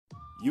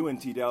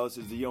UNT Dallas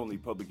is the only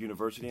public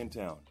university in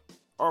town.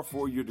 Our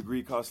 4-year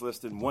degree costs less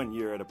than 1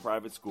 year at a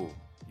private school.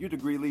 Your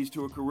degree leads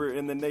to a career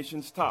in the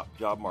nation's top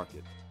job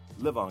market.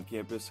 Live on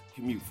campus,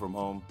 commute from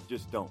home,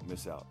 just don't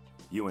miss out.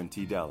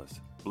 UNT Dallas,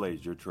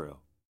 blaze your trail.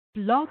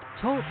 Blog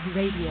Talk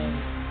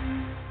Radio.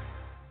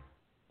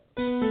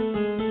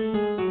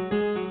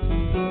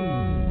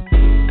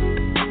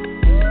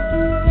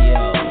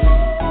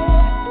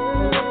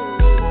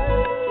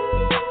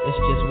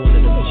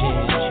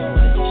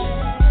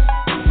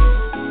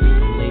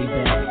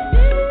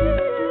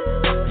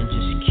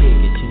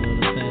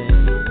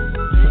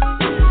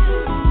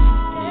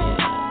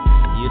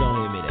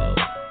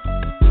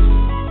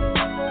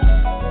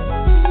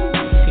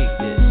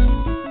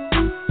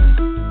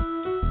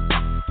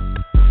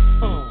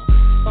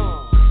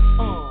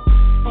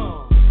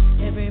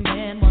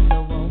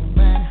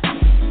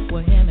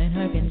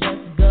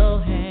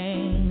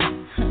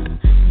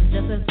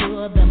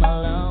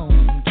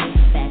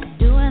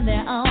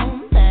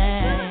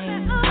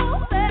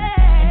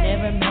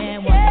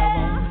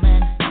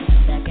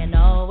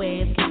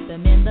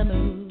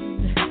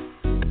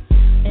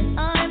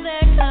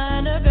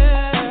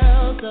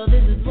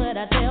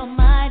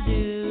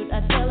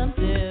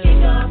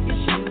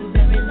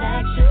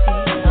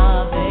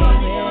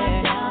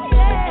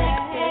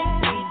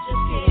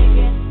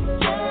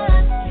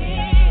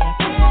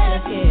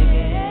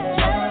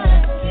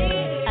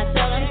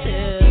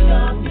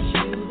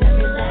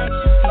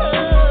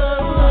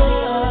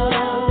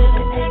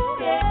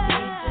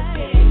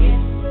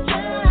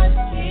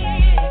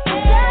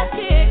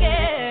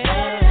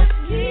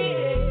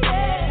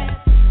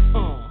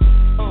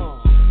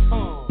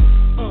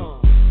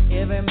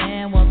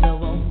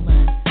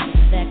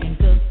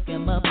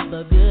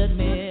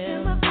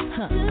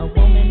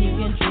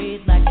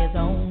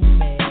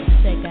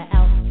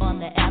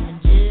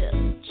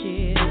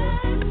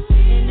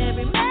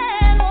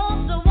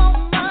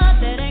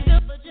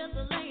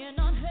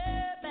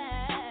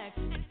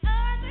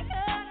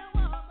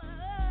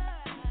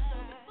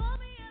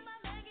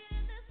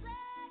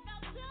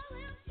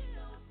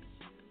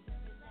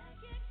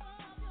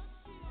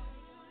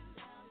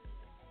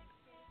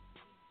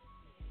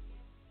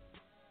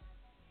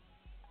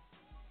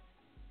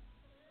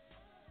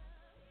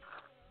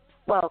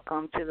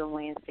 Welcome to the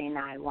Wednesday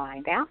Night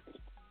Wind Down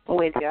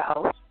with your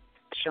hosts,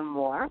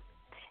 Shamor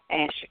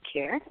and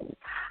Shakir.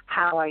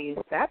 How are you,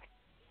 sir?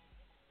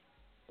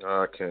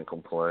 I can't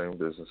complain.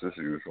 Business as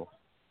usual.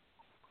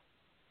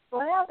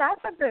 Well,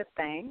 that's a good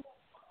thing.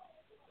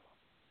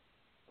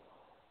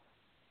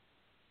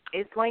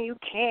 It's when you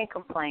can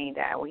complain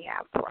that we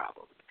have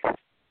problems.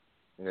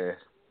 Yeah.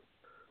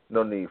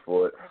 No need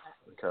for it.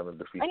 It kind of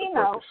defeats the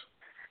purpose.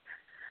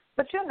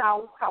 But you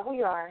know how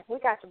we are. We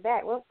got your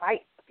back. We'll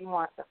fight if you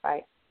want to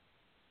fight.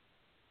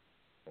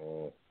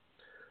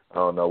 I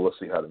don't know. We'll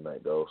see how the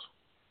night goes.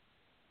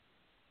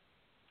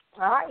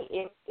 All right.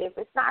 If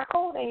it's not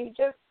cool, then you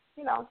just,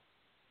 you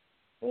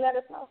let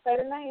us know. Say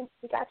the name.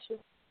 We got you.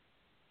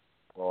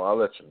 Well, I'll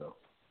let you know.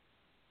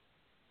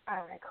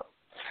 All right, cool.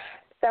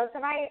 So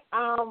tonight,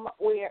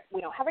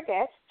 we don't have a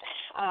guest.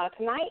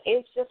 Tonight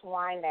is just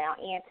wind down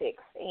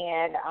antics,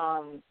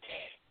 and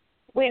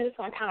we're just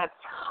going to kind of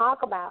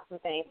talk about some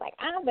things. Like,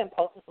 I've been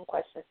posting some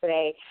questions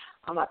today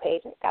on my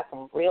page, and got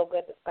some real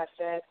good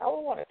discussions. So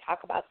we want to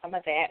talk about some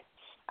of that.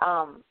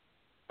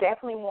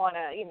 Definitely want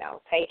to,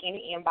 take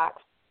any inbox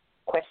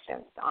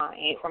questions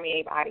from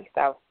anybody.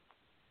 So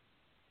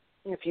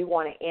if you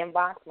want to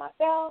inbox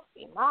myself,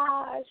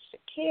 Imaj,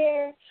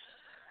 Shakir,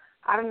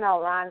 I don't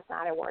know, Ron's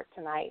not at work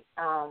tonight.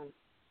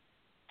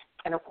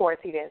 And, of course,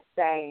 he didn't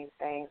say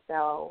anything,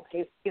 so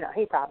he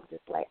probably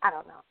just like, I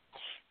don't know.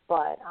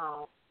 But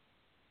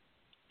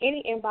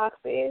any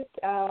inboxes,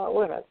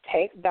 we're going to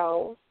take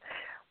those.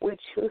 We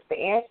choose to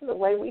answer the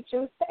way we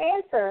choose to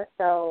answer.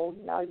 So,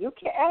 you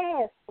can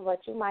ask, but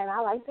you might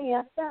not like the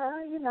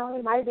answer.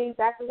 It might be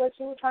exactly what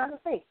you were trying to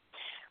say.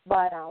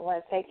 But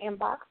want to take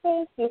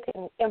inboxes, you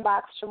can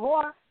inbox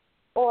Shamor,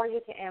 or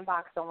you can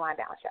inbox the Wind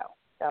Down Show.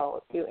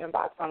 So if you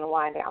inbox on the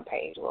Wind Down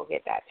page, we'll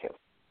get that too.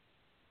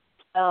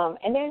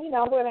 And then,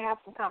 we're going to have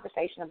some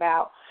conversation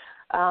about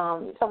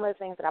some of the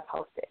things that I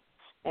posted.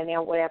 And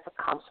then whatever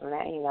comes from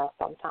that,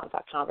 sometimes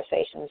our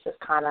conversations just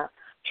kind of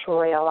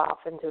trail off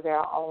into their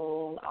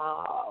own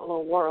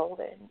little world,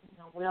 and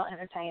we'll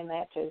entertain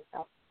that too.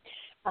 So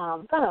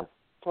I'm going to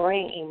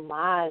bring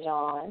Imaj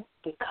on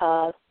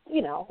because,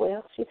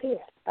 she's here.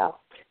 So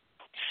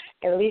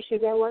at least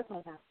she's at work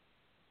with her.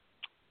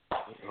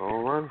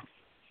 All right.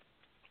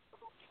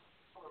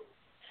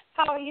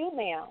 How are you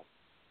now?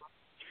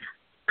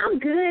 I'm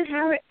good.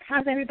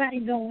 How's everybody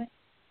doing?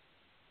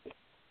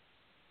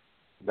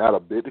 Not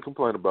a bit to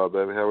complain about,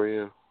 baby. How are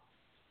you?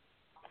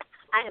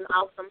 I am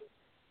awesome.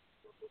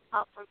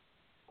 Awesome.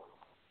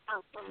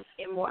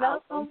 And more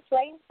no awesome.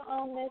 Complaints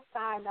on this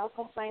side. No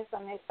complaints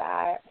on this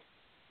side.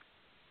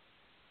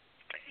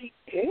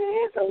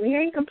 Yeah, so we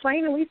ain't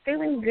complaining. We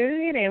feeling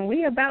good, and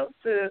we about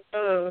to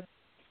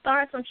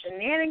start some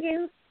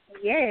shenanigans.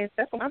 Yes,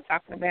 that's what I'm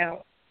talking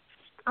about.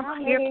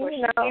 I'm here for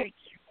shenanigans.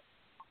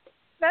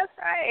 That's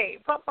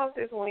right. Pump up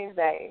this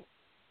Wednesday.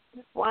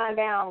 Just wind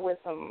down with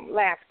some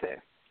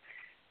laughter.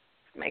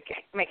 Make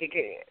it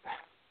good.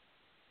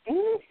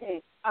 Mm-hmm.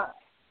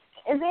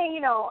 And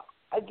then,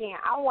 again,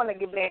 I want to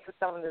get back to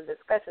some of the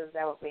discussions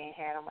that were being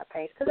had on my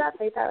page because I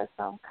think that was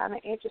some kind of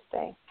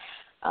interesting.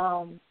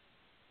 And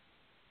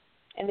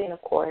then,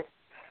 of course,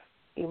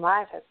 you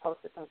might have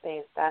posted some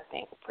things that I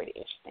think were pretty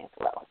interesting as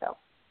well. So,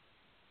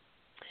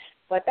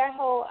 but that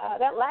whole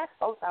that last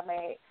post I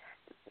made,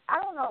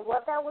 I don't know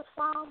what that was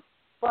from,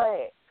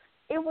 but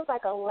it was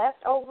like a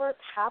leftover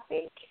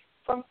topic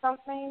from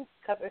something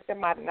because it's in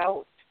my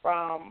notes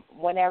from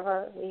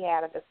whenever we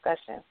had a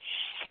discussion,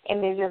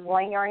 and it's just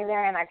lingering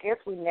there. And I guess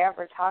we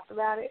never talked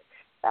about it,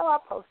 so I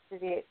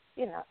posted it,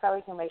 so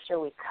we can make sure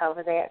we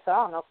cover that. So I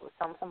don't know if it was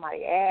something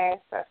somebody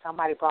asked or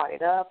somebody brought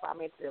it up. I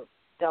meant to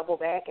double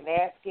back and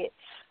ask it,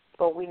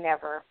 but we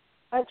never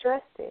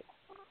addressed it.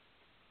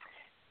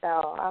 So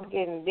I'm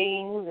getting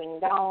dings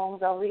and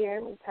dongs over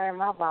here. Let me turn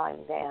my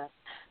volume down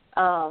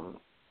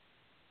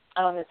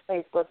on this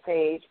Facebook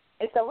page.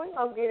 And so we're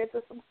going to get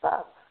into some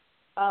stuff.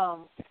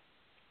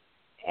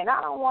 And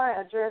I don't want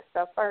to address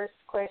the first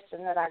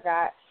question that I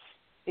got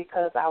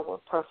because I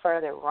would prefer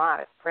that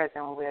Ron is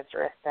present when we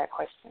address that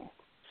question.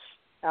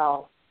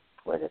 So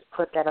we'll just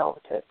put that over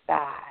to the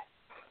side.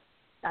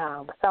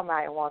 But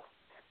somebody wants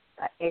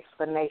an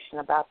explanation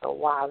about the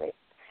wallet.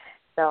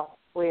 So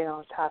we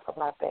don't talk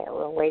about that.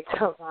 We'll wait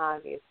till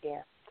Ron gets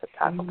here to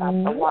talk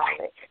about the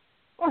wallet.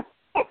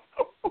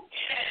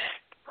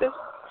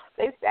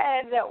 They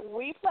said that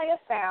we play a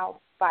sound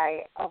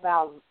bite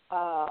about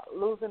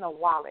losing a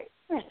wallet.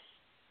 We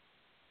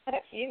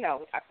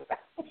talked about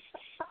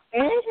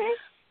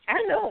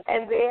I know.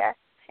 And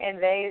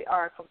they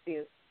are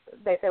confused.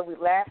 They said we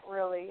laugh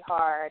really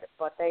hard,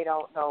 but they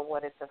don't know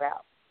what it's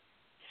about.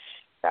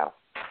 So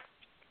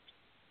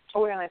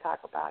we're going to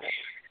talk about it.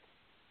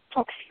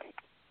 Okay.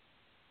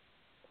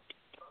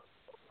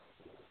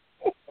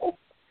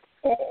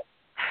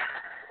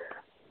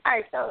 All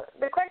right, so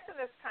the question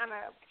is kind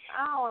of,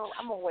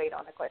 I'm going to wait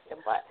on the question,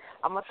 but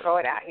I'm going to throw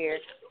it out here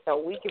so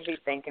we can be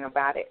thinking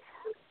about it.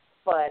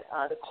 But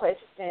the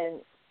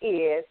question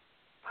is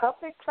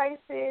public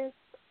places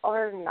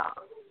or not?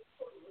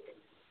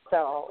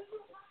 So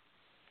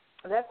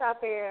that's out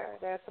there.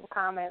 There's some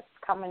comments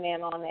coming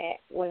in on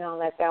that. We're going to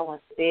let that one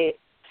sit.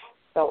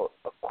 So,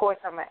 of course,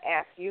 I'm going to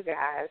ask you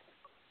guys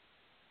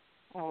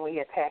when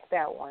we attack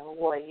that one,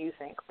 what do you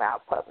think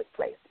about public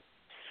places?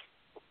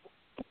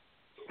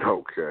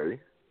 Okay.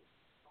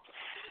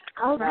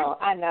 All right.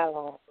 I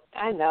know.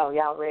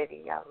 Y'all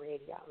ready.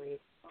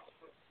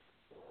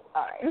 All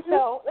right.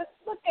 So let's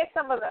look at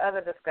some of the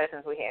other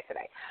discussions we had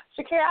today.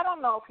 Shakir, I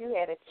don't know if you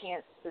had a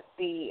chance to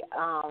see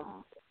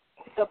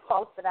the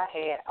post that I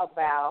had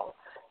about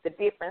the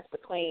difference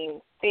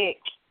between thick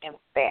and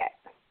fat.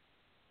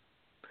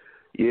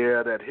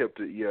 Yeah, that hip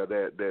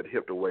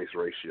to waist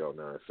ratio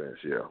nonsense.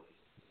 Yeah.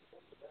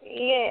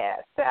 Yeah.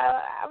 So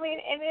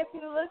and if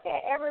you look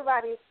at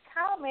everybody's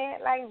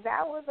comment, like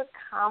that was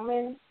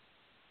common.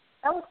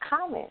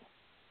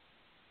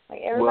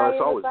 Like everybody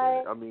it's always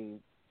was been. I mean,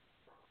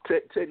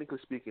 technically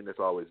speaking, that's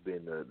always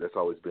been the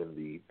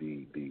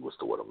what's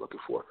the word I'm looking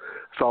for?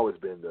 It's always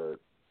been the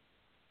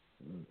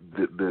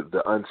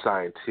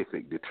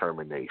unscientific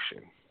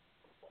determination.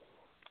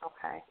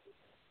 Okay.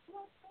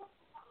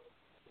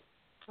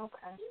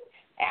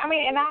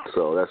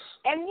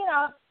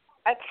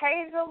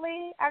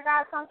 Occasionally I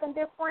got something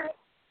different,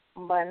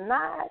 but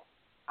not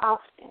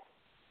often.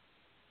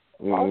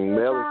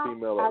 Male and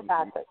female,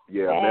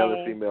 male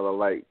and female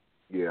alike.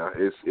 Yeah,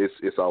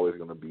 it's always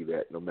going to be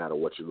that, no matter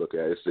what you look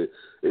at.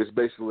 It's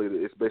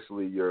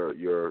basically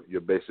your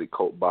basic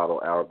Coke bottle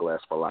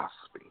hourglass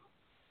philosophy.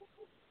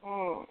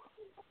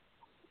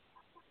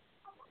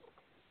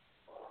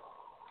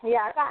 Yeah,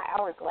 I got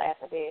hourglass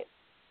a bit,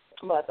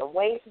 but the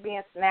waist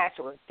being snatched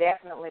was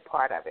definitely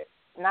part of it.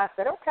 And I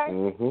said, okay.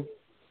 Mm-hmm.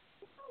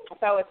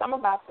 So it's something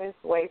about this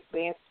waist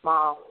being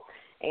small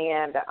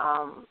and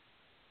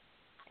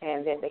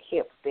then the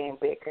hips being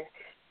bigger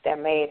that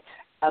made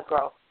a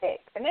girl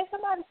thick. And then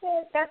somebody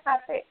said, that's not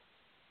thick.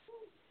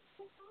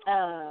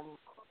 I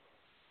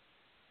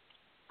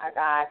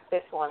got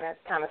this one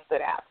that kind of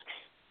stood out.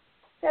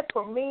 That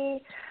for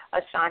me,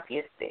 Ashanti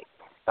is thick.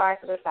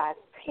 Starts at a size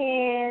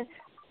 10,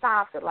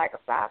 stops at like a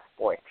size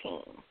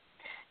 14.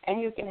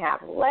 And you can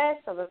have less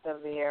of a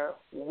severe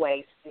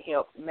waist to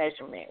hip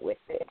measurement with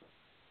it.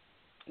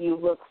 You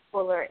look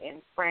fuller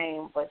in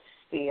frame, but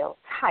still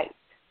tight.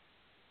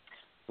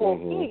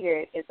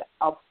 Full-figured is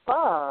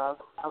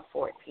above a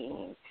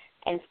 14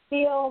 and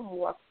still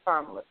more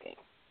firm-looking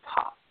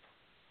top.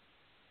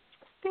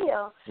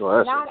 Still,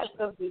 not a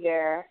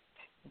severe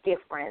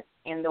difference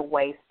in the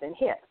waist and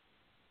hips,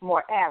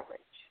 more average.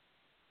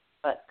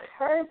 But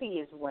curvy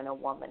is when a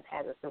woman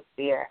has a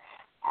severe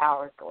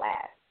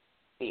hourglass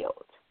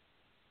build.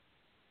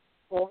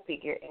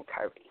 Full-figured and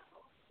curvy.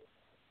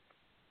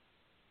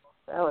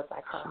 So that was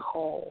like her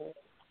whole...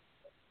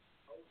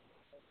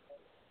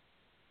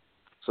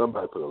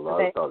 Somebody put a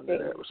lot of thought into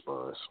that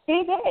response.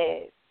 He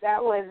did.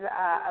 That was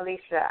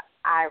Alicia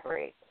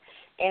ivory.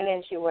 And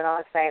then she went on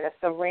to say that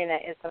Serena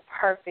is the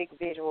perfect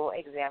visual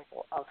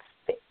example of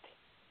fit.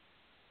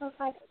 I was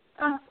like,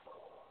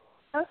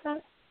 okay.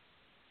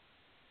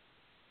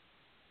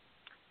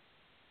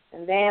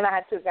 And then I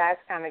had two guys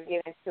kind of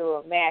get into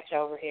a match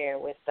over here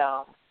with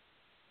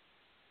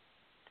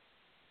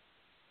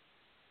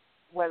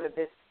whether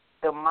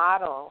the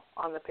model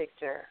on the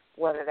picture,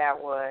 whether that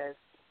was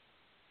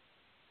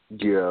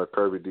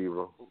Kirby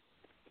Diva.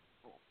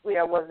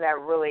 Yeah, was that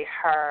really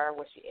her?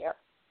 Was she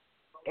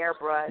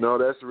airbrushed? No,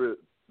 that's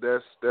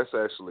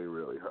actually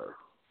really her.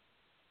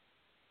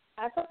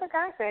 That's what the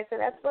guy said. So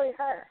that's really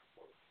her.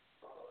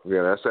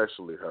 Yeah, that's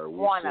actually her.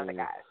 One of the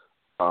guys.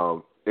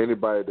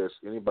 Anybody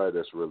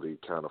that's really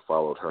kind of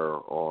followed her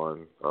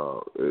on,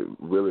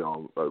 really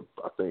on,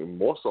 I think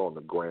more so on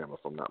the gram,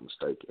 if I'm not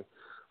mistaken.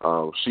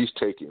 She's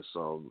taking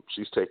some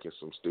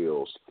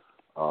stills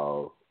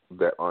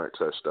that aren't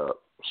touched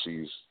up.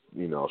 She's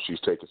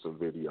taking some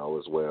video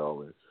as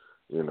well, and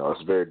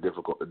it's very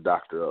difficult to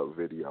doctor up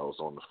videos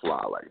on the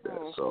fly like that.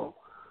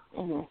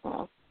 Mm-hmm.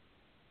 So,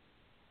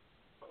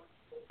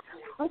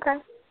 okay.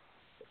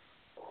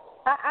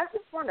 I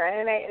just wonder,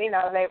 and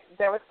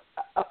there was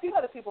a few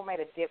other people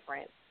made a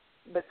difference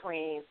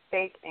between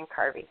fake and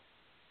curvy.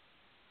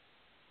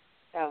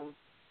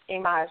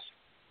 Imaj,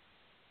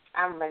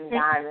 I'm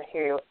dying to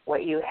hear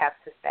what you have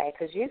to say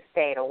because you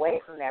stayed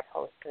away from that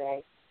post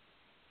today.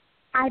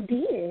 I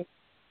did.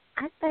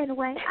 I stayed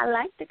away. I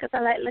liked it because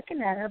I like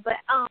looking at her, but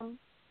I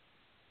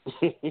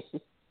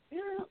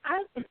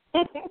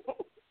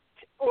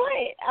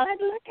what? I like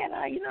to look at her.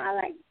 I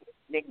like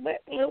big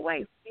butt, little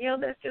waist.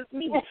 That's just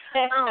me.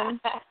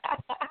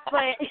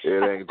 But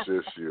it ain't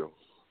just you.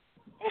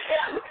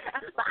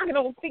 I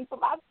don't think for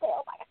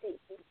myself. I think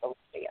so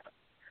still.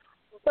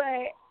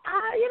 But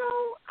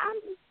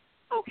I'm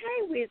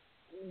okay with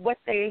what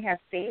they have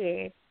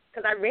said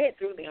because I read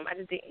through them. I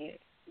just didn't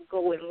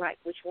go and like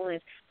which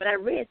ones, but I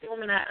read through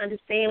them and I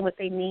understand what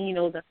they mean.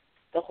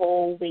 The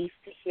whole waist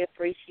to hip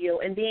ratio,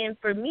 and then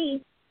for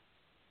me,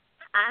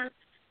 I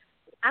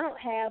don't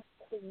have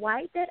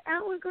quite that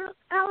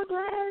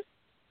hourglass,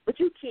 but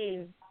you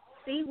can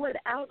see where the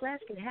hourglass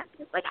can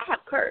happen. Like I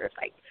have curves,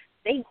 like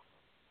they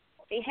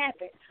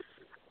happen.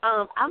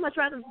 I much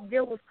rather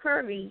deal with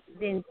curvy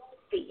than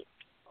fit.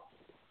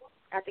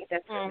 I think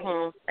that's for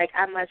me. Like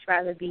I much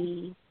rather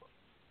be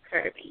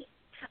curvy.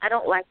 I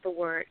don't like the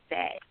word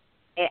fat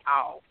at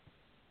all.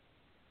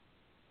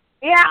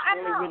 Yeah, I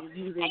only really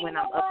use it when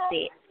I'm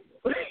upset.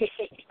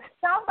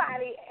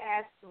 Somebody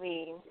asked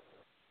me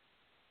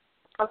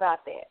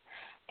about that,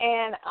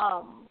 and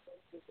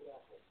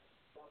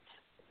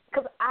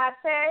because I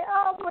said,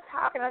 we were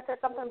talking. I said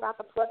something about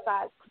the plus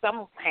size because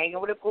I'm hanging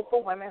with a group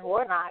of women who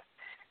are not.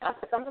 And I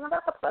said something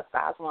about the plus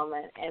size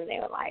woman, and they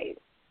were like,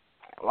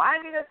 "Why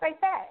did you say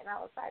that?" And I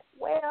was like,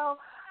 "Well,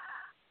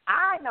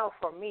 I know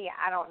for me,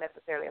 I don't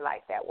necessarily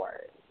like that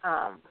word."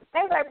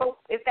 They were like, "But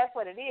if that's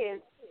what it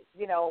is,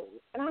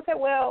 and I said,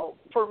 well,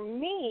 for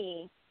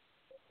me,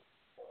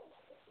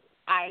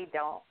 I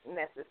don't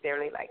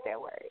necessarily like that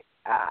word.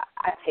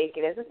 I take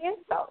it as an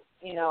insult.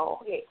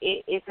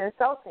 It's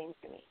insulting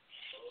to me.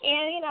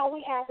 And,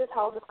 we had this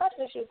whole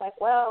discussion. She was like,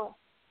 well,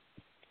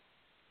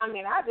 I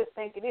just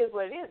think it is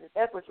what it is. If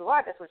that's what you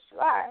are, that's what you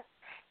are.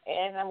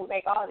 And then we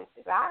make all these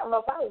things. I don't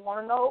know if I would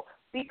want to know,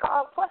 be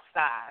called plus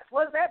size.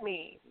 What does that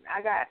mean?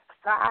 I got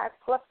size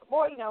plus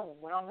more,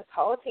 went on this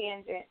whole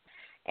tangent.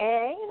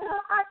 And,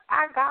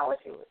 I got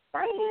what you were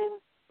saying,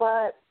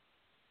 but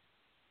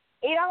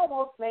it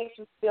almost makes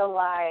you feel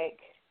like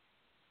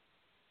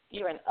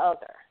you're an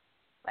other.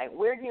 Like,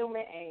 we're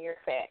human and you're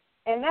fat.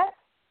 And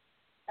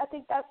I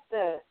think that's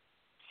the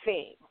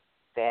thing,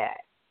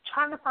 that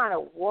trying to find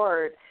a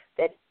word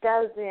that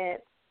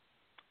doesn't,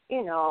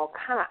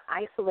 kind of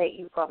isolate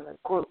you from the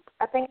group.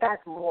 I think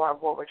that's more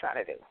of what we're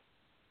trying to do.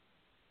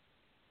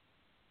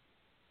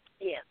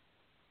 Yeah.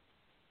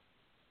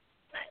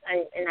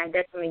 I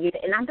definitely get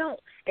it. And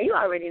you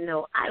already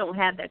know, I don't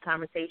have that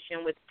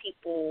conversation with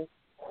people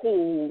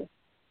who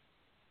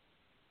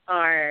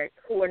are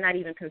not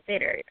even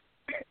considered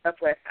a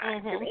plus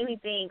size. Because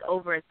anything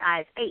over a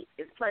size 8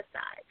 is plus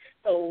size.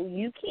 So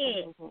you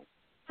can't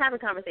have a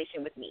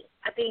conversation with me.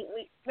 I think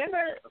it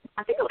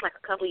was like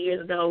a couple of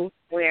years ago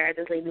where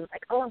this lady was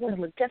like, oh, I want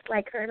to look just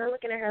like her. And I'm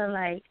looking at her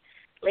like,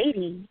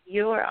 lady,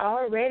 you're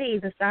already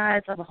the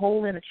size of a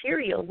hole in a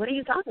Cheerio. What are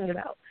you talking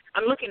about?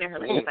 I'm looking at her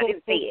like this. I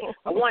didn't say it.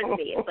 I wanted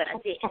to say it, but I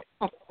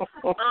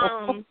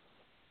didn't.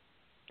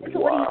 So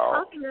what are you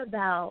talking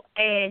about?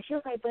 And she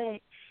was like, but,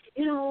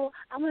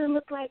 I want to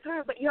look like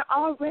her, but you're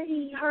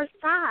already her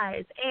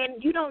size,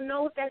 and you don't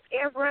know if that's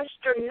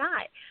airbrushed or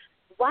not.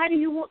 Why do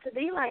you want to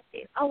be like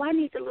this? Oh, I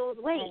need to lose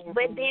weight.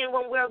 But then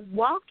when we're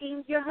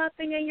walking, you're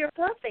huffing and you're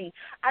puffing.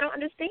 I don't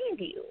understand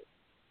you.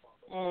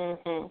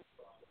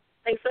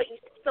 Like,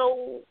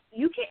 so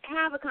you can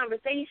have a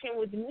conversation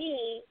with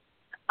me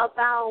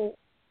about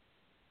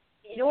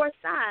your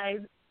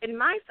size and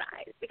my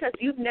size, because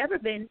you've never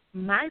been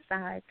my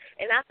size,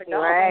 and I for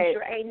dog, I'm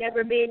sure I ain't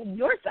never been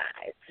your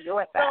size.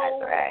 Your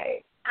size,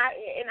 right.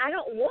 I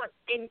don't want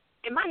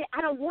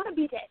I don't want to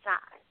be that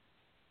size.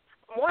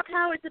 More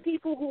power to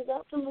people who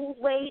want to lose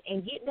weight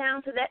and get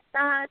down to that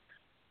size.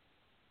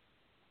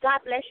 God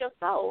bless your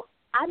soul.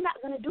 I'm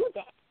not going to do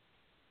that.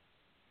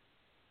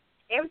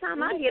 Every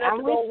time I get up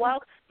to go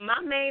walk,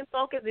 my main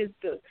focus is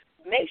to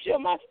make sure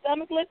my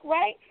stomach looks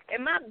right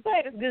and my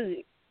butt is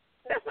good.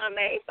 That's my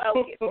main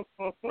focus.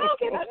 I don't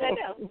care about nothing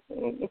else.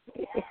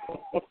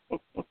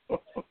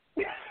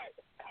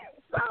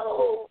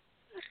 So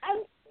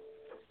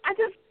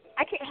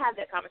I can't have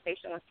that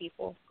conversation with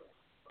people,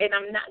 and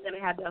I'm not going to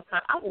have that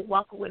I will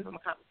walk away from a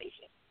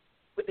conversation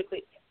with the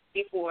quick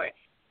before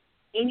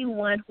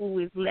anyone who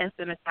is less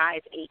than a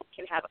size 8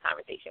 can have a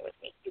conversation with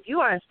me. If you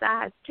are a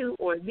size 2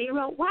 or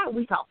 0, why are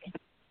we talking?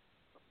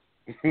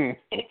 We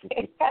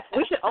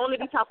should only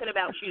be talking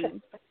about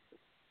shoes.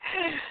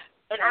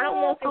 And I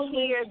don't want to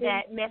hear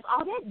that mess.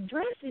 Oh, that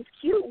dress is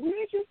cute. Where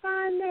did you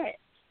find that?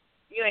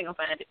 You ain't going to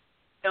find it.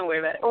 Don't worry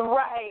about it.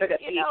 Right. Because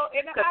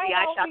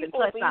I shop in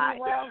plus size.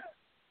 Well,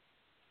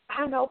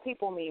 I know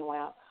people mean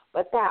well,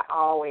 but that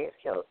always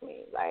kills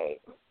me.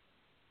 Like,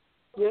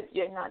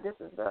 you're not, this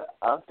is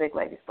a big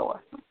lady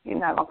store. You're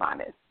not going to find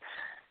this.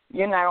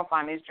 You're not going to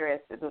find this dress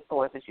at the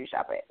stores that you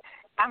shop at.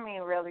 I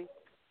mean, really.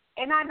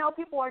 And I know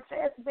people are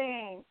just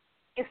being,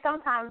 and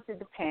sometimes it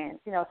depends.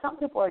 You know, some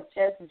people are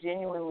just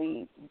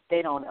genuinely,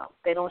 they don't know.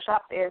 They don't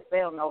shop there. They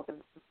don't know if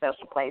it's a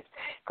special place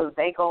because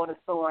they go in the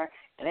store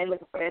and they're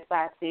looking for their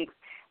size 6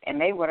 and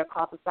they would have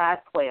cost a size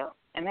 12.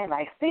 And they're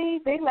like, see,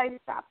 big lady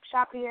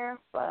shop here,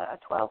 but a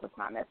 12 is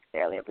not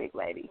necessarily a big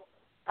lady.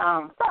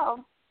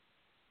 So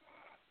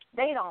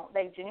they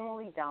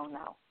genuinely don't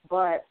know.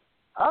 But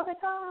other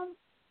times,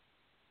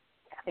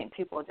 I think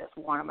people just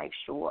want to make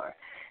sure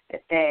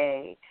that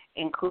they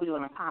include you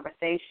in a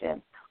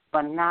conversation,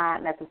 but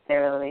not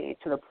necessarily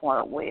to the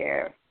point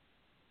where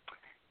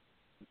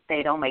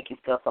they don't make you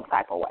feel some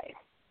type of way.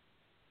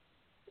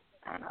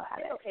 I don't know how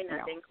it's okay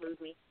not to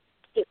include me.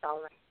 It's all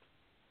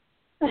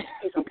right.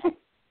 It's okay.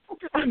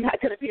 I'm not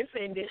going to be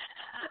offended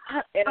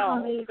at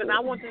all because I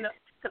want to know.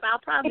 Because I'll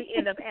probably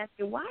end up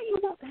asking, why you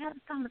want to have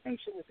this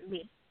conversation with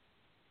me?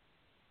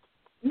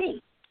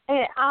 Me.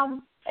 And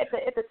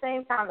at the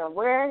same time that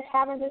we're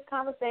having this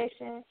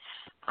conversation,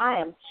 I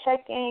am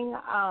checking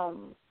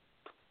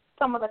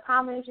some of the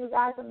comments you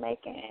guys are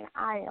making, and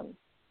I am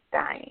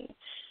dying.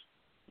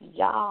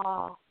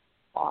 Y'all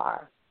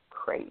are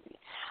crazy.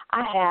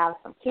 I have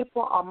some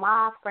people on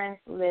my friends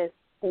list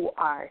who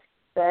are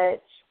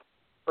such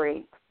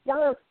freaks.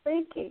 Y'all are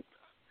freaky.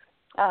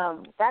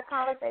 That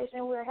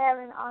conversation we're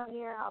having on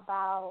here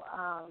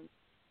about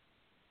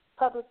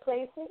public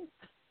places,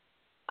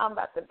 I'm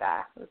about to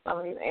die with some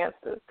of these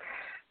answers.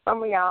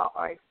 Some of y'all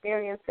are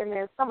experiencing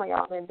this. Some of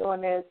y'all been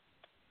doing this.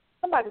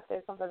 Somebody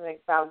said something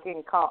about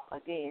getting caught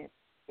again.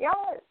 Y'all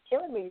are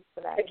killing me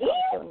for that.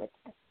 Again?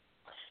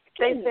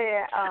 They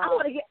said, I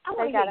want to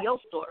hear your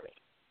story.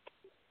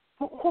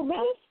 Who, me?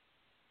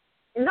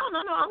 No.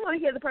 I want to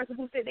hear the person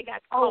who said they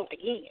got caught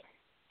again.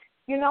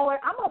 You know what?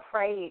 I'm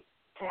afraid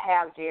to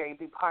have Jerry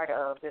be part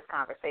of this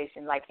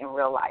conversation, like in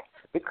real life,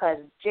 because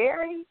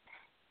Jerry,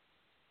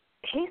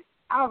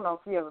 I don't know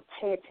if you ever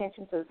pay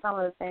attention to some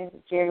of the things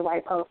that Jerry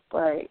White posts,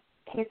 but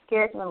he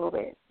scares me a little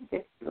bit,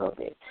 just a little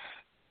bit.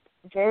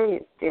 Jerry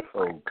is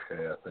different.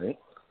 Okay, I think.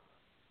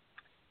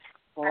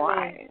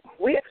 Right.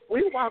 We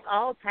walk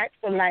all types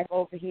of life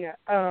over here.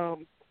 Right.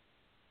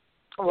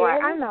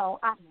 I know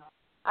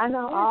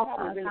all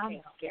kinds.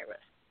 Really scare us.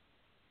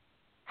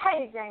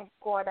 Hey, James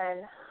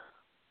Gordon,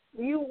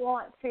 you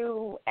want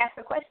to ask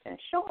a question?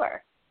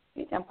 Sure.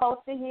 You can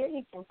post it here.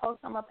 You can post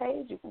on my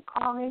page. You can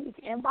call me. You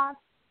can inbox.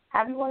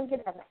 How do you want to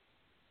get at it?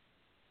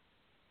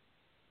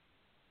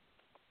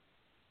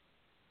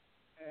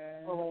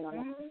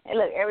 Hey,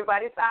 look,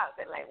 everybody stops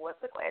and like,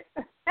 what's the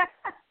question?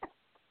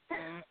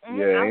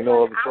 Yeah, ain't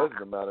no other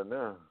question about it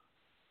now.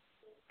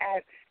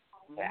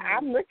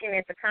 I'm looking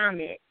at the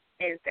comment,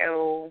 and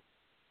so,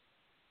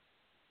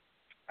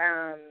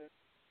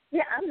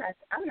 yeah, I'm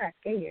not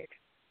scared.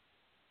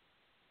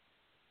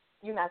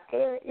 You're not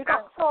scared?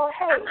 So,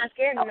 hey, I'm not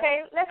scared.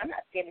 Okay, I'm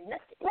not scared of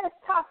nothing. Let's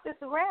talk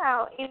this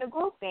around in the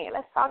group then.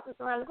 Let's talk this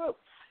around the group.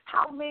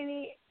 How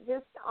many,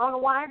 just on the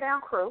Wind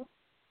Down crew,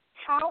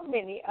 how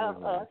many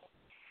of us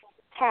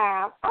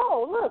have,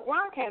 look,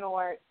 Ron came to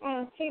work.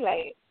 He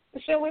late.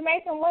 Should we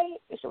make him wait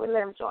or should we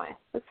let him join?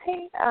 Because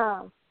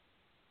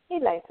he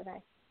late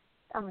today.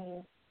 I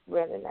mean,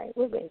 really late.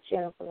 We've been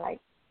chilling for like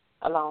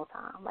a long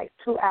time, like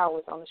 2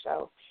 hours on the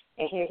show,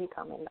 and here he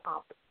come in the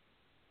office.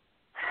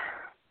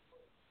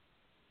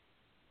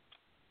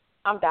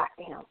 I'm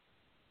docking him.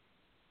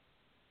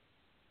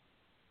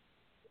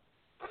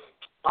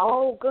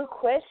 Oh, good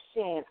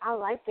question. I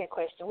like that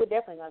question. We're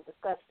definitely going to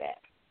discuss that.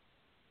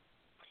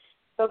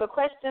 So the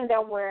question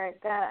that we're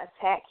going to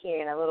attack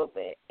here in a little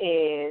bit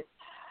is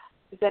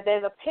that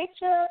there's a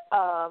picture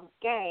of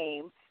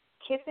Game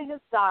kissing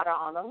his daughter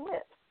on the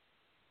lips.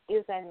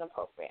 Is that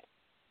inappropriate?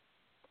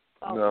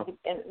 No.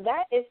 And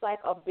that is like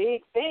a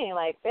big thing.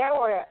 Like there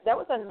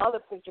was another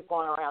picture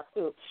going around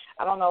too.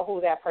 I don't know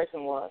who that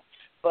person was,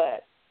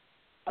 but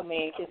a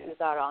man kissed his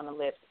daughter on the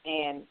lips,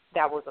 and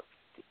that was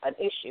an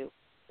issue.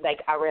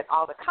 Like, I read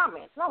all the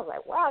comments, and I was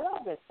like, wow,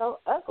 y'all been so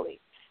ugly.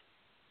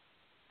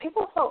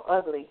 People are so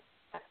ugly.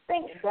 I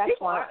think that's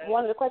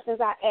one of the questions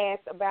I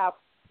asked about,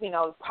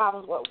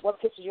 problems, what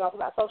pisses you off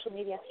about social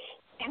media.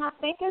 And I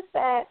think it's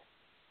that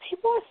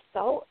people are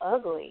so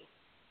ugly.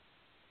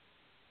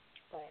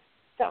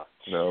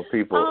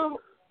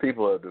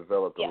 People have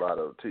developed a lot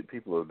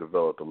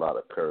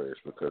of courage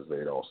because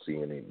they don't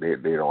see any.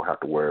 They don't have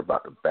to worry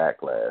about the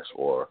backlash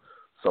or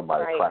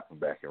somebody clapping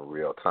back in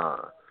real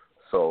time.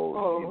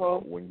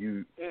 So when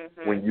you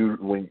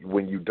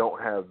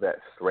don't have that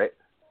threat,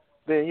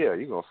 then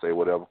you're gonna say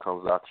whatever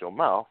comes out your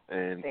mouth,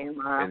 and in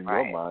your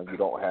mind you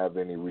don't have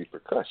any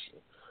repercussion.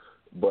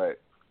 But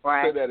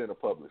say that in a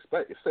public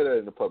space. Say that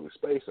in a public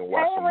space and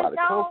watch somebody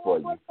come for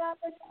you.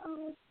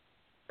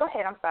 Go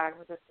ahead. I'm sorry. I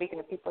was just speaking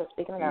to people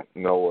speaking up.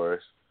 No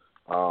worries.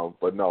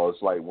 But no,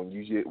 it's like when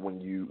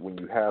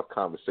you have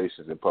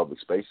conversations in public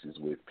spaces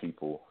with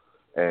people,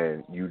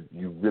 and you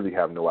really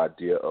have no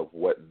idea of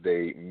what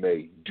they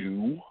may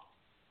do,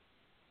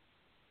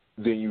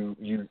 then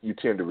you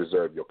tend to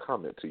reserve your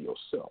comment to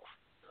yourself.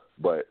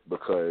 But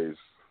because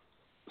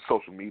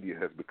social media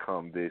has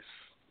become this,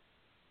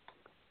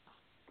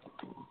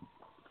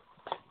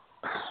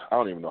 I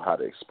don't even know how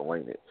to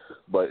explain it,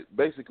 but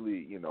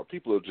basically,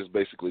 people have just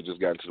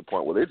gotten to the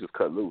point where they just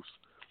cut loose,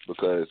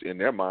 because in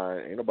their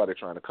mind, ain't nobody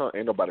coming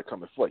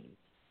for you,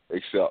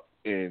 except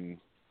in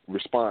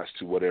response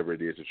to whatever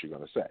it is that you're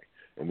going to say.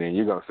 And then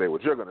you're going to say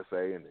what you're going to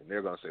say, and then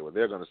they're going to say what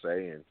they're going to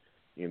say, and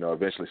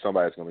eventually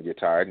somebody's going to get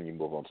tired, and you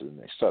move on to the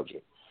next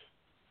subject.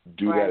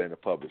 Do that in a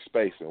public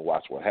space and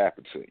watch what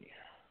happens to you.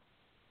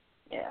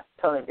 Yeah,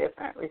 totally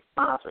different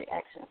response,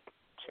 reaction.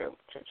 True.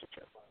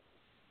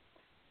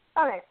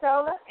 Okay,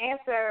 so let's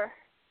answer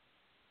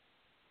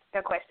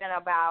the question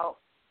about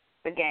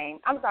the game.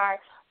 I'm sorry,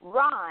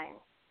 Ron.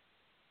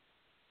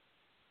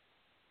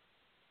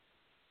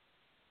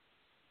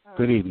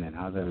 Good evening.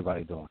 How's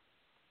everybody doing?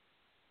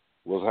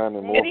 What's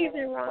happening? Good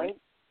evening, Ron.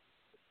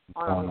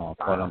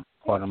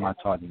 Pardon my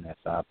tardiness.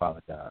 I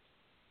apologize.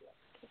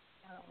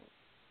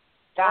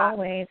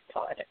 Always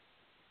tardy.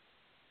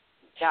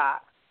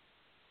 Doc.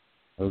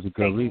 It was a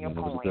good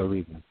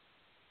reason.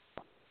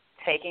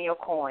 Taking your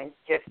coins.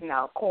 Just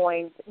know,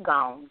 coins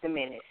gone,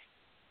 diminished.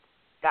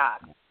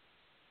 Doc.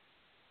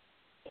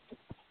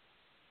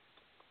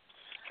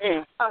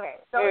 Okay,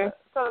 so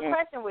the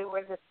question we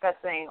were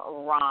discussing,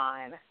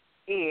 Ron,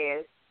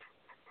 is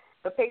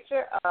the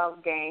picture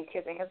of Game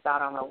kissing his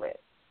daughter on the lips.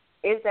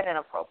 Is that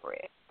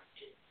inappropriate?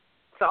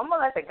 So I'm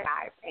going to let the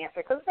guys answer,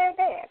 because they're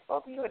dads.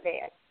 Both of you are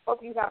dads. Both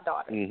of you have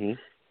daughters. Mm-hmm.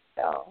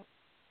 So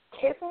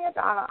kissing your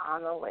daughter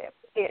on the lips,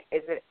 is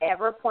it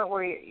ever a point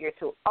where you're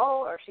too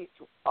old or she's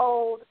too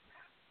old?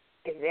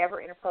 Is it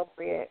ever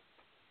inappropriate?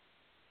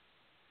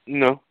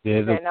 No.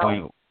 There's a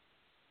point.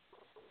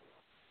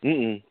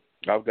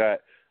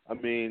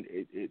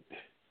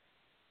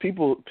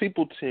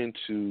 People tend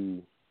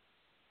to.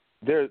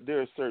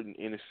 There are certain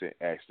innocent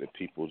acts that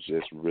people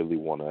just really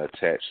want to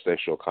attach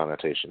sexual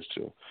connotations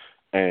to,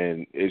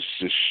 and it's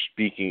just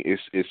speaking.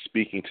 It's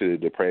speaking to the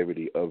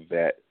depravity of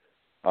that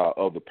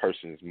of the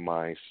person's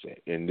mindset.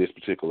 In this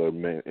particular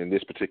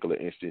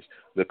instance,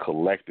 the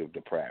collective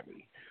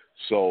depravity.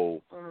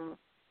 So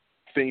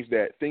things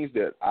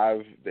that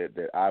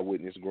I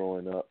witnessed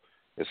growing up,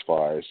 as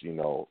far as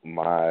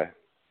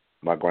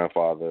my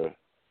grandfather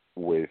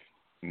with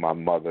my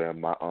mother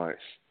and my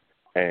aunts,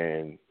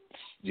 and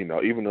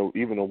even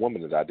a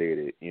woman that I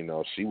dated,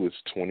 she was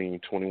 20,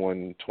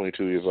 21,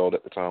 22 years old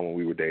at the time when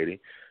we were dating,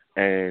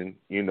 and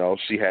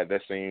she had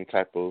that same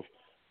type of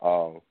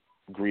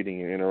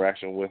greeting and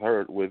interaction with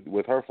her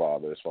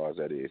father. As far as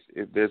that is,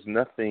 there's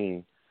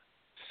nothing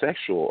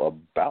sexual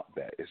about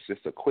that. It's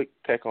just a quick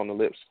peck on the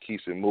lips,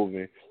 keeps it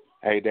moving.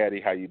 Hey,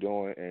 Daddy, how you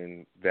doing?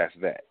 And that's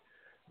that.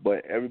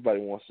 But everybody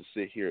wants to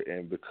sit here,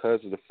 and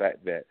because of the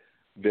fact that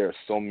there are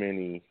so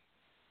many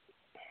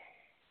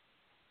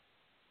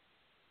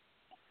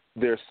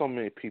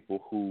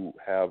people who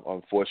have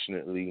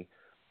unfortunately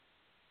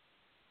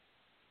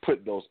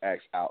put those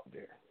acts out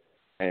there,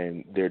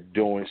 and they're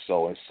doing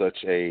so in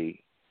such a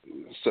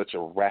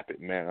rapid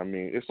manner. I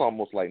mean, it's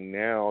almost like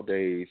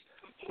nowadays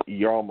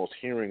you're almost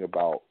hearing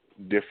about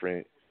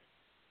different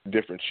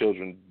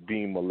children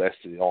being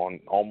molested on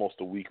almost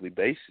a weekly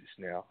basis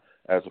now,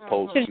 as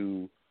opposed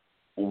to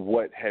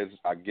what has,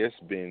 I guess,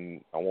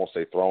 been, I won't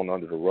say thrown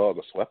under the rug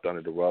or swept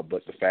under the rug,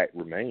 but the fact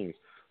remains,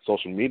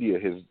 social media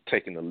has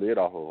taken the lid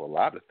off of a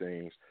lot of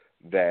things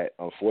that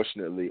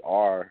unfortunately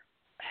are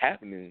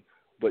happening.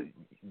 But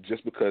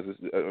just because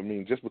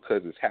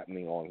it's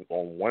happening on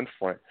one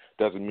front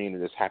doesn't mean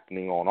that it's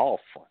happening on all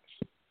fronts.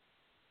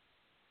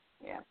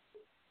 Yeah.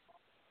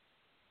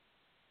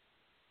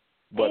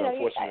 But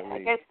unfortunately,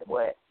 I guess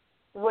what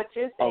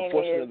you're saying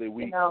unfortunately,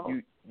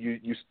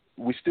 is,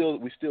 we still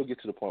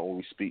get to the point where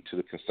we speak to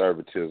the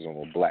conservatism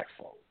of black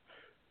folk,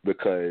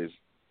 because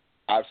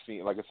I've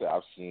seen, like I said,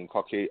 I've seen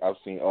Caucasian, I've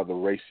seen other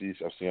races,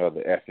 I've seen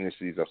other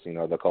ethnicities, I've seen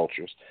other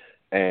cultures,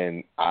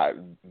 and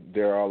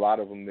there are a lot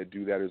of them that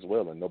do that as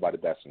well, and nobody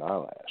bats an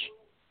eyelash.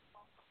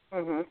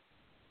 Mhm.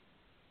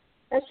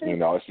 That's true. You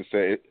know, it's the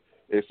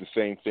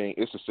same thing.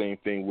 It's the same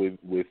thing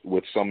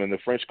with some in the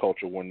French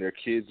culture when their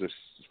kids are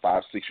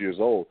 5, 6 years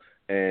old,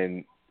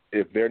 and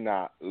if they're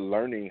not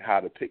learning how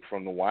to pick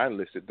from the wine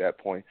list at that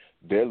point,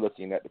 they're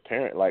looking at the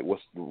parent like,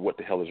 what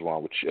the hell is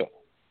wrong with you?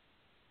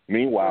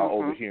 Meanwhile,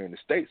 over here in the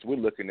States, we're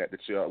looking at the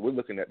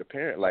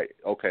parent like,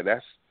 okay,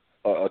 that's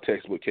a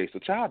textbook case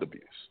of child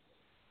abuse.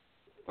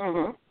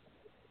 Mhm.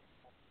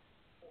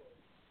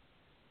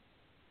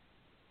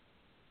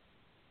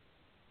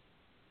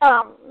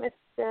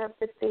 Mr.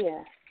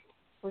 Bethia,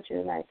 would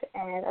you like to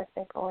add or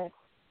think on?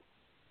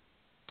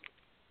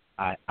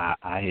 I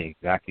hear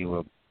exactly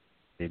what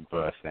Big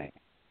Brother's saying.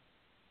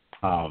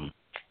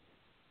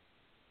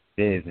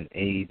 There's an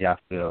age, I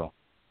feel,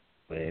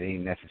 where it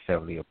ain't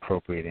necessarily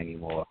appropriate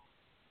anymore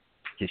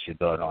to kiss your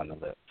daughter on the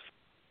lips.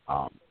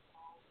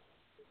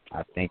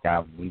 I think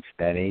I've reached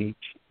that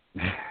age.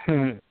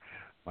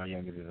 My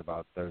youngest is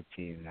about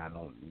 13, and I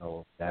don't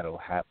know if that'll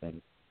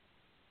happen.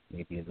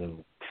 Maybe a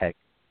little peck,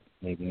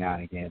 maybe now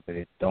and again, but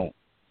it don't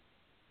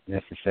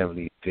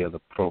necessarily feel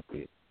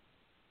appropriate.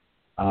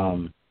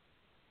 And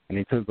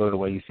it could go the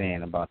way you're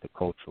saying about the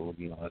cultural,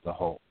 as a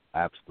whole.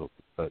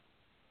 Absolutely, but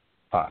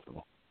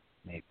possible,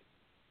 maybe,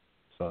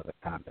 sort of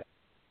combat.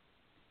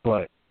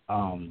 But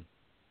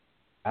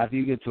after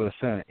you get to a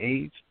certain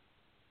age,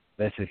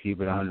 let's just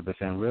keep it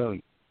 100% real.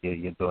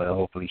 Your daughter,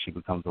 hopefully, she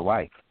becomes a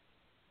wife.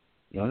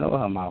 You don't know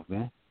her mouth,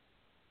 man.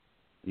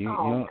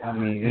 I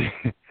mean,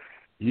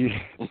 you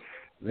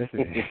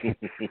listen.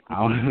 I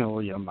don't know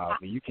your mouth.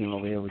 You came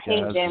over here with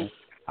your husband.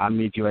 I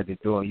meet you at the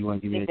door. You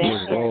want to give me a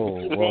kiss?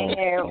 Whoa. You've been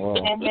here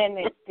 10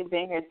 minutes. You've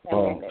been here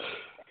 10 minutes.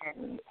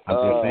 I'm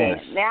just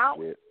saying. Now,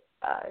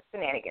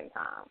 shenanigan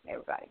time.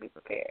 Everybody be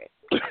prepared.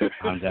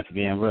 I'm just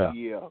being real.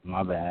 Yeah.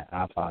 My bad.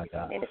 I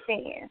apologize. 10 minutes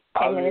in.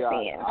 10 minutes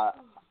in.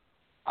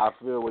 I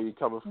feel where you're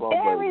coming from.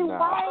 Jerry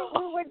White,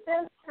 we were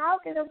just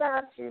talking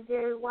about you,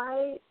 Jerry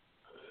White.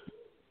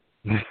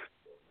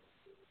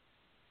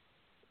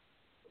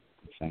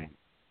 Same.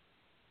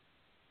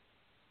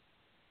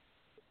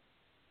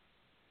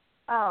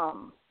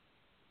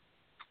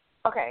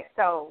 Okay,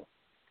 so,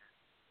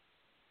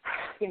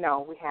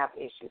 we have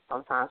issues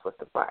sometimes with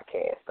the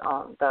broadcast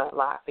on the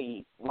live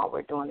feed while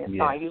we're doing this.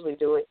 Yeah. So I usually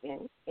do it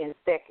in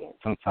seconds.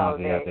 Sometimes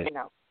we have it.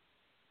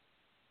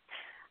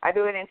 I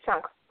do it in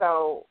chunks.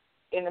 So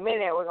in a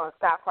minute, we're going to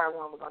stop part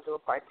 1. We're going to do a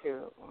part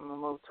 2. I'm going to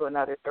move to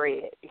another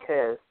thread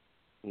because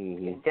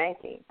it's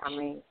janky. I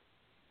mean,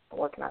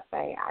 what can I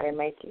say? I didn't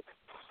make it.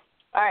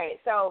 All right,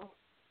 so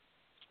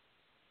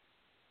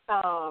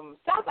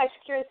sounds like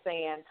Shakir is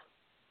saying,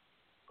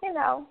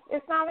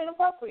 it's not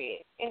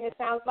inappropriate. And it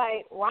sounds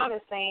like Ron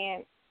is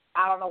saying,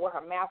 I don't know where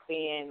her mouth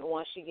in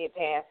once she get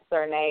past a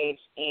certain age,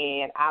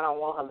 and I don't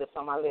want her lips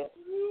on my lips.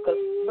 But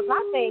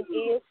my thing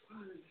is,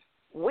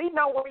 we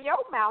know where your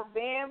mouth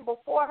been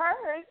before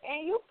hers,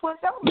 and you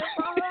put your lips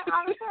on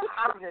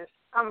her.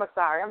 I'm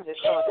sorry. I'm just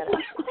showing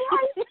that.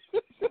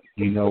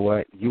 You know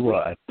what? You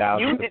are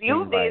 1,000%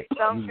 you did right.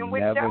 something You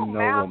with never your know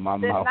mouth where my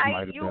the mouth night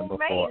might have you been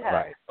before. made her.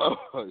 Right.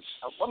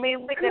 I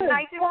mean, with the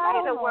night you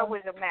made her, where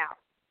was your mouth?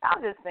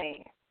 I'm just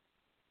saying.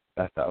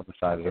 That's the other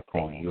side of the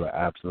coin. You are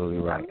absolutely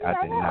right. I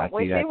did not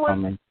when see that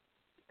coming.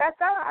 That's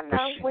all I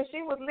know. When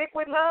she was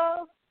liquid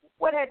love,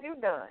 what had you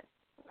done?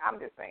 I'm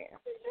just saying.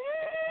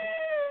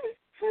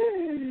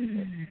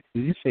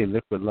 Did you say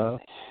liquid love?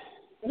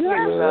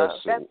 Yeah, love.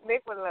 That's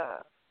liquid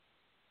love.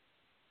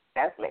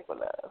 That's liquid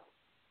love.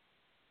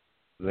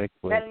 That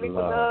liquid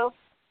love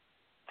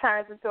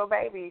turns into a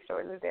baby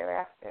shortly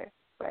thereafter.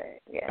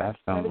 But yeah, that's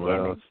some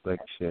real slick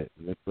shit.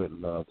 Liquid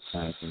love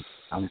turns into.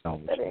 I'm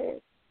done with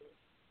it.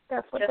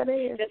 That's what it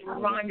is. Just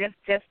Ron,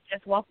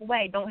 just walk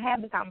away. Don't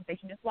have the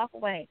conversation. Just walk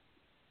away.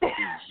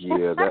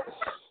 Yeah, that.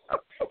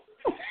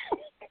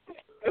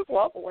 Just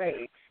walk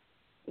away.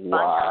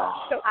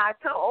 Wow. So I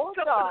told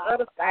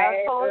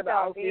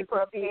y'all, be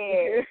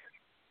prepared.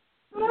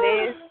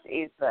 This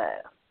is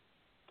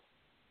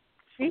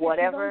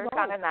whatever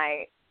kind of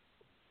night.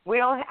 We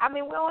don't have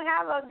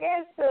a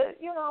guest to,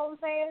 you know what I'm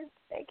saying?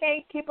 They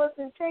can't keep us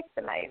in check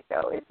tonight,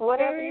 so it's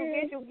whatever you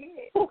get, you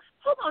get. Who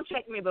gonna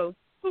check me, boo?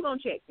 Who gonna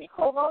check me?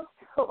 Who gonna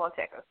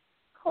check us?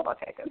 Who gonna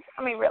check us?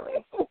 I mean,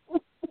 really.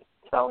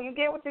 So you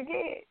get what you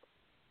get.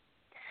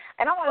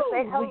 And I want to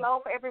say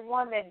hello for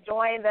everyone that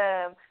joined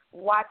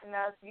watching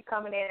us. You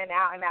coming in and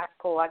out, and that's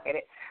cool. I get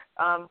it.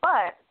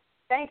 But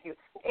thank you.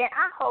 And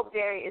I hope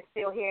Jerry is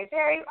still here.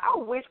 Jerry, I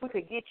wish we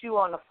could get you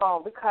on the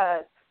phone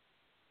because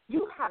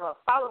you have a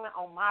following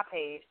on my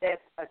page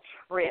that's a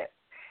trip.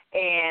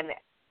 And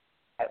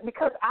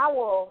because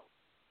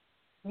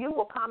you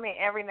will comment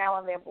every now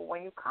and then, but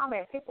when you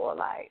comment, people are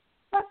like,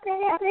 what the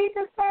hell did he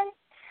just say?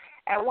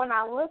 And when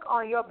I look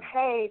on your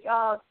page,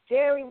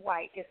 Jerry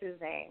White is his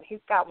name. He's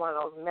got one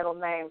of those middle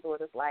names where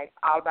it's like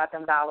all about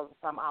them dollars or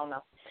something, I don't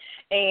know.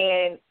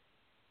 And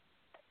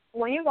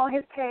when you go on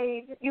his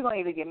page, you're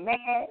going to either get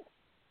mad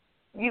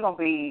you going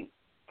to be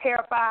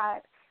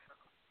terrified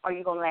or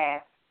you going to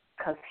laugh?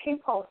 Because he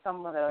posts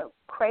some of the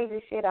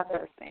crazy shit I've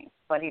ever seen,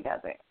 but he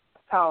doesn't.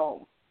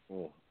 So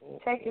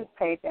check his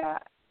page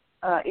out.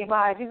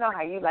 Imaj, you know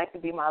how you like to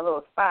be my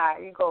little spy.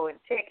 You go and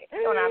check it.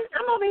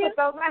 I'm over here.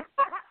 So I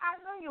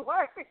know you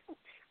work.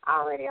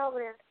 Already over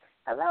there.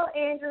 Hello,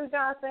 Andrew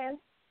Johnson.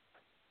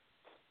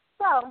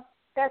 So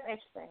that's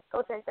interesting.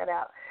 Go check that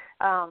out.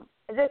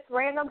 Just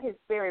random. He's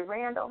very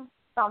random.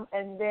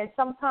 And then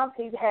sometimes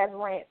he has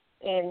rants,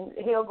 and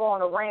he'll go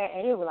on a rant,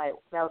 and you'll be like,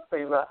 that was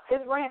pretty rough. His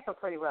rants are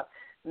pretty rough.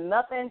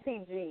 Nothing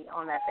PG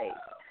on that page.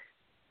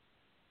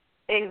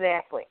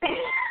 Exactly.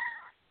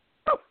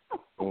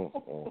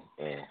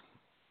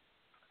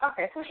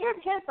 Okay, so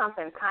here's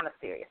something kind of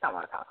serious I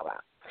want to talk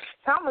about.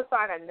 So I'm going to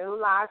start a new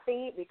live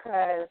feed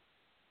because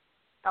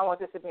I want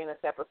this to be in a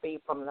separate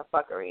feed from the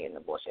fuckery and the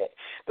bullshit.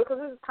 Because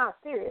this is kind of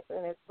serious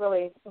and it's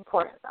really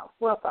important. So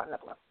we'll start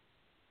another one.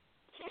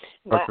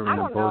 Fuckery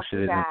and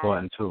bullshit is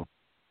important too.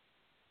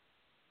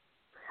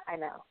 I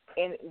know.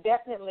 And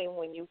definitely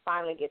when you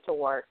finally get to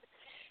work,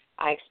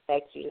 I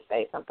expect you to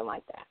say something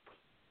like that.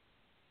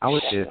 I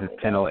was here since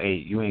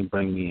 10:08. You ain't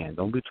bring me in.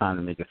 Don't be trying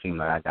to make it seem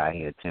like I got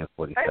here at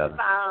 10:47. First of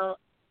all,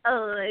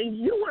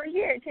 you were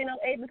here at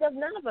 10:08 because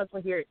none of us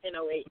were here at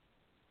 10:08.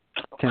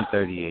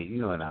 10:38.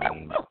 You know what I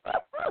mean.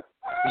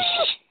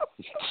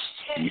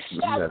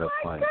 You got a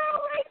point.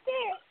 Girl right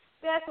there.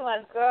 That's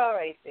my girl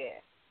right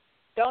there.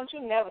 Don't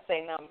you never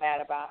say nothing bad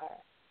about her.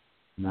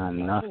 Nah,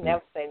 nothing. You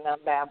never say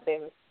nothing bad about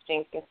Miss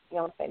Jenkins. You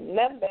don't say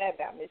nothing bad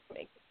about Miss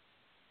Jenkins.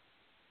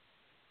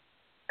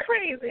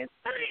 Crazy thing.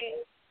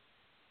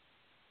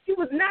 He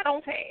was not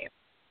on time.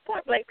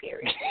 Point blank,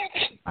 period.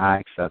 I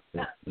accept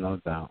it, no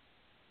doubt.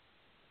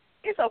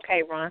 It's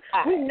okay, Ron.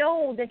 We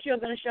know that you're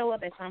going to show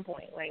up at some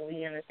point. Like,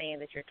 we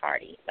understand that you're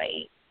tardy.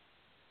 Like,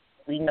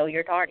 we know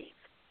you're tardy.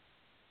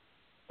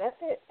 That's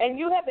it. And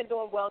you have been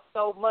doing well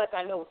so much,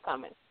 I knew it was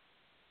coming.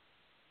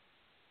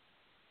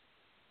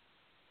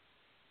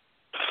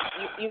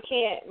 You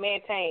can't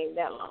maintain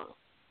that long.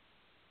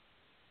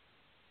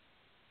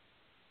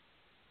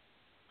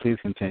 Please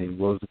continue.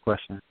 What was the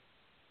question?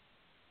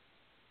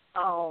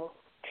 Oh.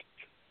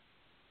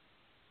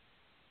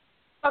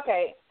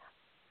 Okay.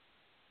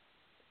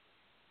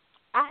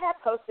 I had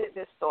posted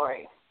this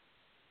story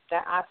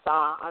that I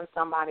saw on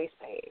somebody's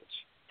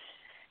page.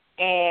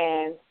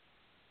 And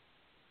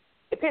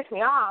it pissed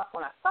me off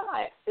when I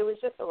saw it. It was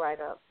just a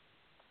write-up.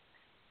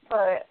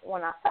 But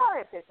when I saw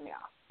it, it pissed me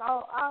off.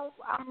 So I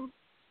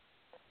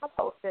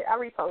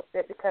reposted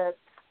it because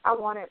I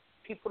wanted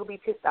people to be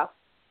pissed off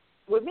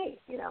with me,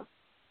 you know.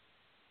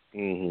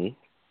 Mhm.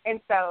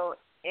 And so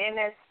in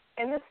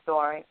this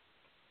story,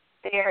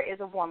 there is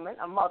a woman,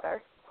 a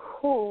mother,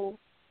 who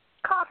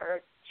caught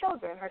her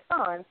children, her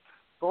sons,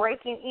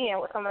 breaking in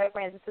with some of their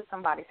friends into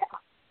somebody's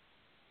house.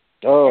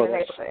 Oh, in the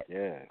neighborhood.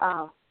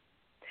 Yeah.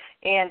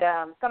 And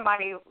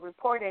somebody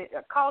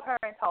called her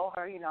and told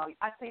her, you know,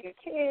 I see your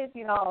kids,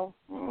 you know,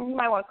 you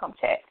might want to come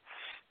check.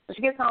 So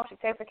she gets home, she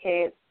takes the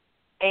kids,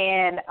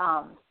 and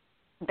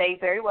they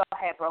very well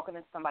had broken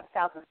into somebody's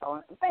house and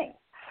stolen some things.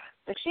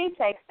 So she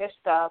takes their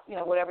stuff, you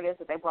know, whatever it is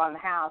that they brought in the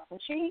house, and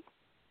she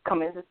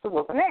commences to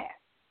whoop an ass,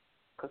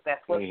 because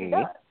that's what she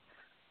does.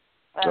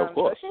 Of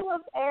course. So she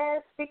whoops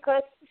ass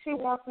because she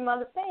wants them to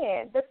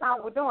understand that's not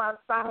what we're doing.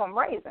 That's not who I'm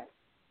raising.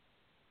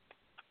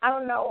 I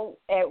don't know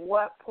at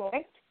what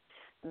point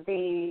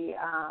the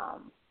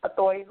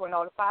authorities were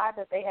notified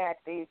that they had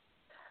these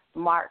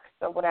marks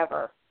or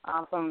whatever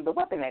from the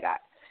whipping they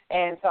got.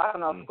 And so I don't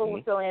know if school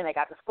was still in. They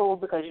got to school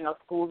because, you know,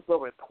 schools will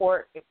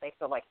report if they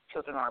feel like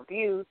children are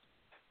abused.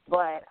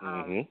 But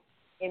in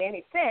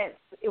any sense,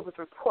 it was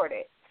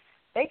reported.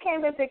 They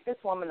came and picked this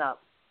woman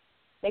up.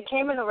 They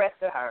came and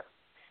arrested her,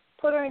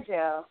 put her in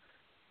jail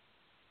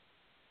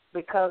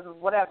because of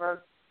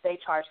whatever they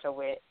charged her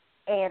with,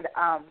 and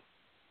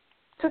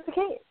took the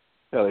kids.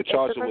 Yeah, they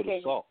charged her with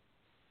assault.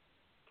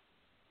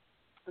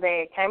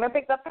 They came and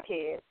picked up the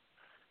kids,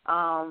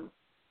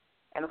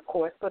 and of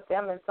course put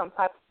them in some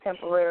type of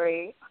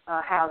temporary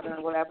housing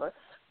or whatever.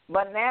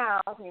 But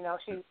now, you know,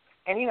 she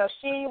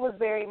was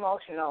very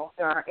emotional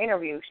during her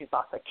interview. She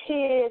lost her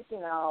kids, you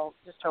know,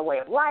 just her way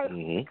of life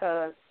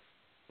because,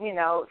 you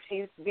know,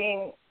 she's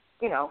being,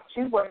 you know,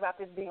 she's worried about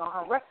this being on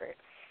her record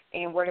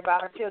and worried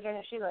about her children.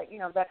 And she's like, you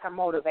know, that's her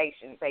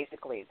motivation,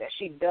 basically, that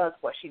she does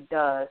what she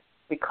does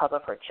because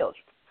of her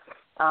children.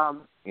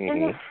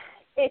 And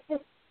it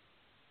just,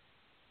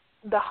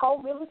 the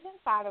whole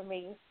militant side of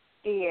me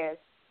is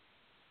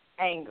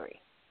angry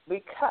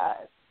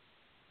because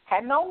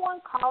had no one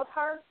called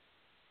her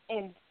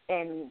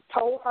and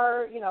told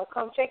her, you know,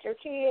 come check your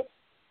kids,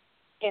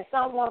 and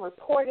someone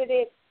reported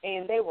it,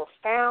 and they were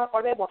found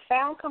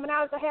coming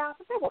out of the house,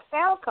 if they were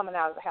found coming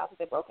out of the house that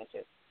they broke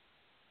into,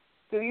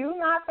 do you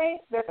not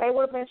think that they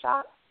would have been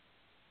shot?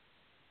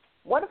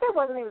 What if it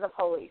wasn't even the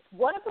police?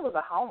 What if it was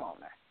a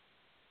homeowner?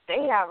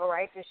 They have a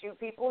right to shoot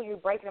people. You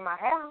break into my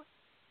house.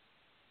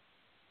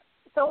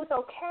 So it's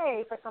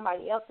okay for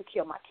somebody else to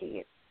kill my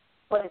kids,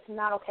 but it's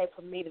not okay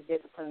for me to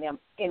discipline them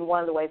in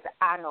one of the ways that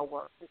I know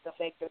works. It's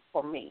effective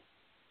for me.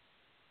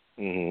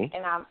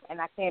 and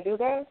I can't do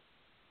this.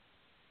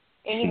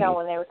 And, you know,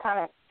 when they were kind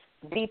of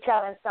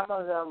detailing some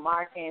of the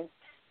markings,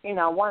 you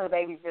know, one of the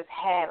babies just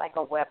had, like,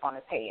 a wep on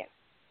his hand.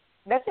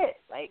 That's it,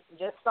 like,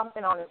 just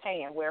something on his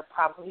hand where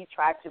probably he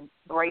tried to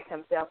brace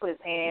himself, put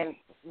his hand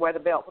where the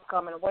belt was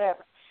coming or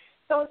whatever.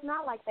 So it's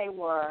not like they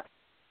were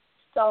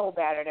so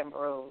battered and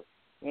bruised,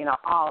 you know,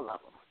 all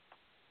of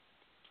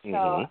them.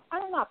 So, I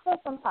don't know, I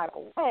feel some type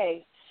of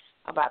way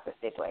about the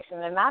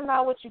situation. And I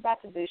know what you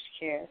about to do,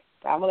 Shakir.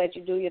 So I'm going to let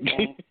you do your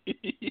thing.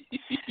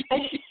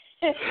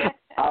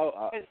 I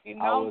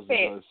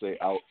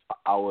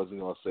wasn't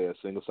going to say a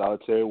single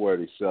solitary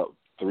word except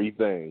three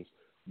things.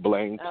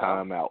 Blame,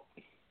 time out.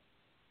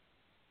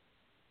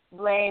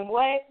 Blame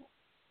what?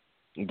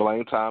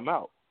 Blame, time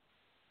out.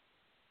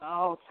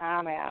 Oh,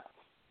 time out.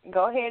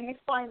 Go ahead and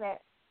explain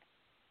that.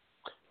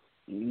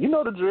 You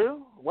know the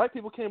drill. White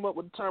people came up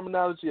with the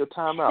terminology of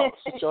time out.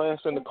 Sit your ass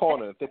in the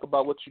corner and think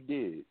about what you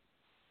did.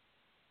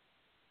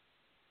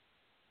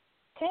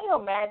 Can you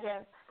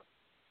imagine?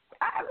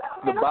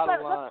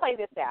 Let's play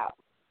this out.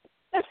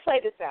 Let's play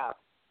this out.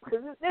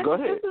 Because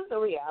this is the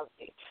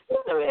reality. This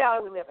is the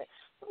reality we live in.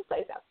 Let's play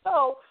this out.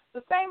 So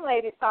the same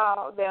lady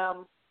saw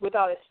them with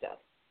all this stuff.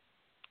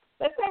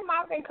 Let's say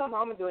mom didn't come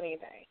home and do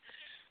anything.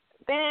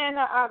 Then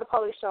the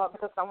police show up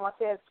because someone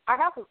says, our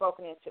house was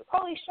broken into.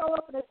 Police show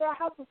up and they say, our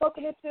house was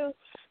broken into.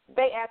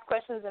 They ask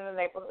questions in the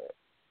neighborhood.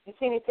 You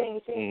see anything?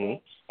 You see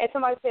anything? And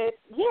somebody says,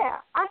 yeah,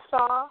 I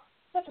saw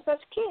such and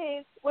such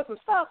kids with some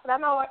stuff, but I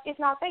know it's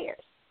not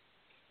theirs.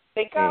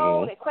 They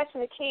go, they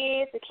question the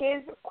kids. The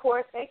kids, of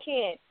course, they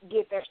can't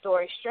get their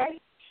story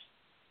straight.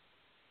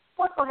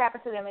 What's going to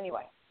happen to them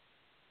anyway?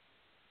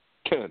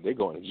 They're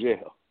going to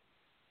jail.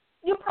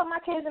 You put my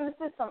kids in the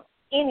system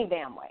any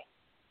damn way.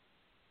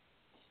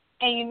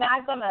 And you're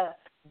not going to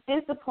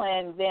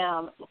discipline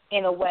them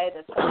in a way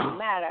that's going to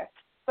matter.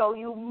 So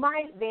you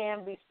might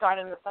then be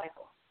starting the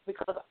cycle.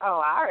 Because, I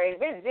already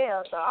been in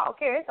jail, so I don't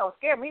care. It don't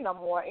scare me no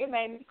more. It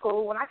made me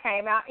cool when I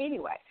came out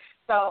anyway.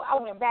 So I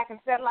went back and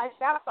set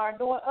lifestyle, started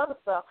doing other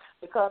stuff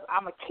because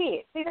I'm a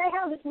kid. See, they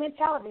have this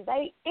mentality.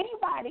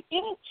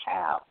 Any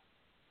child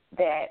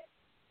that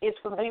is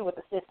familiar with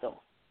the system,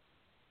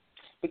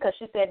 because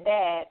she said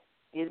dad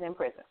is in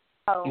prison.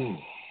 So,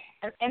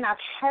 and I've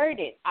heard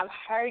it.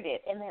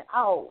 And then,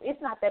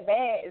 it's not that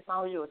bad as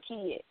long as you're a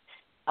kid.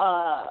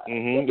 As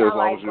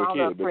long as you're a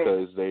kid,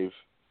 because they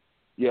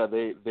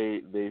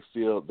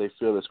feel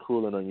it's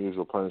cruel and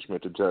unusual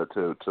punishment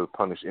to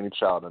punish any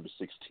child under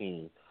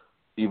 16,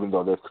 even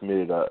though they've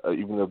committed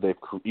even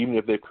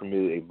if they've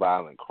committed a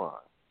violent crime.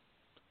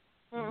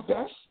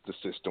 That's the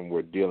system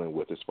we're dealing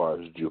with as far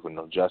as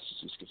juvenile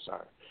justice is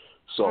concerned.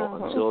 So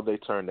until they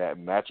turn that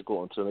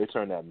magical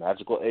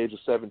age of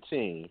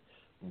 17,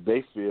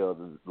 they feel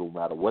that no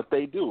matter what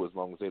they do, as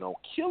long as they don't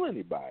kill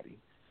anybody,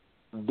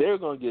 they're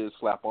going to get a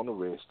slap on the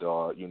wrist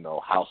or,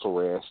 house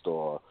arrest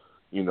or,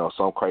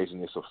 some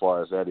craziness as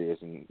far as that is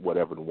and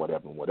whatever.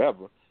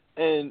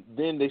 And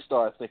then they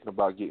start thinking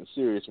about getting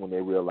serious when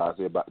they realize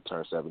they're about to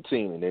turn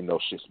 17 and they know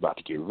shit's about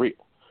to get real.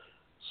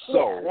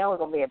 So that was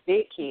gonna be a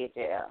big kid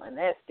jail, and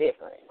that's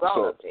different.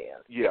 Grown up jail.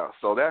 Yeah,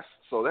 so that's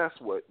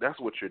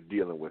what you're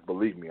dealing with.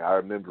 Believe me, I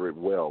remember it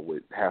well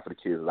with half of the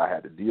kids that I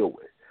had to deal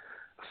with.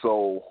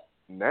 So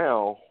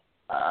now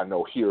I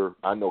know here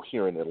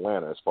in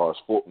Atlanta, as far as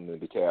Fulton and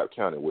DeKalb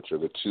County, which are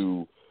the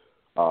two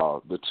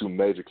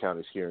major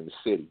counties here in the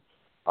city,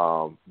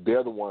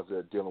 they're the ones that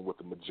are dealing with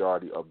the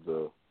majority of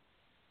the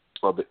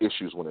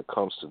issues when it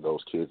comes to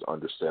those kids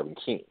under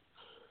 17.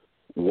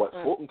 What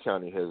Fulton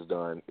County has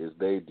done is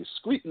they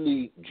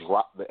discreetly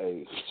dropped the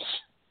age,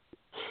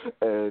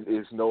 and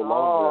it's no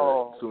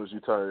longer as soon as you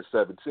turn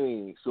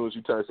 17. As soon as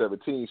you turn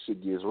 17,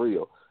 shit gets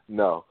real.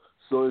 No,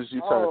 as soon as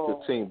you turn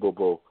 15,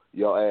 boo,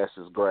 your ass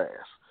is grass.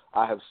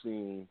 I have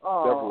seen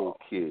several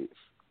kids.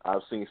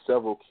 I've seen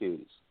several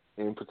kids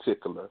in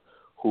particular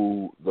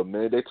who, the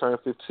minute they turned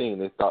 15,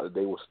 they thought that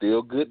they were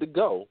still good to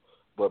go,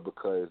 but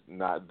because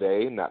not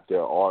their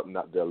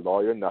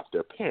lawyer, not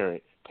their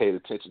parent, paid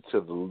attention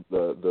to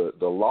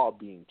the law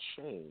being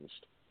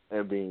changed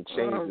and being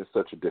changed in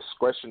such a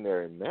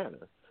discretionary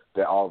manner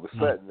that all of a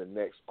sudden the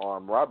next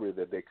armed robbery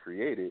that they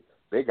created,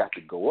 they got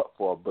to go up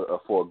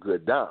for a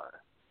good dime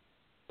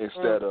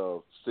instead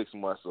of 6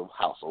 months of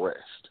house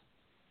arrest.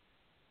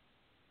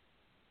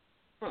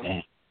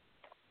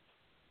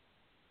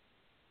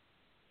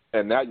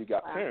 And now you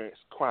got parents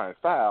crying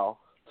foul,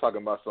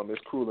 talking about some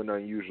it's cruel and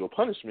unusual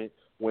punishment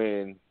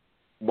when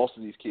most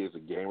of these kids are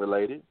gang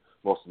related.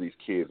 Most of these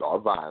kids are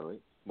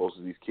violent. Most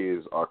of these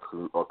kids are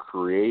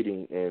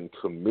creating and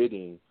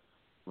committing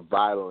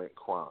violent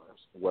crimes,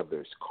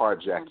 whether it's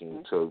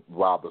carjacking to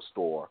rob a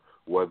store,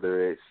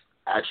 whether it's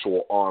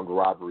actual armed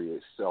robbery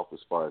itself as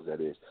far as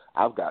that is.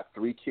 I've got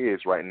 3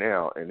 kids right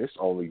now, and it's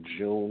only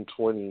June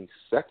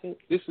 22nd.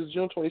 This is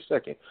June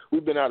 22nd.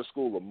 We've been out of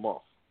school a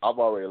month. I've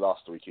already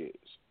lost 3 kids.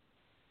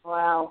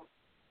 Wow.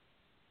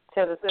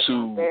 To the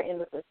system. They're in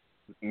the system.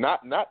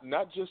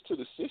 Not just to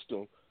the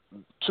system.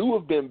 2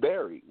 have been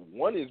buried.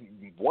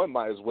 One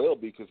might as well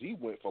be because he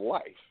went for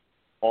life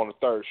on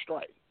a 3rd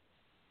strike.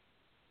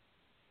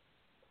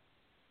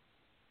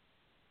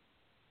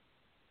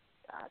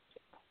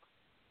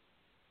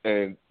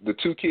 And the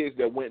two kids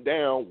that went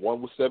down,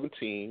 one was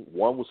 17,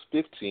 one was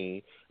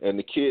 15, and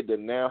the kid that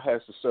now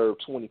has to serve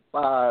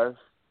 25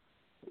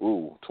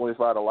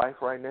 to life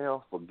right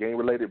now for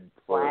gang-related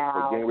for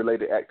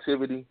gang-related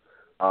activity.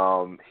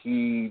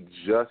 He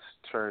just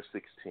turned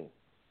 16.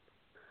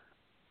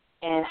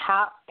 And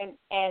how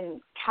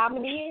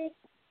many years?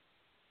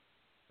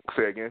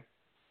 Say again.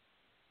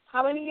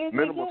 How many years?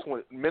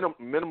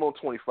 Minimum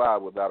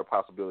 25 without a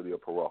possibility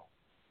of parole.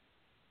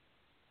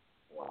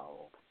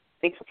 Whoa.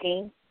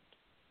 16?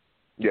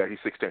 Yeah, he's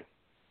 16.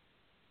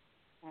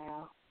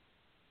 Wow.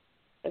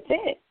 That's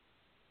it.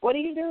 What do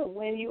you do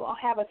when you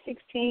have a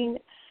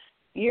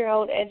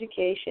 16-year-old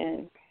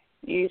education?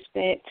 You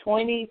spent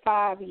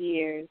 25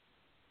 years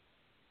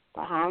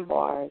behind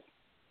bars.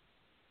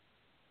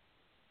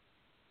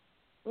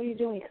 What do you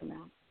do when you come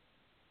out?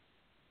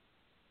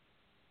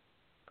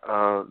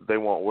 They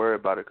won't worry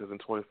about it because in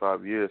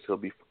 25 years he'll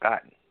be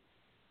forgotten.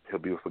 He'll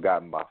be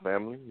forgotten by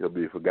family. He'll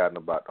be forgotten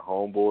about the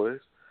homeboys.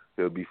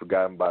 He'll be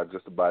forgotten by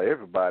just about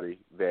everybody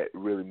that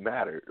really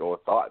mattered or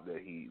thought that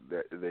he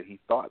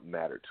thought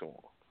mattered to him.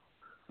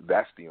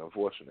 That's the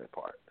unfortunate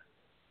part.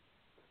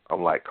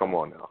 I'm like, come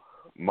on now.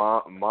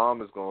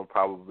 Mom is going to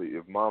probably,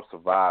 if Mom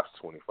survives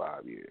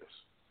 25 years,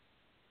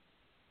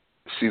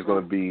 she's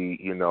going to be,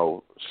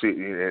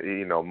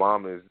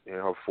 Mom is in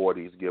her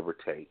 40s, give or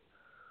take.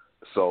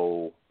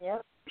 So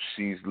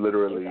she's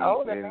literally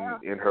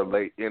in her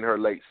late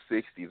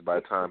 60s by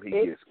the time he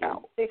gets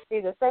out.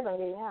 60 to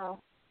 70 now.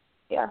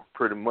 Yeah.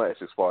 Pretty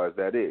much, as far as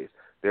that is.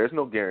 There's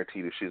no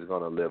guarantee that she's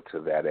going to live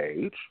to that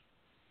age.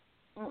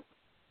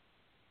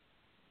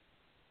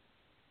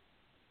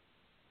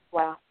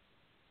 Wow.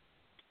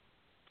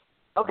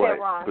 Okay, but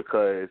Ron.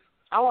 Because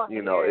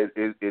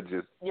it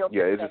just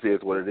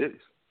is what it is.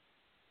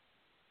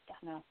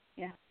 No.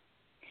 Yeah.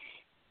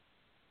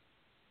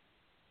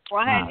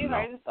 Well, had you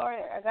heard the story?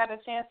 I got a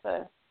chance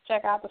to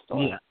check out the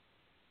story. Yeah.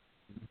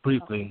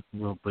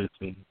 Real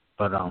briefly.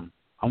 But I'm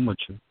with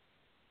you.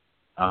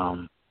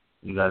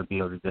 You got to be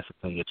able to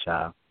discipline your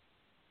child.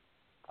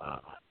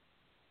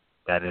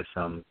 That is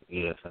some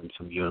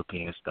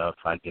European stuff.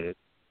 I get it.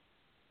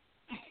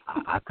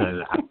 I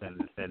couldn't have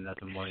said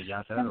nothing more than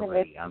y'all said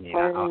already. I mean,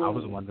 I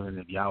was wondering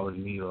if y'all was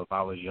me or if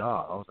I was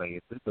y'all. I was like,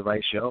 is this the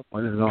right show?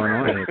 What is going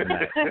on here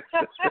tonight?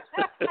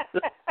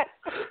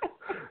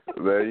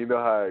 Man, you know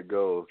how it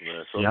goes,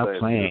 man. Y'all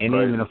playing. Ain't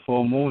even a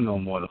full moon no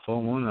more. The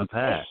full moon done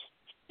passed.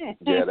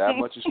 Yeah, that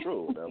much is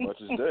true. That much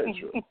is very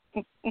true.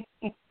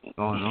 What's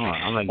going on?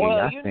 I'm like,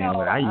 y'all saying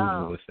what I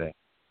usually would say.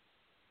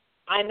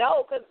 I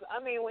know, because,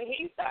 when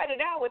he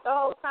started out with the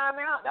whole time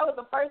out, that was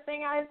the first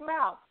thing out of his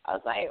mouth. I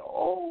was like,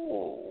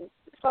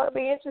 it's going to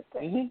be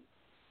interesting. Mm-hmm.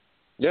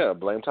 Yeah,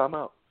 blame time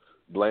out.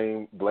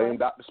 Blame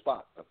Dr.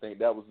 Spock. I think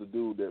that was the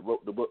dude that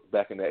wrote the book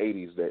back in the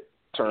 80s that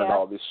turned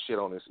all this shit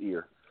on his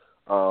ear.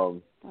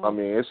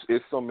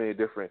 It's so many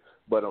different,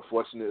 but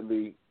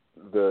unfortunately,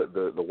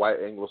 the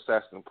white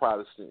Anglo-Saxon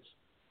Protestants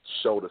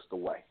showed us the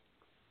way.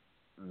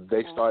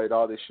 They started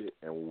all this shit,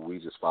 and we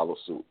just follow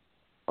suit.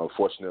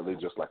 Unfortunately,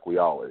 just like we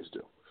always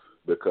do,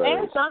 because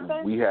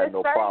we had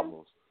no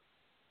problems.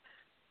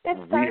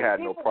 We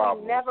had no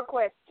problems. We never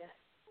questioned.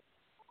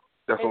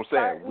 That's what I'm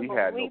saying. We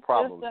had no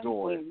problems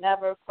doing. We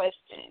never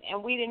questioned,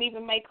 and we didn't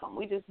even make them.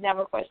 We just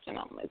never questioned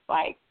them. It's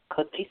like,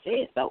 because they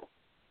said so.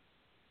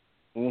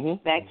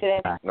 Mm-hmm. Back to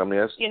that. I mean,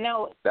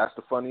 that's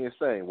the funniest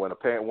thing. When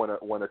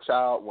a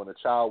child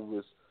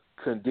was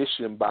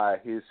conditioned by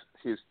his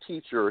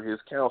teacher or his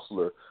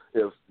counselor,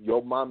 if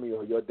your mommy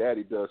or your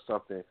daddy does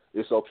something,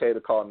 it's okay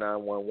to call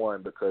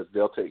 911 because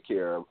they'll take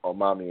care of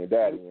mommy and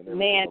daddy. And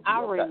man,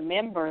 I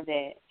remember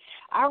that.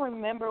 I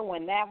remember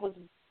when that was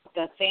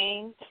the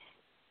thing.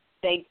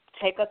 They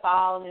take us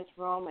all in this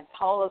room and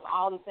told us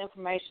all this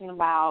information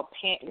about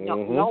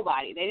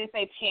nobody. They didn't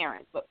say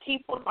parents, but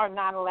people are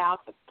not allowed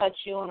to touch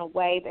you in a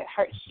way that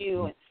hurts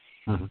you.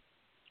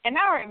 And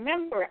I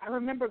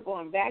remember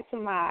going back to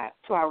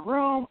our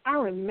room. I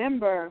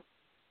remember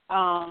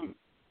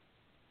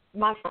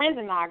my friends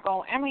and I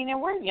going. And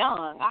we're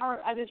young.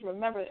 I just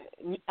remember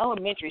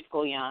elementary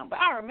school young, but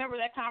I remember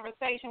that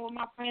conversation with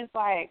my friends.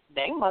 Like,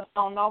 they must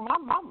don't know my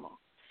mama.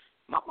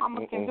 My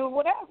mama can do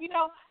whatever.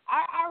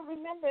 I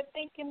remember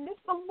thinking, this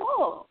some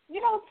bull.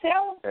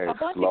 Tell a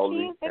bunch of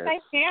kids that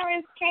their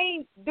parents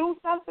can't do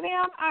something to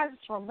them. I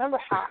just remember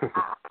how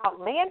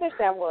outlandish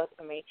that was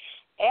to me.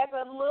 As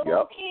a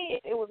little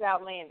kid, it was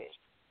outlandish.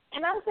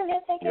 And I'm sitting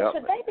there thinking,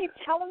 should they be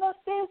telling us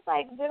this?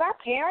 Like, did our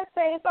parents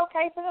say it's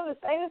okay for them to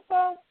say this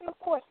stuff? Of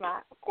course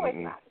not. Of course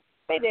not.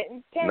 They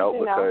didn't.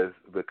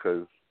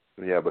 Because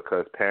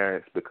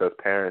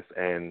parents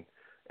and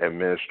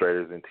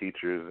administrators and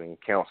teachers and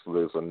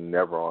counselors are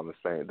never on the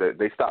same.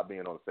 They stopped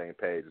being on the same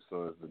page as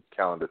soon as the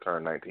calendar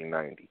turned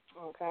 1990.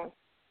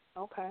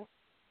 Okay.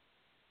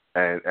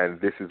 And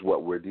this is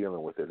what we're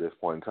dealing with at this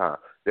point in time.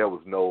 There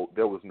was no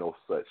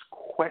such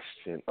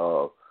question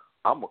of,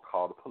 I'm gonna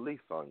call the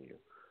police on you.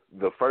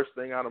 The first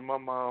thing out of my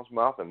mom's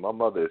mouth, and my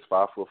mother is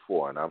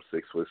 5'4" and I'm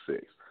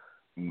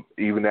 6'6".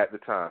 Even at the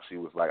time, she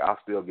was like, I'll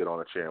still get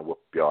on a chair and whoop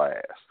your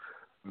ass.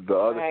 The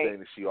other thing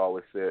that she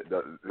always said,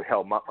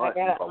 my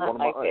aunt,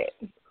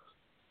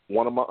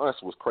 one of my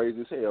aunts was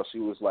crazy as hell. She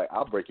was like,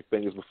 "I'll break your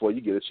fingers before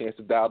you get a chance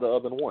to dial the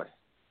other one."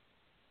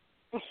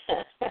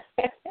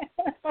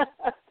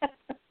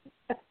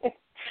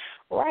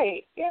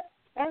 Right. Yeah,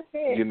 that's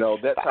it. You know,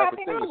 that type of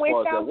thing as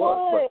far as that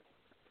was.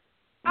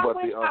 I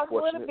wish I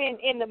would have been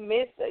in the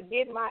midst of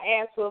getting my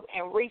ass whooped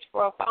and reached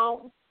for a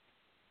phone.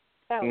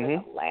 That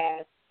was the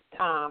last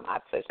time I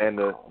touched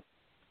the phone.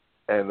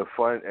 And the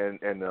fun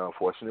and the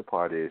unfortunate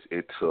part is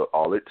it took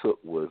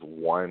was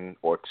 1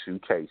 or 2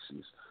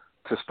 cases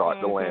to start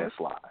the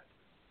landslide.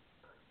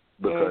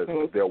 Because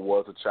there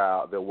was a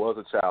child that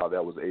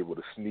was able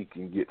to sneak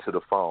and get to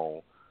the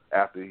phone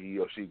after he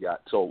or she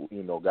got told,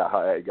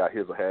 got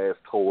his or her ass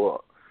tore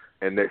up.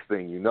 And next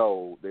thing you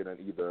know, they done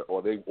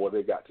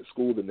they got to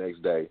school the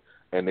next day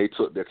and they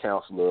took their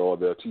counselor or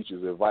their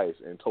teacher's advice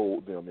and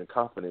told them in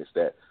confidence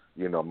that,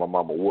 my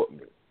mama whooped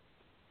me.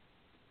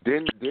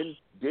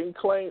 Didn't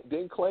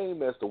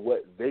claim as to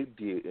what they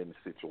did in the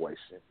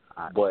situation,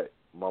 but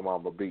my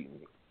mama beat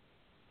me.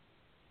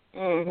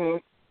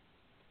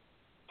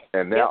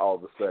 And now all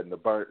of a sudden the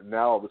burden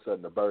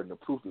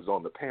of proof is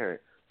on the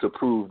parent to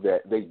prove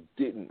that they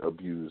didn't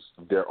abuse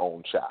their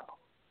own child,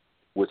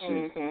 which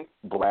is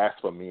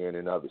blasphemy in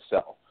and of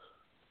itself.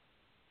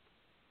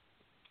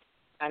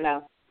 I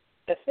know.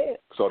 That's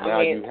it. So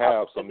now you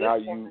have. So now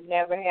you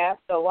never have.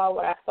 So why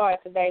would I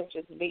start today with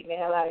just beating the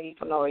hell out of you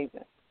for no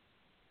reason?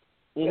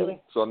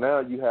 Really? So now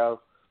you have.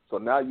 So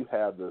now you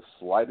have the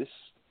slightest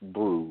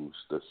bruise,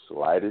 the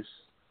slightest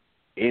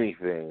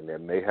anything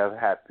that may have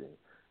happened,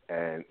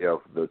 and if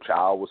the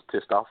child was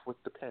pissed off with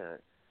the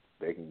parent,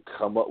 they can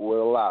come up with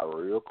a lie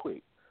real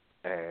quick.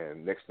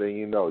 And next thing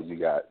you know, you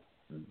got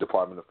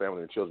Department of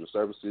Family and Children's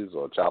Services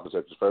or Child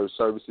Protective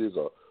Services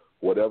or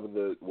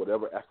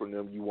whatever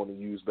acronym you want to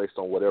use based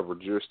on whatever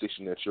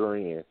jurisdiction that you're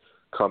in,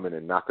 coming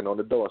and knocking on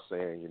the door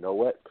saying, you know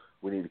what,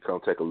 we need to come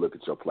take a look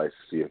at your place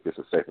to see if it's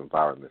a safe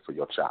environment for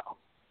your child.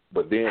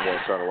 But then they'll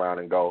turn around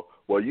and go,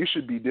 well, you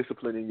should be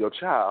disciplining your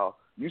child.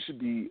 You should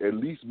be at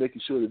least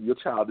making sure that your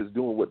child is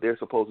doing what they're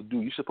supposed to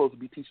do. You're supposed to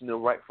be teaching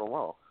them right from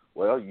wrong.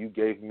 Well, you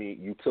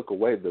took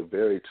away the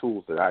very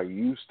tools that I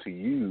used to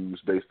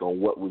use based on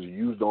what was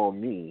used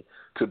on me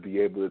to be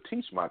able to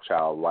teach my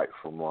child right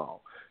from wrong.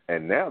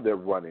 And now they're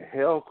running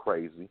hell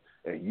crazy,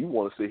 and you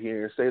want to sit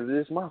here and say that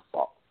it's my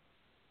fault.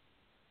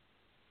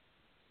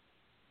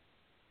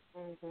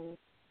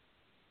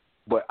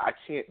 But I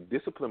can't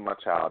discipline my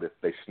child if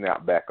they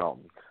snap back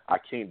on me. I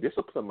can't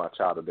discipline my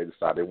child if they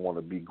decide they want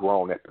to be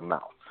grown at the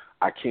mouth.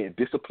 I can't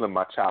discipline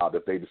my child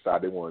if they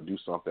decide they want to do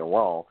something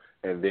wrong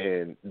and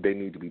then they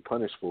need to be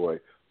punished for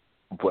it.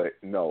 But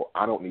no,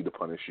 I don't need to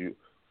punish you.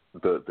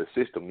 The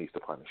system needs to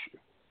punish you.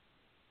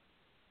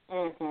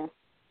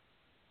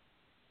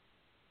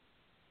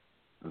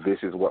 This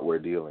is what we're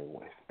dealing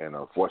with. And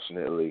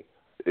unfortunately,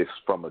 it's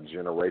from a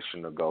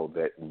generation ago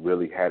that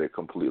really had it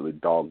completely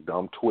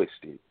dog-dumb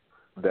twisted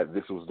that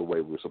this was the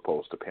way we're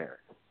supposed to parent.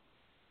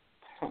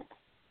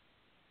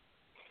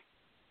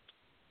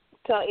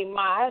 So,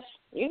 Imaj,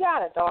 you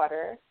got a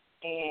daughter,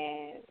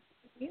 and,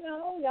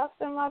 y'all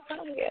spend a lot of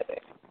time together.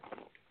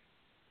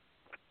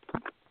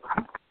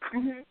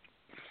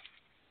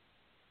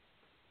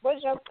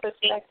 What's your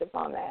perspective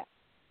on that?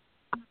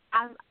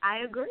 I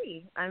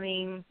agree. I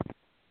mean,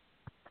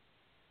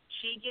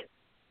 she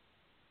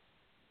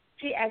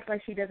acts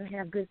like she doesn't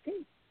have good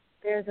teeth.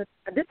 There's a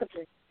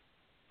discipline.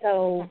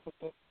 So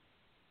yeah.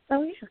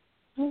 Don't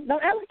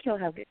act like you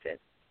don't have good teeth.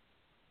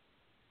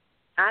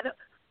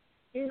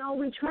 We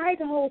tried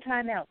the whole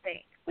time out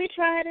thing. We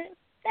tried it.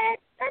 That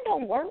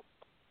don't work.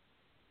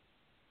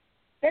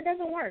 That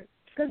doesn't work.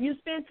 Because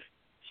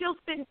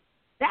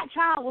that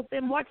child will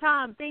spend more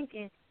time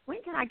thinking,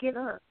 when can I get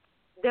up?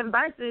 Than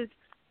versus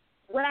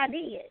what I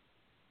did.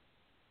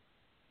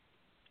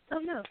 So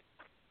no.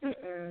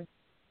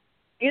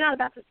 You're not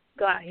about to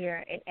go out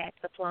here and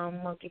act a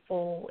plum monkey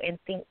fool and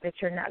think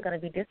that you're not going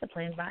to be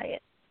disciplined by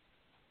it.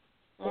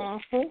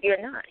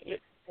 You're not.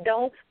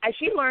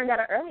 She learned at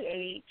an early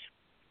age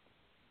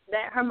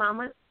that her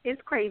mama is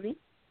crazy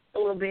a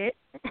little bit,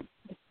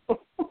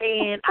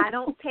 and I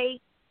don't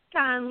take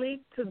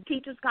kindly to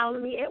teachers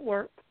calling me at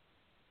work,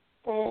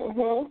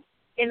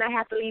 and I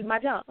have to leave my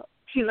job.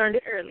 She learned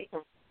it early. I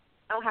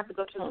don't have to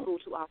go to school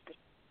too often.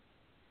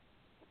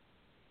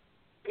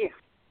 Yeah.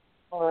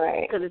 All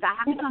right. Because if I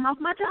have to come off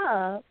my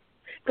job,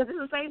 because it's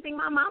the same thing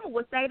my mama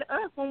would say to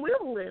us when we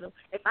were little.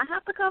 If I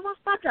have to come off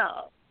my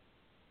job,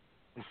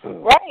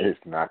 right, it's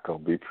not going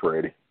to be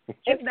pretty.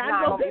 It's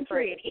not going to be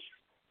pretty.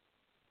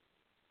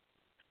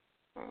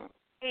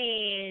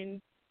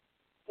 And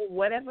for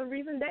whatever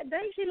reason that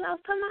day, she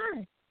lost her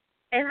mind.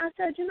 And I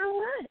said, you know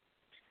what?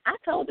 I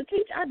told the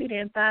teacher I'd be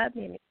there in 5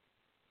 minutes.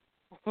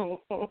 She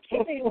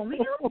said, well,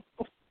 ma'am,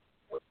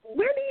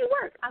 where do you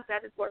work? I said, I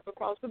just work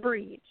across the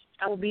bridge.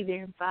 I will be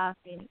there in 5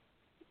 minutes.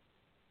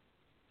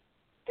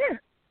 Yeah.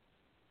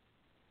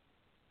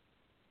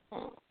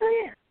 Oh,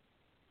 yeah.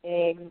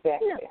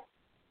 Exactly.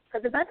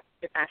 Because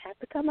if I have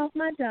to come off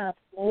my job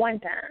one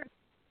time,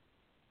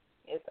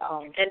 It's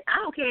And I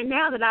don't care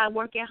now that I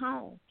work at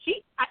home.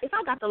 If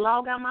I got to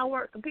log out my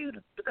work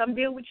computer to come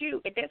deal with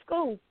you at that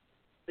school,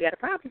 we got a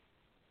problem.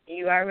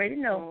 You already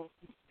know.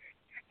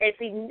 And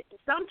see,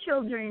 some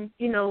children,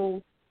 you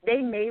know, they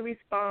may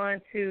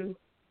respond to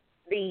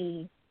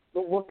the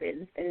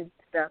whoopings and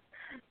stuff.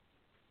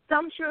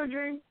 Some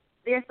children,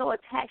 they're so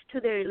attached to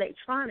their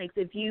electronics.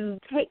 If you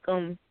take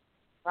them,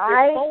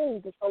 their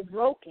phones are so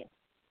broken.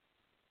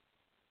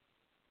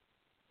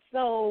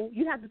 So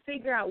you have to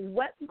figure out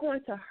what's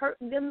going to hurt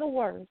them the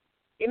worst.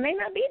 It may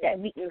not be that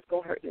weakness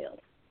going to hurt them.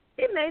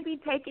 It may be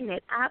taking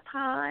that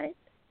iPod,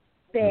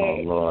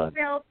 that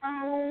cell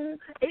phone.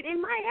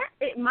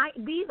 It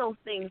might be those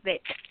things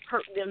that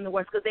hurt them the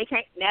worst because they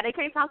can't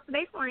talk to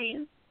their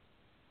friends.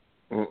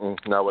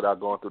 Not without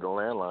going through the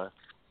landline.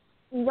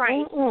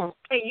 Right.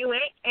 And you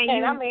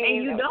don't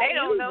even know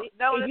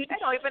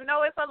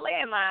it's a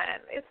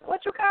landline. It's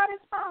what you call this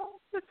phone.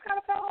 This kind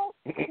of phone.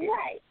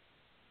 Right.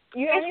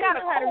 You ain't got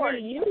a cord. How to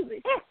really use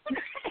it.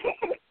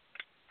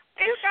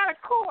 It's got a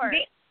cord.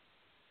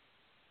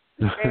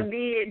 And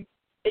then,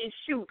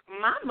 shoot,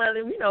 my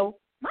mother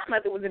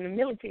was in the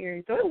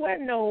military, so it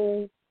wasn't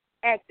no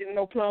acting,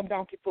 no plum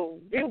donkey fool.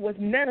 There was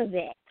none of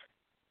that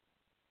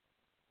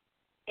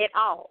at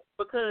all,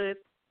 because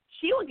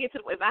she would get to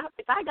if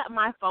I got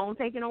my phone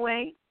taken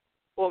away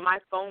or my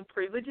phone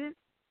privileges,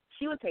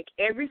 she would take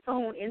every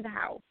phone in the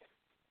house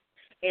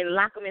and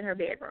lock them in her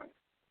bedroom.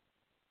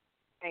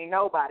 Ain't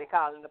nobody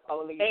calling the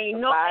police,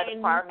 fire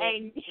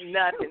department,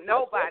 nothing.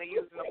 Nobody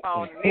using the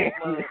phone in this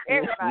month.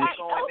 Everybody's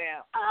going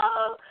down.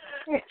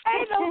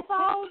 Ain't no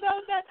phone, no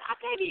nothing. I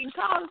can't even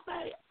call and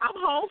say, I'm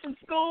home from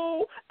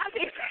school. I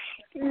can't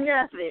say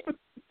nothing.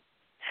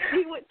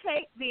 He would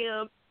take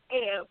them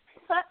and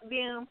put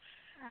them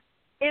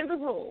in the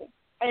room.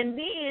 And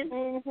then,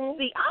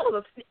 see, I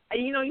was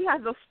you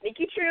have those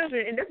sneaky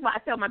children, and that's why I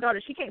tell my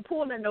daughter she can't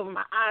pull nothing over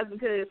my eyes,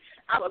 because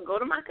I would go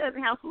to my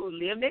cousin's house who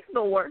lived next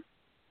door.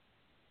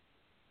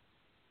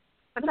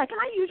 I'm like, can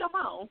I use your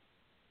phone?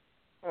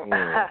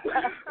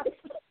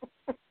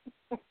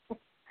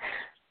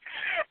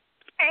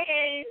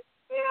 And,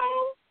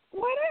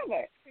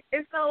 whatever.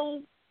 And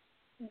so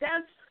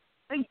there's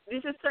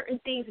just certain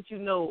things that you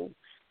know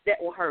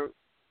that will hurt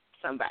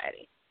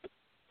somebody.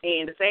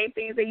 And the same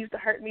things that used to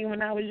hurt me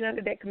when I was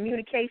younger, that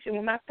communication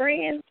with my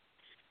friends,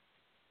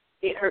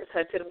 it hurts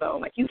her to the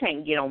bone. Like, you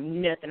can't get on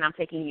nothing. One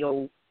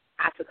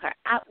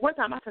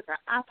time I took her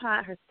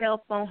iPod, her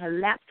cell phone, her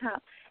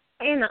laptop,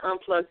 and I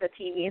unplugged her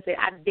TV and said,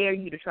 I dare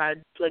you to try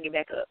to plug it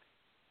back up.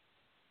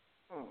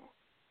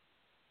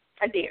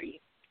 I dare you.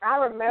 I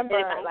remember,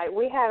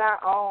 we had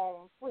our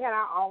own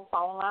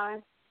phone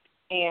line,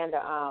 and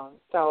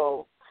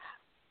so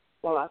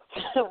my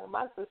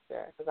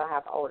sister, because I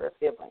have older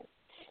siblings,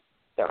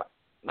 so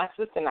my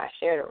sister and I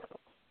shared a room.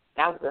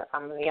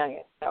 I'm the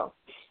youngest, so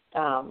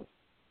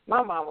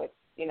my mom would,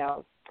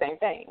 same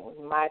thing.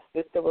 My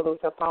sister would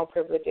lose her phone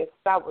privileges.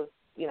 I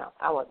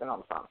wasn't on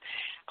the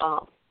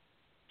phone.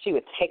 She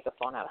would take the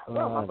phone out of her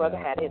room. My brother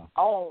had his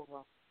own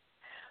room.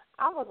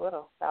 I was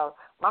little, so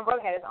my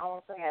brother had his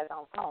own, so he had his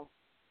own phone.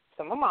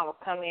 So my mom would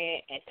come in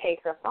and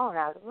take her phone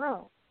out of the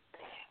room.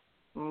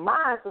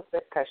 My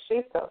sister, because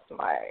she's so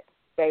smart,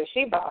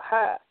 she bought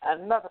her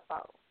another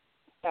phone.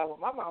 So when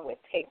my mom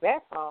would take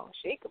that phone,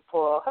 she could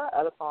pull her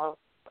other phone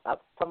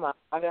up from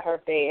under her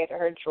bed or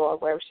her drawer,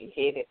 wherever she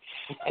hid it,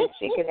 and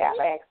she could have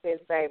access,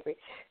 baby,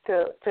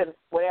 to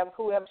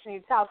whoever she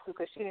needed to talk to,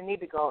 because she didn't need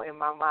to go in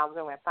my mom's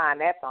room and find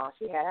that phone.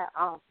 She had her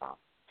own phone.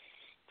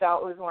 So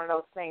it was one of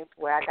those things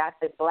where I got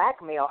to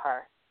blackmail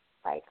her.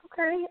 Like,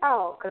 okay,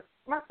 because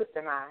my sister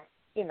and I,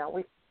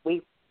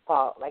 we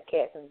fought like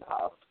cats and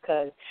dogs,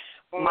 because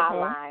my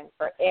line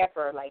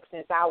forever, like,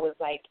 since I was,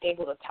 like,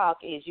 able to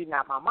talk, is you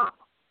not my mama.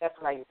 That's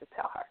what I used to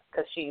tell her,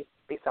 because she used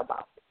to be so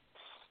bossy.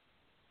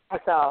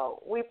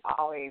 So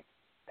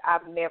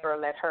I've never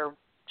let her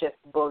just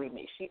bully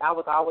me. I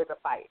was always a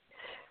fight.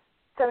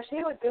 So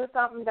she would do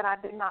something that I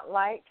did not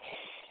like,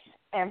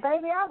 and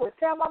baby, I would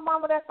tell my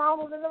mama that phone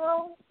was in the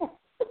room.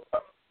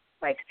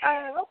 Like,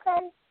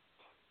 okay.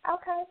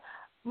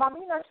 Mom,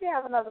 she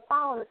has another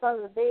phone that's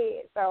under the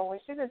bed, so when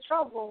she's in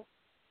trouble,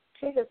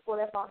 she just pull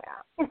that phone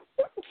out.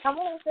 I'm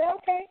going to say,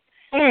 okay.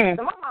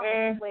 So my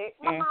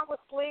mom was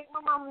slick.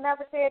 My mom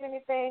never said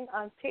anything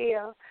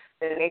until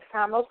the next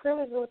time those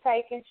privileges were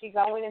taken. She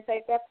go in and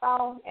take that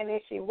phone, and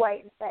then she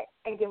wait and say,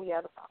 and give me the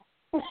other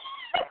phone.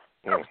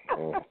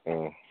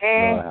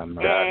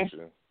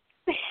 Gotcha.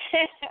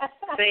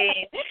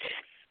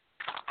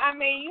 I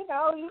mean, you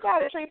got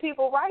to treat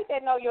people right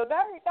that know your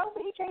dirt. Don't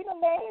be treating them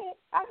bad.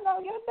 I know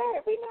your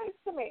dirt. Be nice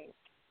to me.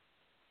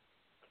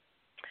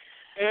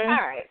 All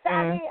right. So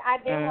I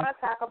did want to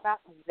talk about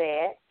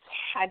that.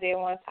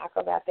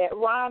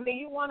 Ron, do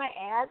you want to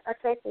add or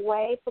take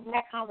away from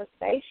that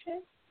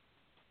conversation?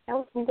 That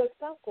was some good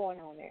stuff going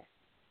on there.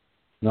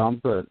 No, I'm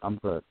good.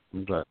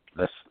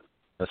 Let's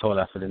hold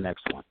that for the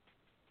next one.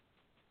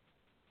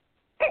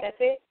 That's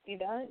it? You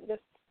done?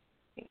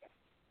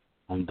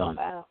 I'm done.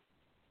 Wow.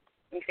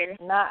 You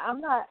finished? No,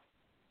 I'm not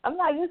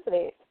used to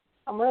that.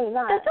 I'm really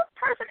not. Does this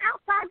person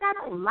outside got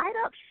on light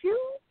up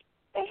shoes?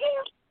 The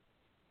hell?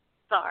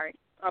 Sorry.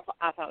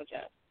 I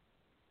apologize.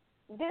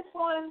 This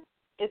one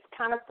is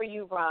kind of for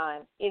you,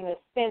 Ron, in the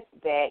sense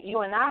that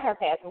you and I have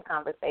had some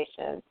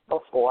conversations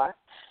before,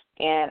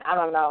 and I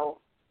don't know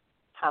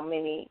how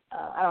many,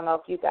 I don't know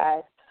if you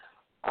guys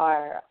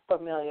are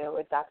familiar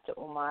with Dr.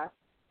 Umar,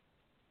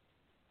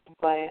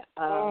 but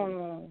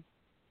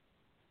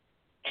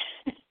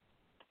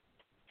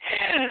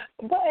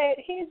but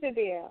here's the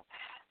deal.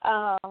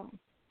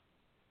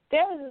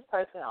 There was this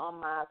person on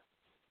my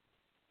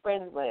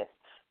friends list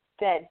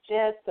that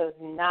just does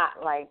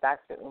not like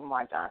Dr.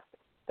 Umar Johnson.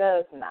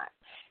 Does not.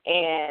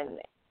 And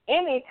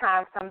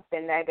anytime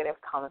something negative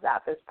comes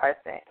out, this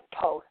person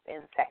posts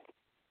and says.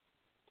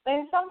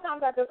 And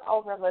sometimes I just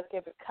overlook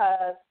it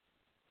because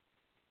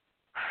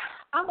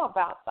I'm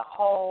about the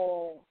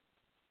whole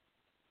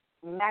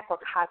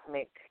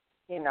macrocosmic,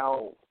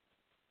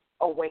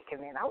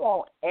 awakening. I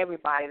want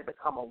everybody to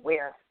become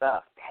aware of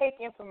stuff. Take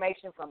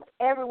information from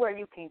everywhere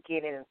you can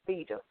get it and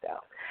feed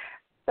yourself.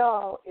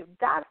 So if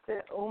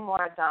Dr.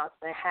 Umar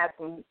Johnson has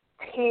some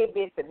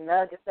tidbits and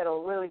nuggets that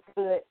are really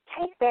good,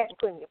 take that and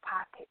put it in your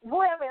pocket.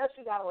 Whatever else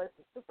you got to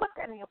listen to, put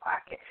that in your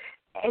pocket.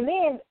 And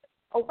then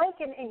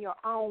awaken in your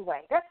own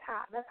way. That's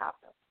how I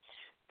feel.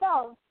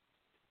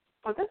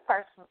 So this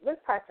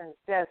person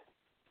just,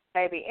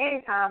 maybe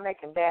anytime they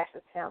can bash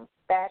him,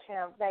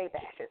 they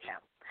bashes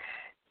him.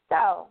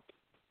 So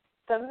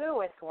the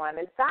newest one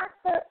is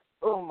Dr.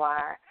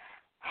 Umar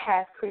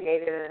has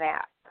created an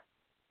app.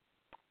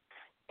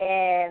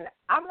 And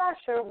I'm not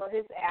sure what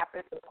his app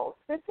is supposed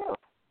to do.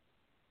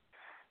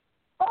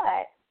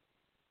 But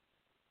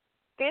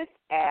this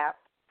app,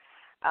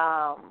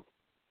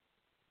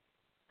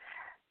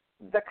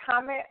 the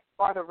comment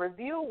or the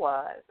review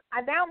was,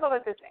 I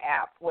downloaded this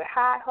app with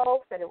high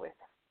hopes that it would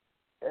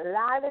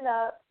liven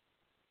up,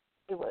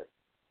 it would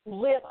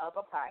live up,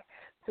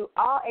 to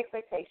all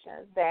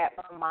expectations that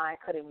my mind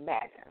could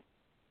imagine.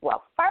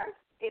 Well, first,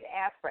 it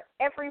asks for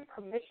every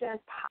permission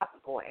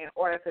possible in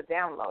order to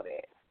download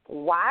it.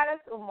 Why does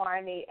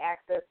Umar need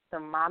access to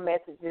my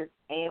messages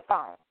and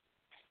phone?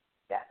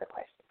 That's the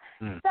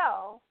question.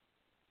 So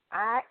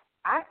I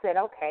said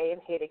okay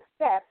and hit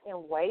accept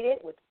and waited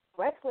with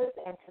breathless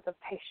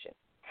anticipation.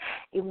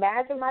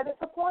 Imagine my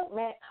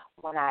disappointment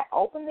when I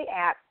opened the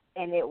app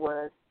and it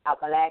was a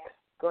black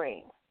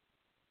screen.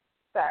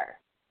 Sir,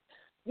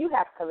 you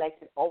have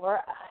collected over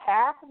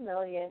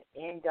 500,000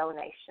 in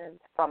donations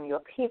from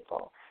your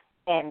people,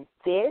 and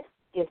this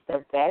is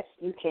the best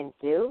you can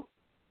do?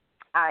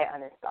 I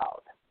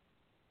uninstalled.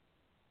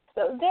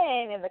 So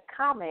then in the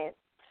comments,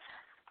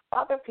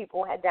 other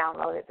people had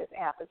downloaded this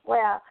app as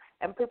well,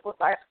 and people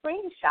started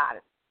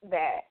screenshotting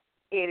that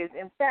it is,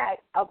 in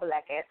fact, a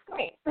black-ass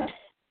screen,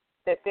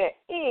 that there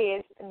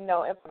is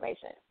no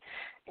information.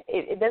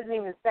 It doesn't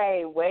even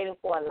say waiting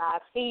for a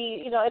live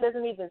feed. It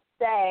doesn't even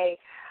say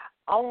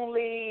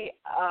only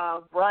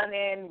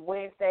running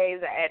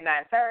Wednesdays at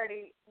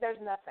 9:30. There's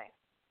nothing.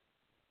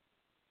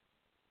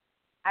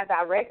 I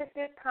directed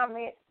this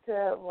comment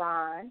to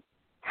Ron.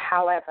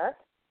 However,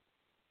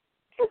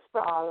 it's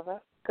for all of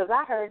us, because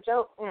I heard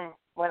Joe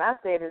when I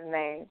said his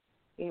name.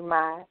 You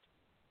mind?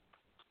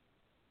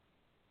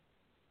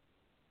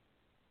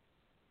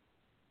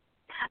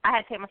 I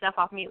had to take myself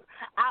off mute.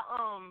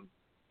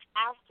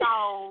 I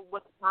saw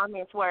what the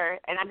comments were,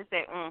 and I just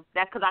said,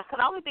 that's because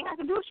the only thing I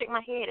could do is shake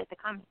my head at the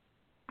comments.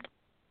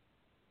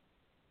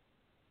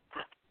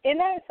 Isn't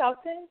that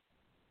something?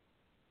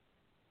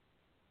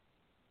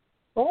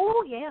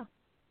 Oh, yeah.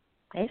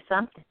 It's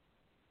something.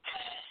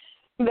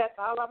 That's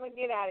all I'm going to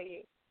get out of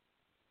you.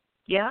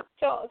 Yeah.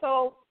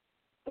 So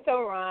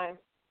Ron,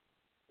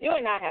 you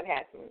and I have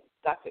had some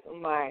Dr.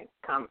 Umar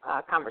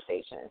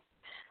conversations.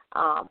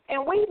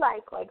 And we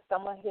like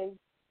some of his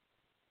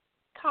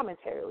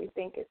commentary. We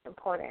think it's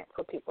important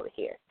for people to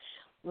hear.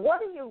 What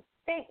do you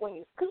think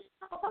because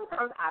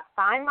sometimes I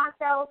find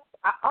myself,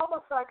 I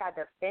almost feel like I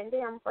defend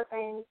him for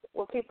things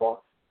with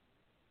people.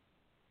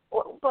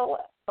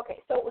 But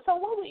okay, so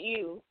what would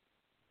you,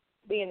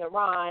 being the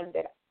Ron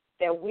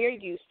that we're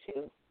used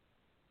to,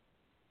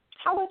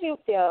 how would you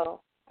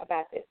feel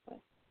about this one?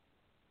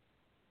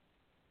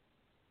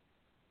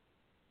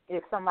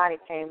 If somebody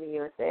came to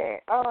you and said,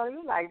 oh,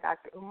 you like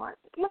Dr. Umar,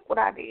 look what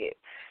I did.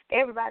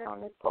 Everybody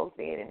on this post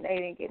did, and they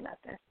didn't get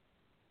nothing.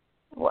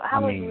 Well,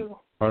 how would you?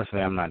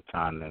 Personally, I'm not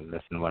trying to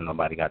listen to what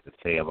nobody got to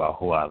say about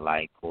who I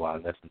like, who I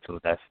listen to.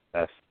 That's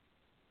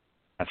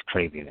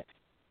craziness.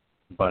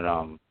 But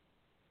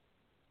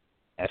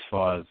as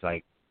far as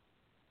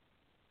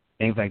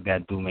things like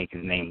that do make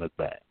his name look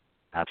bad.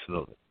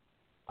 Absolutely.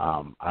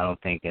 I don't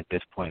think at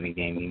this point in the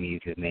game he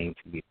needs his name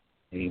to be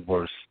any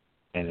worse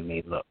than it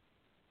may look.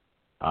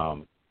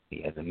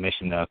 He has a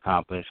mission to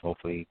accomplish.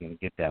 Hopefully he can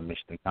get that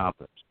mission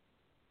accomplished.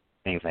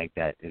 Things like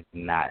that is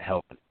not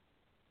helping.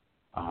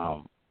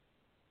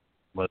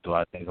 What do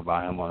I think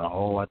about him on the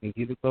whole? I think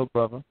he's a good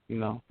brother.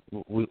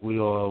 We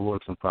all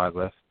works in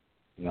progress.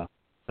 Some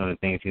of the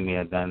things he may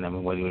have done,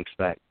 what do you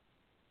expect?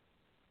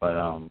 But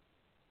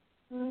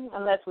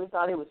unless we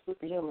thought he was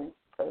superhuman.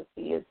 because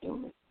he is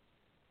human.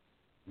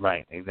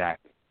 Right,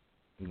 exactly.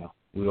 You know,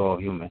 we're all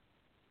human.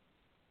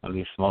 At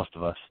least most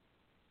of us.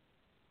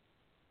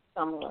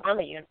 Some of us. I'm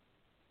a human.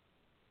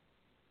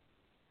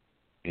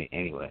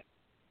 Anyway.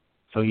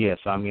 So, yeah,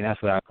 I mean,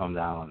 that's where I come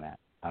down on that.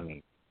 I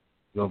mean,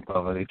 your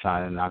brother, they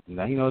trying to knock him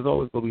down. You know, there's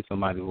always going to be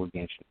somebody who's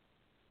against you.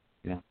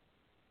 You know?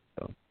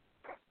 So,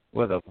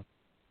 whatever.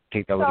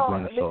 Take that with a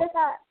grain of salt.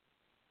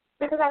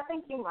 Because I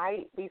think you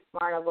might be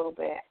smart a little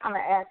bit, I'm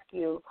going to ask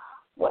you,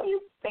 what do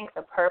you think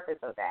the purpose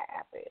of that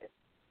app is?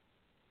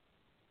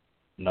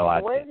 No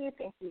idea. What do you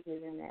think you're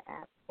using that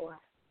app for?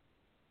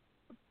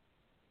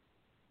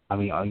 I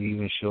mean, are you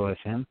even sure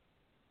it's him?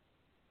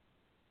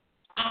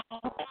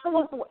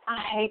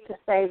 I hate to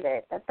say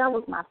that. That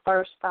was my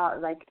first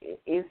thought. Like,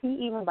 is he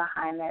even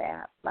behind that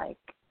app? Like,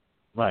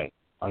 right.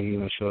 Are you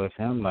even sure it's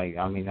him? Like,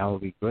 I mean, that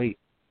would be great.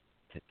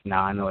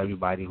 Now I know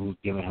everybody who's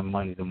giving him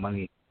the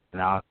money,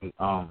 and I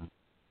can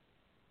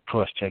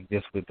cross-check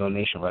this with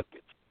donation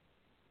records.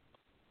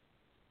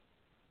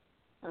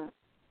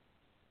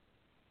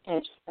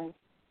 Interesting.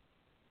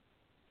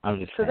 I'm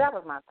just So saying. that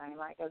was my thing.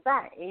 Like, is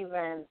that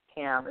even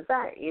him? Is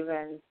that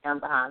even him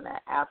behind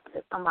that app?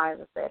 If somebody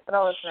just said,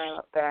 throw his name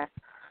up there,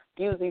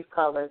 use these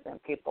colors,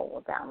 and people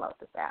will download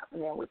this app,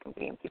 and then we can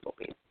be in people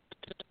peace.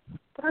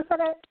 Did I say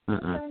that?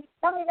 Okay.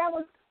 Tell me that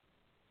was...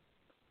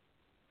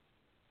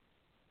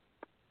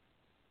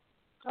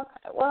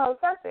 Okay, well,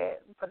 that's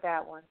it for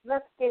that one.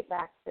 Let's get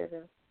back to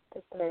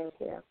this today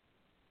here.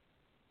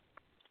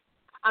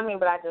 I mean,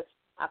 but I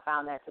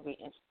found that to be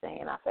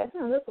interesting, and I said,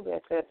 this will be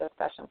a good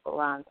discussion for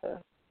Ron to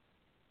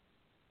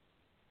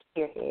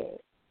hear his.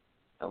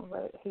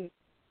 But he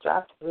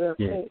dropped real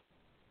quick.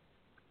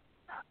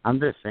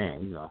 I'm just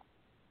saying, you know,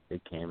 they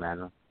came at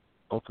him.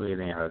 Hopefully it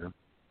ain't hurt him.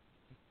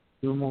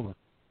 Keep moving.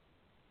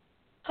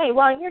 Hey,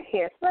 while you're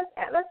here, so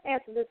let's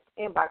answer this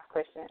inbox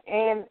question.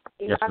 And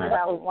yes, I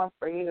got one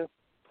for you.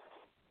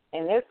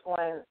 And this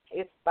one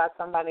is by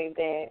somebody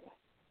that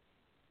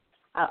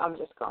I'm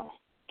just going.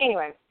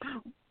 Anyway.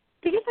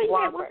 Did you say you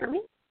had one for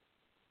me?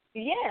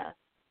 Yeah.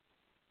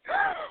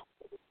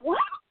 What?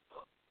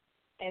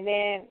 And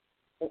then,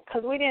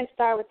 because we didn't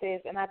start with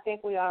this, and I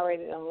think we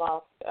already done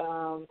lost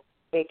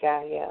Big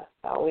Guy, yeah.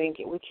 So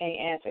we can't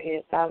answer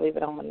his, so I'll leave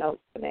it on my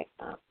notes for next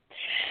time.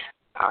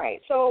 All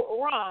right, so,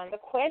 Ron, the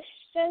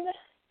question,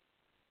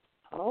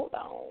 hold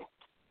on.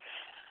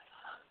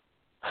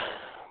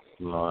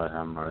 Lord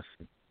have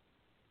mercy.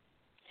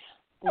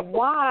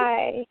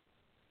 Why,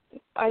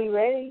 are you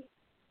ready?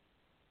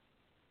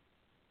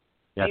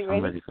 Yes,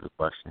 I'm ready for the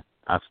question.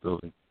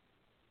 Absolutely.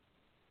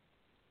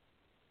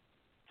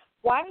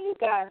 Why do you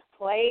guys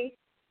play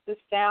the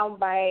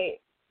soundbite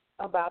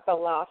about the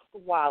lost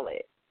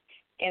wallet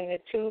and the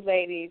two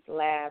ladies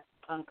laugh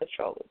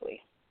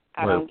uncontrollably?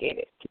 I don't get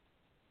it.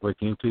 Wait,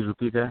 can you please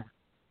repeat that?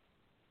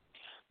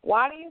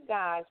 Why do you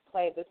guys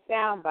play the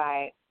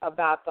soundbite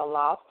about the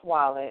lost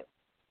wallet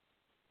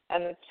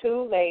and the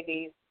two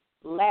ladies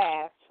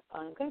laugh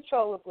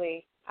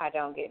uncontrollably? I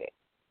don't get it.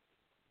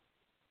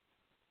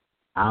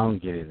 I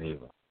don't get it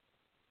either.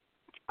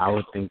 I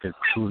would think the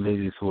two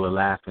ladies who are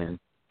laughing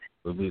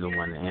would be the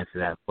one to answer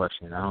that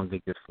question. I don't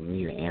think it's for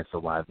me to answer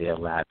why they're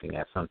laughing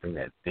at something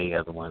that they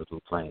are the ones who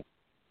are playing,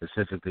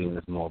 specifically in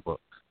the small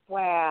books.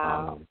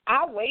 Wow.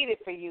 I waited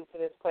for you for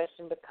this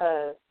question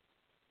because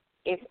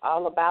it's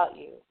all about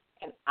you.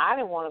 And I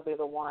didn't want to be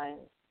the one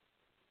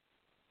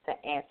to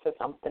answer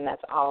something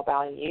that's all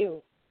about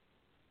you.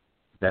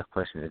 That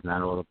question is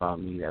not all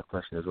about me. That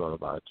question is all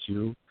about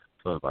you.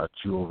 It's all about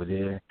you over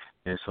there.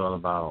 And it's all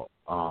about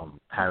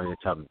Harriet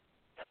Tubman.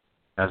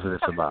 That's what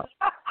it's about.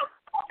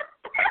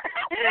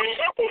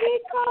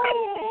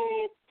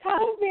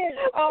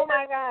 Oh,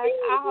 my gosh.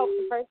 I hope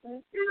the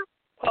person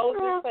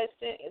posing this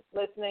question is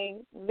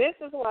listening. This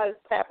is why this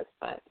tap is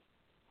fun.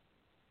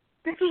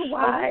 This is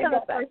why the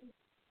person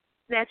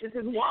snatches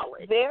his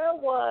wallet. There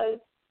was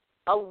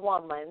a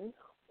woman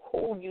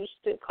who used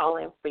to call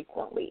in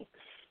frequently,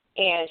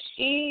 and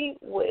she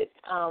would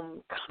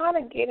kind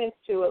of get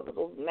into a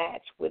little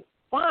match with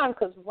Ron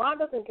because Ron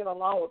doesn't get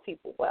along with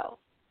people well.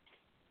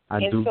 I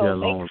do get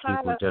along with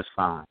people just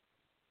fine.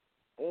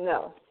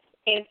 No.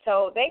 And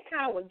so they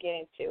kind of would get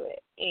into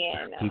it.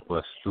 And people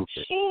are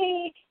stupid.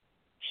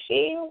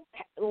 She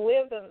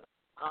lived an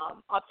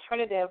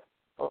alternative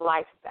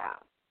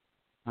lifestyle.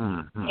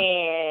 Mm-hmm.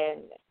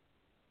 And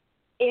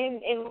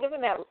in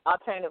living that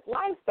alternative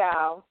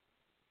lifestyle,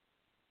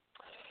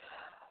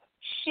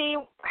 she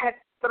had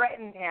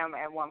threatened him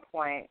at one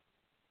point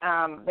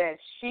that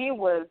she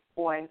was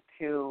going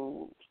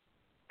to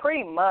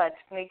pretty much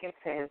sneak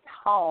into his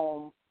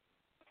home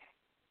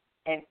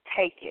and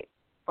take it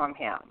from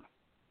him.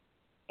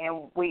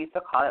 And we used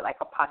to call it like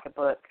a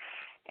pocketbook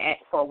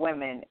for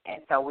women,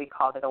 and so we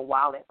called it a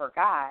wallet for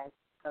guys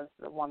because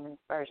the woman's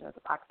version is a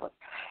pocketbook.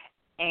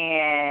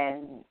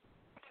 And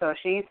so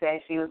she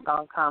said she was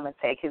going to come and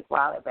take his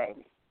wallet,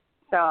 baby.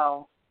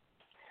 So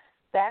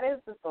that is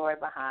the story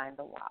behind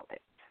the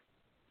wallet.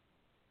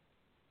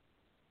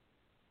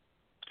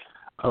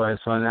 All right,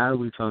 so now that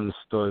we're telling the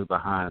story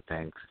behind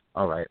things,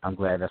 all right, I'm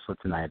glad that's what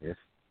tonight is.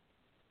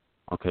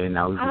 Okay,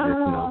 now we can just,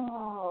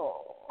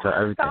 so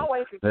everything. It's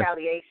always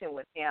retaliation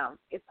with him.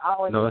 It's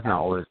always. No, it's not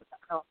always.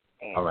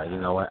 And all right, you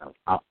know what?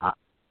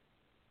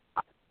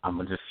 I'm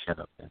going to just shut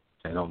up then.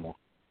 Say no more.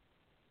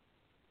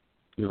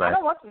 You're right. I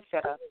don't want you to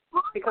shut up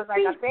because, like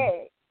I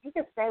said, you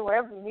can say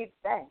whatever you need to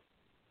say.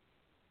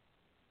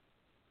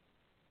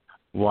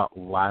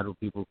 Why do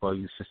people call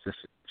you Sister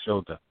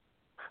Shoulder?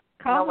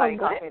 Nobody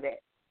calls me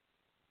that.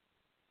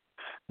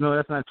 No,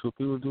 that's not true.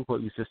 People do call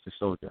you Sister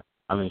Shoulder.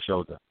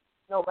 Shoulder.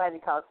 Nobody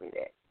calls me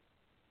that.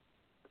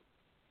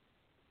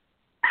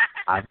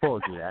 I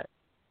called you that.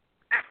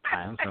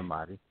 I am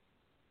somebody.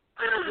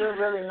 You're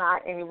really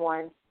not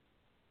anyone.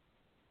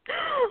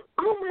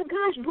 Oh my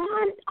gosh,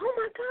 Ron! Oh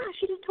my gosh,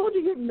 she just told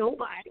you you're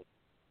nobody.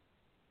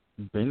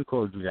 Ben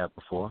called you that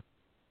before.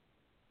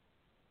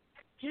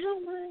 You know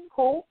what?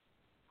 Who?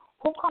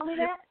 Who called me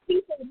that?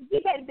 He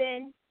said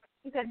Ben.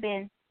 He said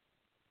Ben.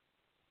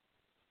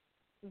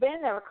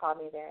 Ben never called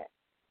me that.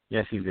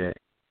 Yes, he did.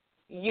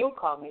 You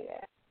called me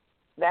that.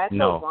 That's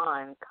no. a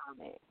Ron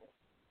comment.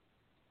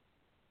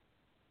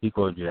 He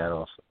called you that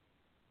also.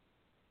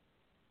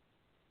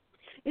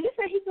 Did you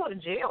say he go to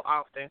jail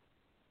often?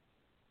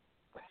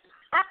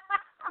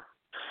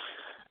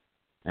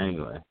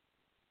 Anyway.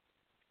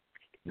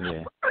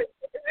 Yeah. Is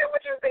that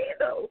what you said,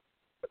 though?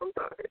 I'm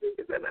sorry.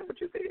 Is that not what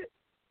you said?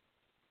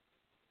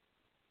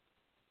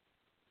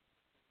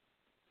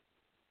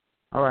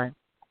 All right.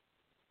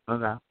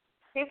 Okay.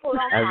 People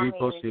don't tell me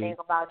anything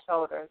about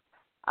shoulders.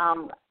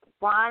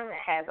 Ron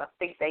has a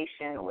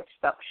fixation with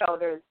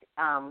shoulders,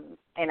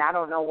 and I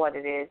don't know what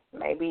it is.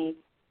 Maybe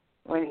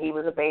when he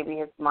was a baby,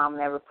 his mom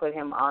never put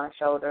him on a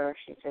shoulder.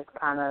 She just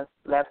kind of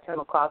left him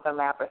across her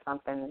lap or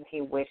something, and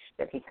he wished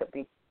that he could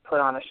be put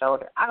on a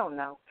shoulder. I don't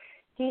know.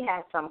 He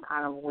has some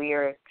kind of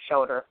weird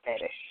shoulder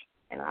fetish,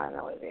 and I don't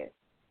know what it is.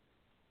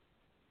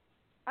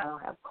 I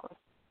don't have a clue.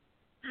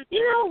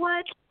 You know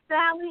what,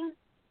 Sally?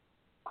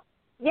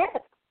 Yes.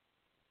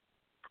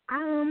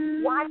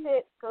 Watch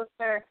it,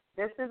 sister.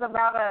 This is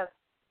about us.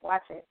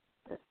 Watch it.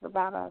 This is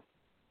about us.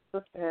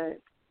 Sisterhood.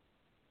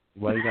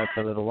 Why you got to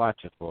tell her to watch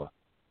it for?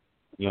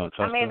 You don't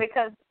trust her?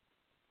 Because,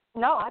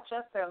 no, I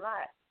trust her a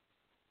lot.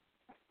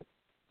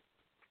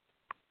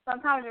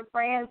 Sometimes your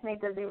friends need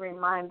to be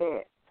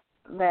reminded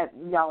that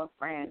y'all are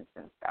friends,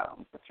 and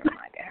so just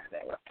remind her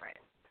that we're friends.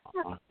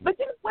 But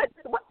then what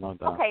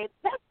okay,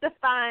 let's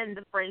define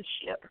the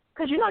friendship.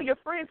 Because, your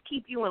friends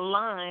keep you in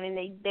line, and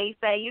they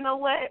say, you know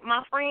what,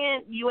 my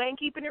friend, you ain't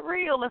keeping it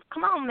real. Let's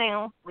come on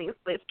now.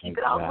 Let's keep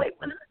it all the way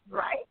from us,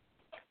 right?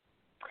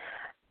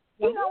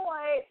 You know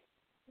what?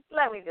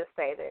 Let me just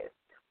say this.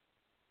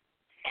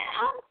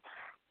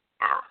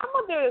 I'm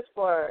going to do this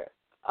for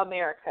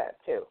America,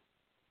 too.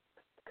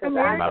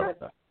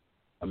 America.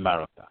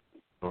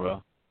 For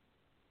real?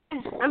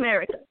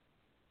 America.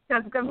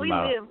 Because we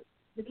live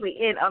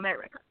in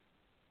America.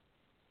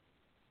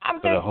 For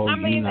the whole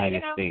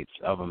United States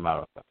of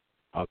America.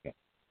 Okay.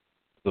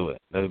 Do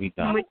it. Let it be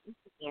done.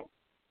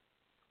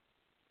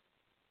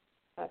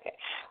 Okay.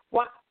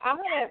 Well, I'm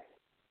going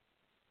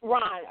to...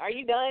 Ron, are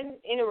you done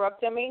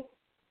interrupting me?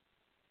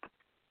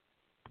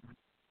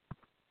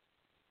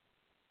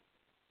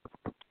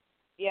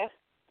 Yes?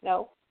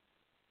 No?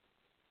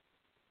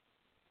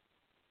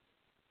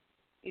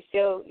 You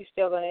still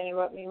going to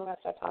interrupt me when I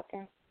start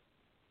talking?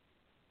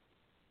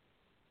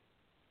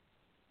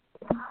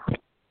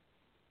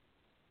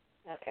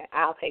 Okay,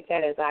 I'll take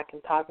that as I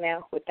can talk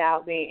now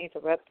without being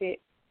interrupted.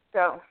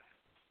 So,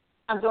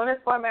 I'm doing this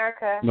for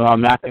America. No,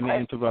 I'm not going to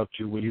interrupt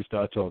you when you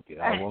start talking.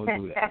 I won't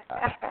do that.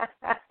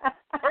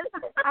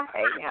 I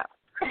hate him.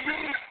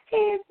 He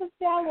is the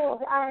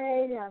devil. I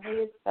hate him.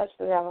 He is such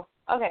the devil.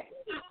 Okay,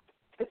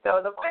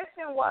 so the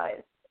question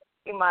was,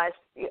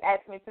 you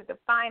asked me to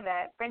define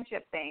that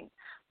friendship thing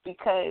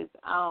because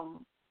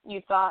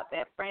you thought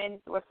that friends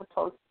were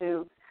supposed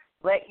to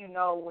let you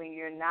know when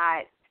you're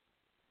not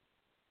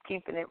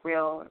keeping it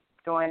real,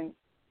 doing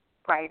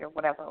right or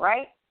whatever,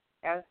 right?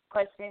 That was the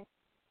question.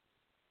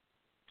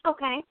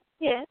 Okay,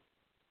 yes.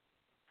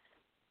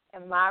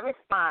 And my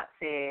response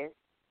is,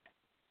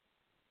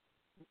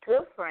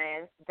 good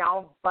friends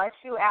don't bust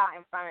you out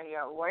in front of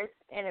your worst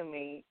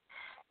enemy.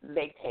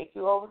 They take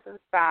you over to the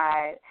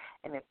side,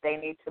 and if they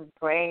need to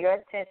bring your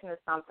attention to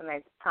something,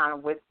 they kind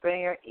of whisper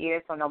in your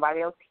ear so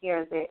nobody else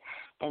hears it,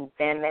 and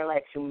then they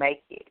let you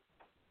make it.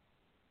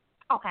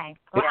 Okay.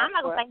 Well, I'm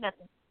not going to say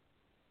nothing.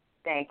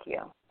 Thank you.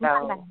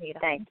 So,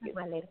 thank you.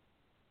 Okay.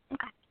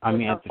 At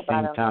the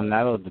same time,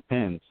 that all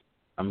depends.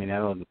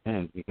 That all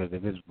depends because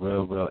if it's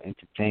real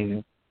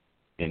entertaining,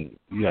 then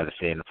you got to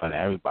say it in front of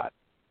everybody.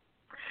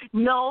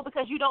 No,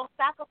 because you don't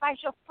sacrifice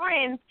your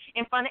friends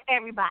in front of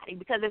everybody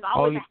because there's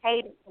always a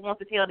hater who wants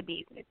to tell the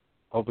business.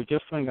 Oh, but your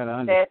friend got to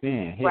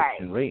understand hits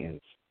and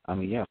ratings.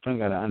 Your friend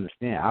got to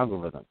understand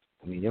algorithms.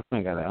 Your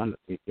friend got to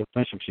understand. Your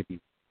friendship should be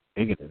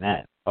bigger than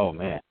that. Oh,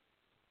 man.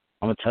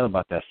 I'm going to tell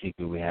about that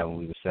secret we had when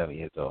we were 7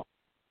 years old.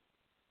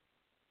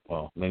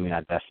 Well, maybe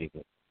not that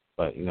secret,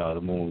 but,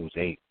 the moon we was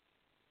 8.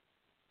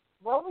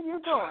 What were you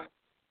doing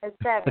at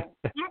 7?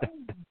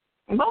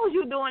 What was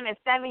you doing at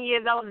 7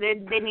 years old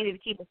that they needed to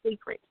keep a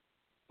secret?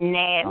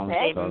 Nasty. I'm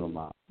talking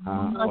about.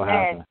 What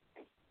happened?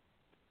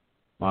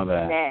 My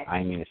bad. Nasty. I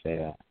didn't mean to say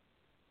that.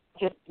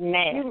 Just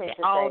nasty. You meant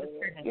to all say the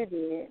that. time. You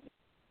did.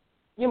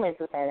 You meant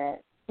to say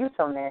that. You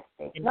so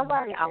nasty.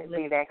 Nobody should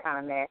be that kind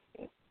of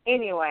nasty.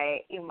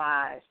 Anyway,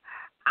 Imaj,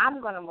 I'm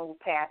going to move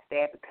past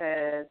that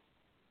because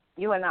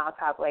you and I'll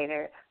talk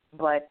later,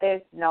 but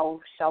there's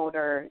no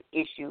shoulder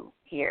issue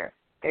here.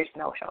 There's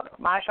no shoulder.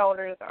 My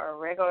shoulders are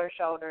regular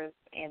shoulders,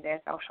 and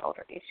there's no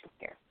shoulder issue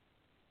here.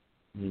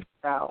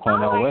 So,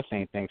 Cornel West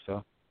ain't think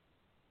so.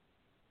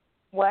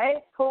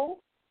 What? Who?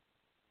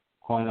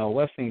 Cornel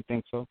West ain't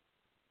think so.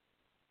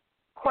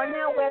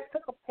 Cornel West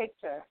took a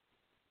picture.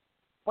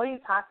 What are you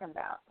talking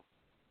about?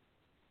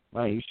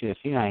 Right, you should have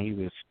seen how he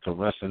was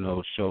caressing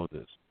those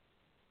shoulders.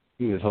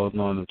 He was holding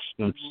on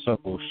them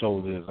supple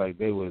shoulders like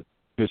they were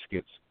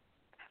biscuits.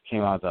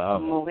 Came out the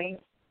oven. Moving.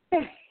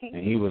 And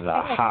he was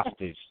a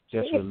hostage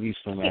just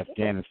released from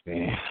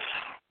Afghanistan.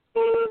 I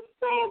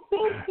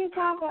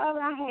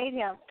hate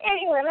him.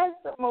 Anyway,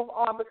 let's move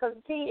on because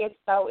he is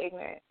so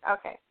ignorant.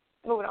 Okay,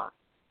 moving on.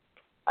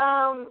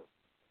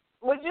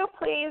 Would you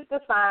please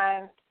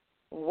define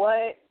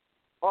what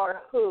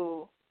or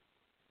who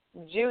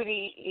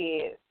Judy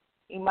is?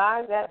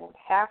 Imaj, that would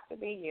have to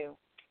be you.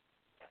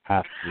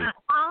 Have to.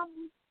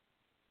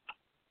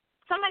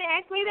 Somebody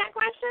asked me that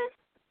question?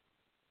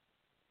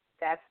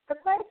 That's the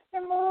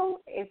question, Moo.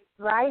 It's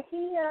right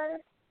here.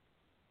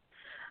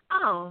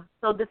 Oh,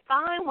 so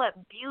define what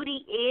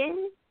beauty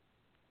is?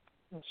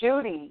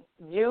 Judy.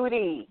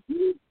 Judy,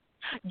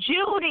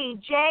 Judy.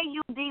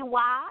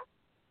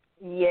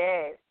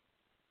 Yes.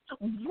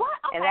 What?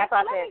 Okay, And that's why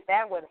I said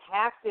that would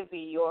have to be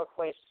your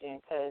question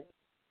because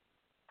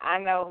I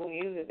know who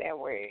uses that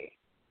word.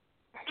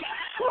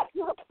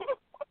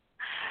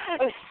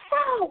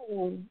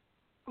 So,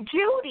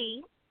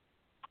 Judy.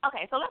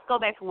 Okay, so let's go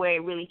back to where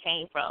it really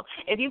came from.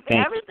 If you've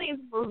ever seen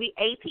the movie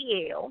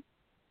ATL,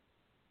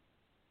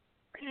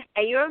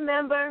 and you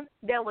remember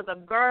there was a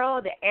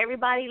girl that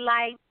everybody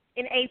liked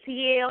in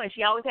ATL, and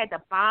she always had the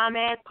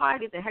bomb-ass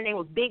parties, and her name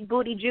was Big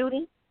Booty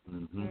Judy.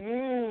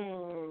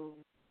 Mm-hmm.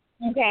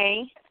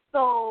 Okay,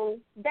 so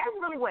that's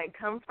really where it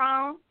comes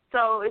from.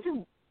 So it's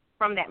just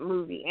from that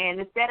movie. And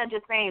instead of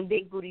just saying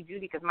Big Booty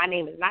Judy, because my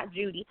name is not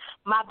Judy,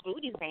 my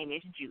booty's name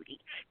is Judy.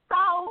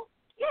 So,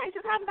 yeah, it's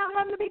just about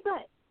having a big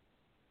butt.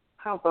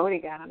 Her booty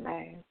got a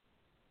name.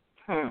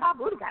 My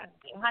booty got a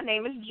name. Her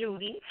name is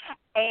Judy.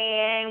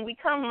 And we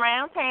come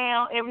around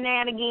town every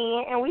now and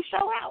again, and we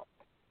show out.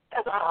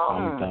 That's all.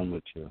 I'm done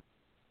with you.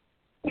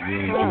 You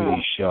and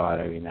Judy show out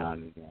every now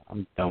and again.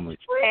 I'm done with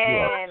you.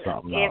 And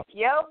else. if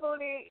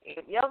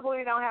your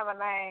booty don't have a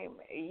name,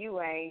 you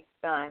ain't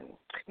done.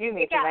 You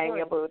need to name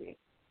your booty.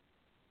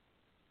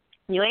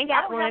 You ain't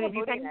got one. If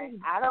you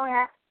name.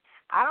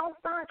 I don't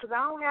stun because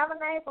I don't have a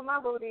name for my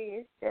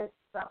booty. It's just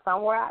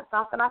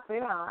something I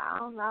fit on. I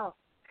don't know.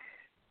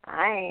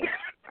 I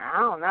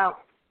don't know.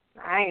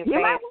 I ain't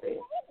fancy.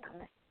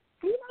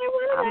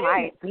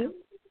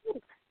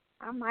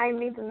 I might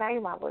need to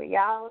name my booty.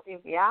 Y'all,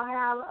 if y'all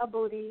have a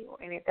booty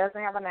and it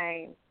doesn't have a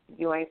name,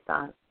 you ain't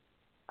son.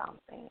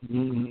 Something.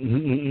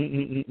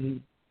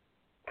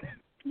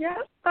 Yeah,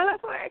 so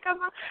that's where it comes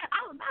from.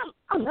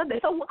 I love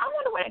that. So I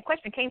wonder where that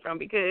question came from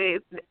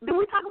because did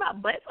we talk about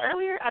butts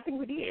earlier? I think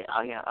we did.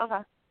 Oh, yeah,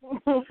 okay.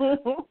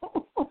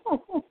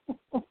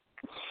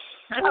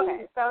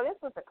 Okay, so this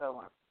was a good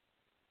one.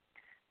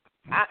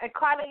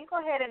 Carla, you go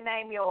ahead and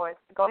name yours.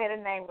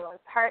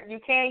 You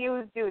can't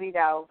use Judy,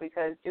 though,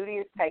 because Judy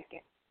is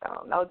taken.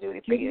 So no Judy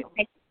for you.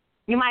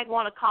 You might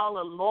want to call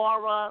her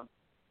Laura,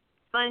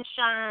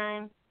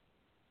 Sunshine,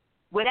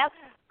 whatever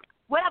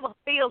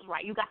feels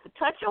right. You got to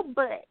touch your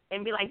butt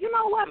and be like, you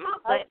know what, my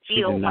butt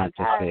feels like.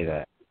 She cannot just say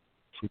that.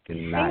 She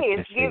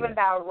is giving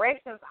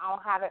directions on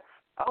how to.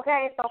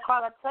 Okay, so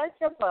Carla, touch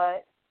your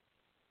butt.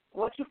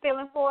 What you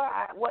feeling for?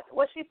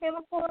 What's she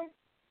feeling for?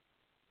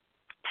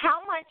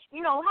 How much of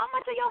your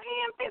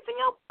hand fits on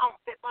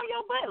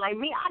your butt? Like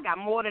me, I got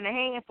more than a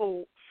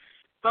handful.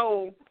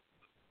 So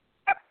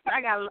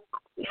I got.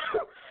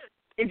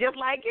 It's just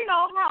like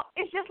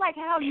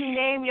how you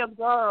name your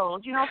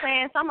girls. You know what I'm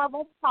saying? Some of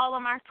us call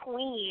them our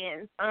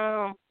twins.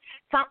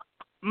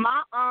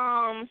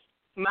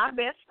 My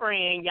best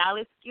friend, y'all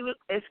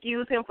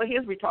excuse him for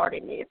his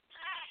retardedness.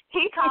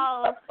 He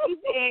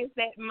says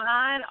that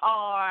mine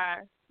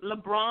are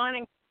LeBron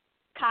and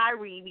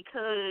Kyrie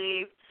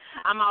because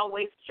I'm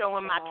always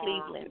showing my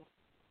Cleveland.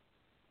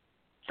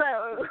 So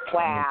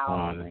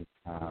wow.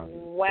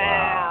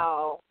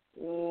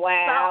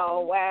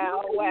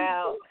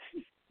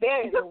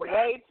 There is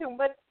way too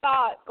much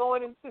thought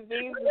going into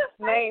these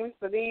names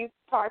for these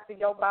parts of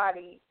your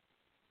body.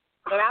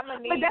 But I'm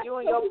going to need you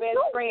and your best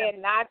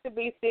friend not to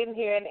be sitting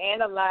here and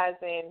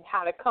analyzing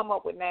how to come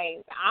up with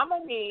names. I'm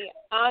going to need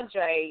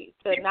Andre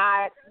to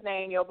not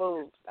name your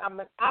boobs.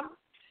 I'm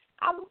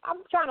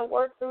trying to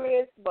work through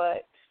this,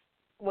 but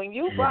when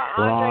you brought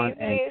Andre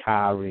and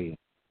Kyrie.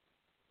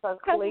 Because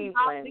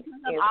Cleveland is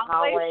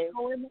always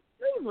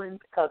Cleveland.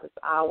 Because it's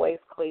always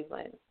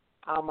Cleveland.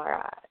 Oh, my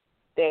God.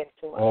 That's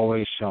too much.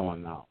 Always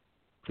showing out.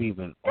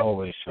 Cleveland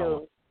always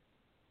showing.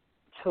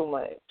 too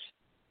much.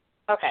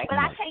 Okay. But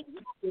I can't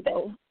do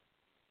though.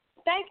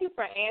 Thank you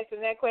for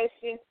answering that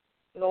question,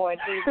 Lord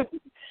Jesus.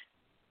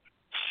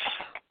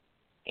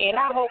 And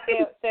I hope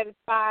that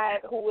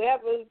satisfied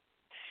whoever's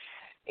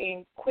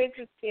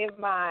inquisitive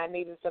mind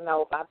needed to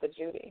know about the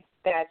Judy.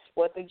 That's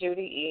what the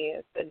Judy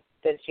is.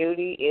 The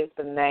Judy is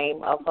the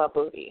name of her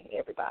booty,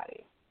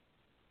 everybody.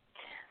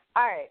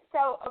 All right,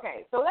 so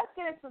let's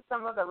get into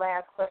some of the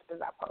last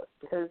questions I posed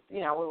because,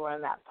 we're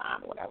running out of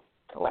time,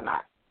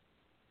 whatnot.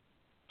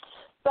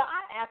 So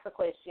I asked the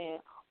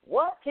question,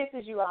 what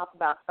pisses you off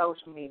about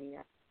social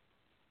media?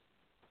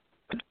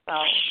 So,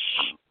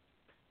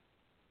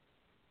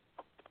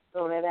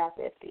 throwing it out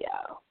there to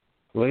y'all.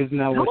 Well, isn't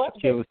that what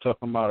Shakir was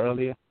talking about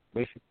earlier,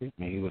 basically?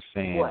 And he was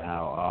saying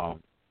how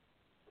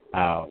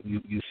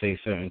you say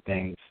certain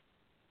things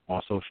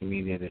on social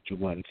media that you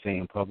wouldn't say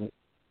in public.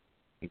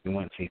 If you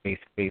wouldn't say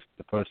face-to-face with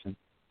the person.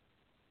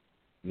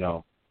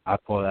 I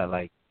call that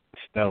like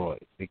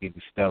steroids. They give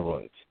you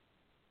steroids.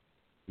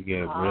 You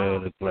get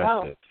real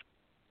aggressive.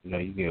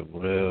 You get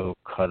real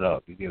cut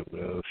up. You get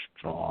real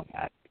strong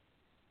active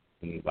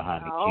when you're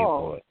behind the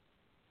keyboard.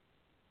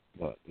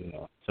 But,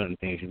 certain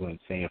things you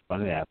wouldn't say in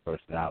front of that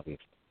person,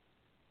 obviously.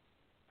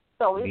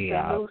 So it's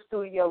the new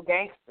Studio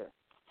Gangster.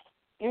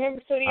 You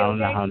remember Studio Gangster? I don't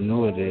know how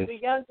new it is. We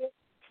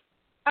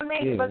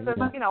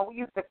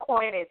used to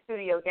coin it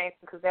Studio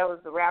Gangster because that was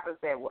the rappers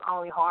that were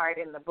only hard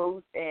in the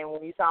booth, and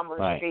when you saw them on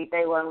the street,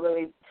 they weren't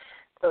really.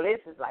 So this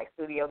is like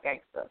Studio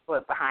Gangster,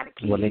 but behind the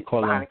keyboard. Well,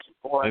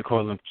 they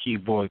call them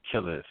keyboard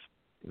killers.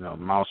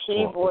 Mouse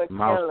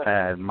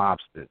pad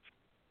mobsters.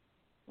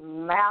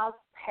 Mouse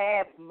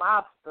pad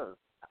mobsters.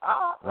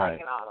 Oh, I'm right.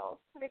 liking all those.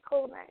 Pretty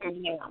cool names.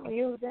 Yeah. I'm gonna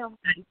use them.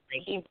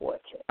 Keyboard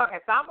killers. Okay,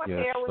 so I'm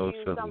gonna share with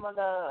you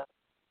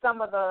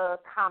some of the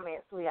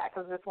comments we got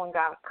because this one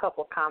got a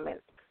couple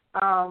comments.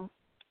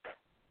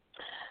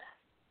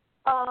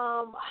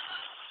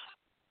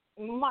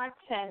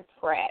 Martin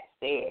Pratt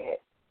said,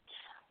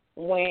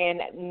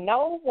 when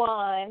no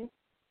one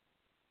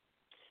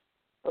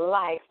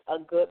likes a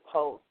good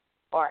post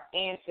or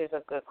answers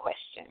a good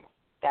question,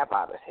 that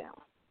bothers him.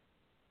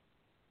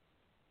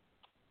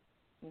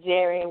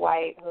 Jerry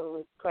White, who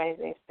is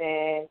crazy,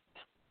 said,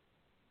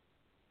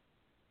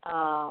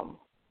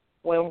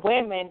 when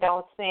women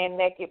don't send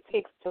naked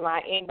pics to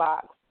my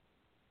inbox.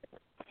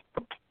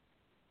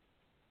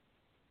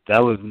 That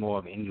was more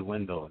of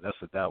innuendo. That's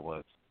what that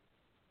was.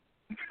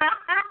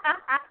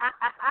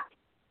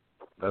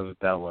 That's what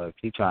that was.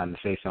 He trying to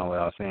say something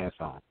without saying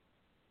something.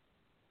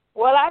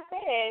 Well, I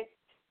said,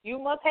 you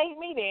must hate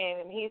me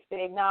then. And he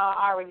said, no,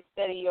 I already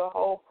studied your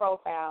whole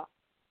profile.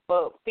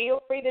 But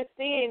feel free to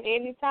see it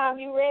anytime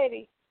you're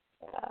ready.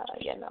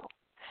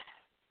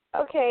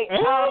 Okay.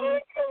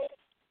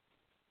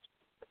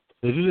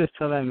 Did you just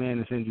tell that man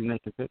to send you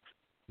naked pics?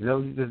 Is that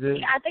what you just did?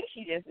 Yeah, I think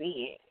she just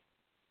did.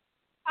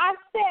 I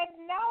said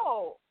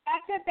no. I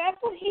said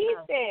that's what he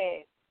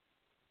said.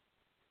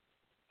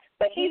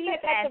 But he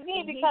said that to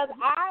me because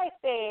I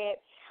said,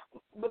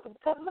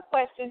 because of the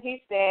question,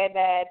 he said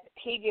that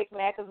he gets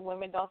mad because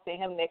women don't send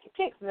him naked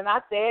pics. And then I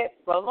said,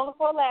 roll on the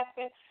floor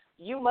laughing,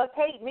 you must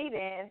hate me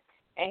then.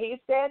 And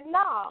he said,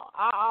 no,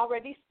 I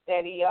already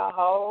studied your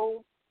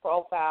whole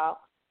profile,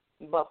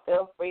 but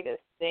feel free to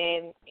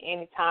send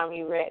anytime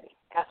you're ready.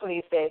 That's what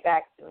he said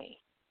back to me.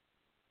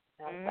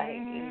 I was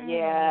like,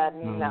 yeah,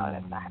 no,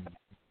 that's not happening.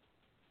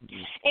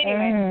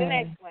 Anyway, the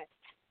next one.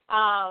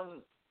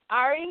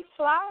 Ari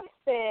Fly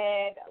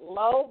said,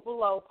 low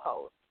blow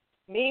post.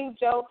 Meme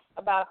jokes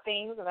about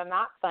things that are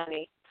not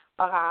funny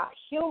or how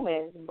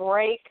humans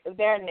break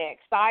their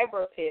necks,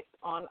 cyber pits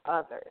on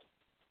others.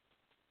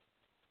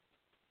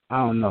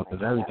 I don't know,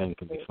 because everything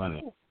can be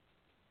funny.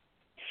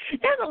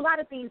 There's a lot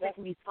of things that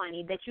can be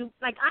funny that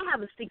I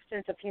have a sixth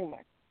sense of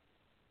humor.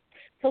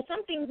 So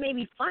some things may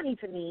be funny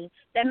to me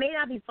that may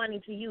not be funny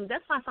to you.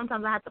 That's why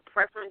sometimes I have to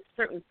preference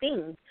certain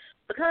things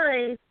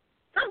because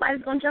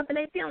somebody's going to jump in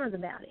their feelings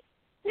about it.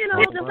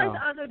 Just like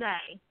the other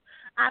day,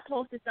 I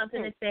posted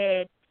something that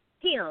said,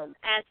 him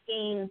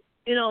asking,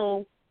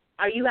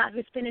 are you out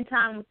here spending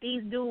time with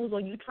these dudes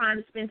or you trying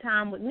to spend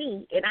time with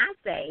me? And I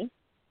say,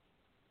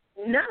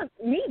 no,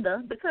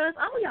 neither, because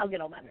all y'all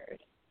get on my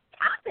nerves.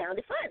 I found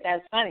it funny.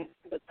 That's funny.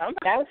 But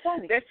that was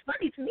funny. That's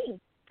funny to me.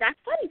 That's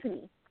funny to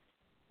me.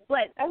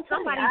 But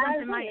somebody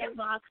jumps in my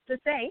inbox to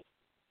say,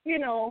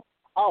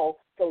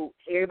 so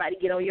everybody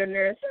get on your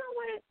nerves. You know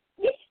what?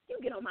 Yeah, you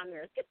get on my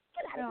nerves. Get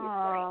out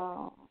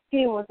of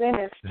here. He was in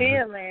his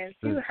feelings.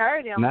 You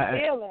hurt him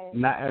feelings.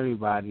 Not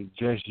everybody,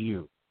 just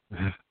you.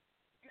 That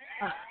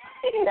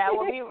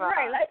would be wrong.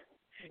 Right,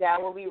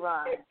 that will be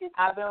wrong.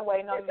 I've been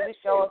waiting on you to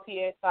show up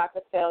here so I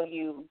could tell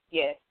you,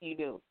 yes, you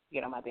do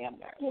get on my damn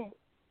nerves.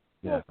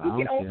 Yes, you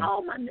get on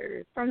all my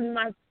nerves, from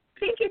my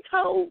pinky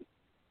toe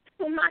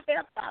to my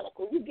hair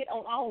follicle. You get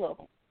on all of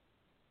them.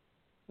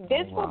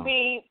 This will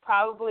be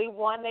probably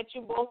one that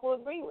you both will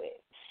agree with.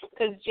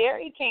 Because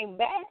Jerry came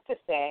back to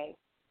say,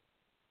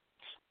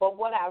 but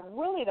what I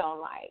really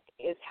don't like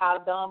is how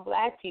dumb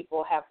black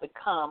people have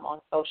become on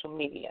social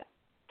media.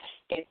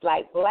 It's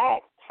like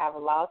blacks have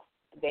lost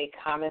their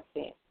common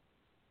sense.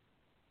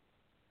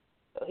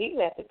 So he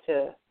left it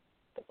to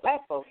the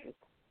black folks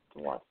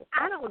to want to.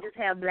 I don't just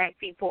have black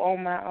people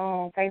on my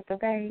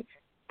Facebook page.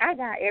 I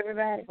got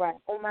everybody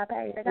on my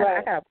page. I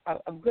got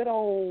a good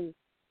old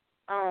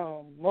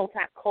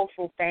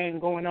multicultural thing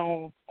going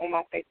on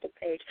my Facebook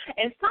page,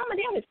 and some of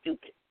them is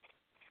stupid.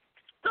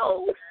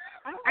 So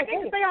I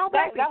can't say all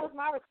black people. That was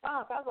my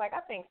response. I was like,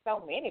 I think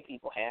so many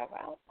people have.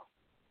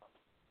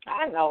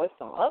 I know it's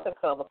some other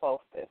color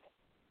posters.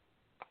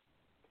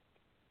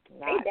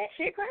 Ain't that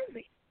shit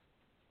crazy?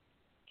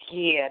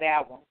 Yeah,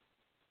 that one.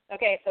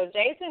 Okay, so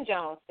Jason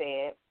Jones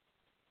said,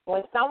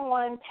 when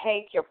someone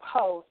take your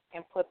post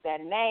and put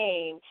their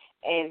name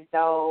as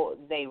though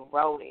they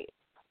wrote it,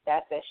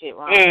 that's that shit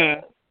Ron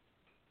does.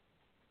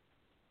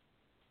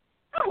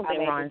 I don't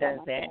think Ron does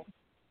that.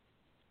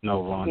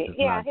 No, Ron does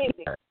not do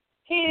that.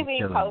 He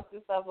be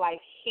posting stuff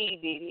like he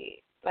did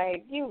it.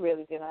 Like, you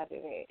really did not do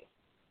that.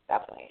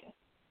 Stop playing.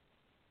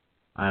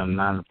 I am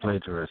not a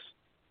plagiarist.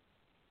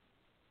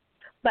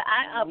 But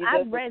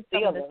I've read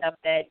some of the stuff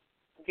that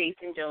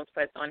Jason Jones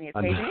puts on his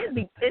page.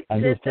 It's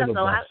good stuff,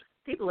 so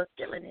people are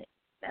stealing it.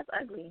 That's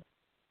ugly.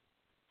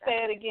 Say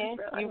it again.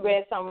 You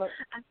read some of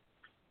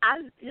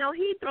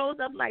he throws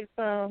up like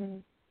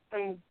some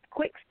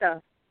quick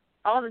stuff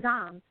all the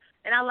time.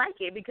 And I like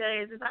it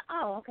because it's like,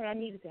 oh, okay, I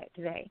needed that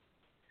today.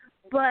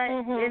 But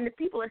then the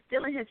people are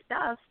stealing his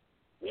stuff.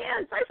 Yeah,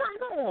 say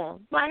something to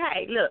him. Like,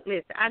 hey, look,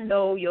 listen, I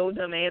know your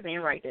dumb ass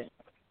ain't right there.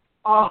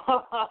 Oh.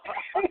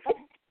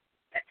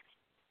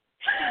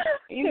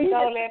 You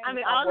know that. I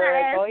mean, all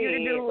I ask you to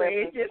do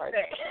is just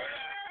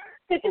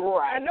say.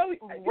 Right. I know.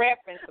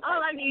 Reference.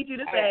 All I need you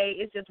to say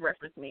is just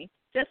reference me.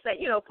 Just say,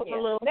 put my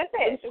little that's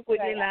it.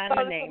 squiggly line in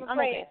the name. I'm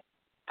okay.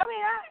 I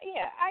mean,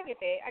 I get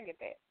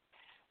that.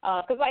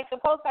 Because like the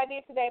post I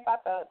did today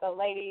about the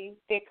lady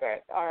thicker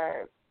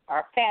or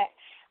fat,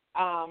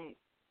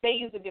 they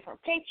used a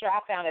different picture. I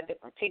found a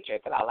different picture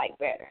that I like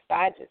better. So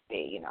I just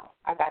did,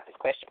 I got this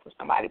question from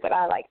somebody, but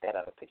I like that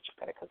other picture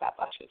better because I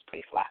thought she was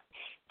pretty fly.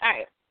 All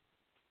right.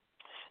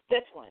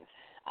 This one.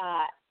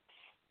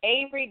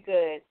 Avery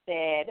Good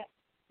said,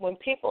 when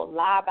people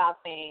lie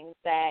about things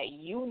that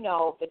you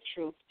know the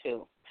truth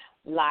to,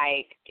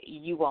 like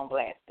you won't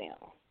blast them.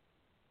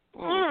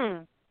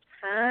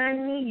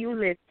 Honey, you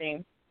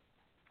listening.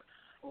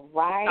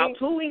 Right. About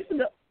 2 weeks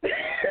ago.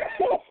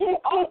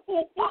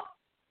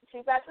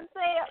 She's about to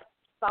say it.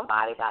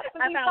 Somebody about to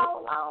be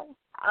so long.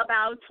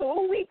 About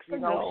 2 weeks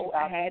ago,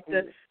 I had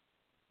to,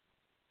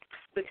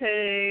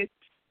 because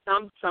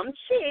some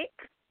chick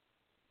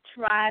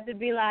tried to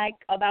be like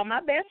about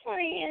my best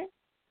friend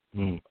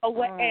or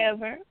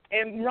whatever.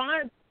 And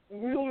Ron,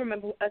 you'll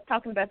remember us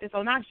talking about this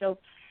on our show,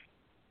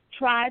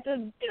 tried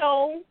to,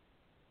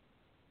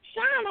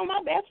 shine on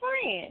my best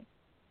friend.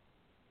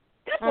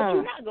 That's what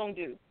you're not going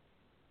to do.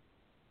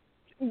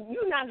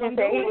 You're not going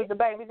to do it. He was the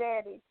baby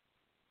daddy.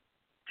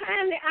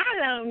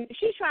 Honey,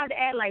 she tried to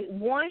act like,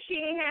 1, she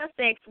ain't have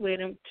sex with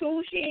him.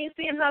 2, she ain't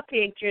seen her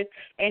pictures.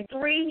 And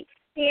 3,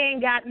 he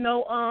ain't got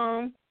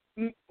no,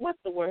 what's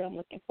the word I'm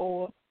looking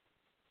for?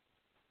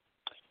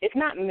 It's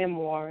not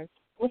memoirs.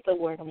 What's the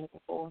word I'm looking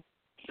for?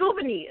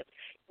 Souvenirs.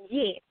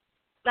 Yeah.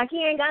 Like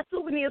he ain't got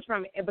souvenirs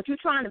from it. But you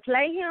trying to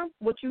play him,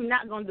 what you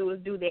not going to do is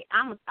do that.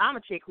 I'm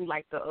a chick who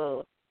likes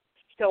to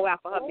show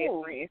out for her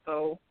best friend.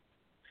 So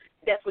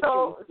that's what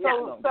you not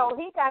going to do. So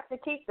he got to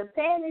keep the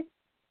panties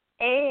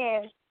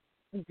and...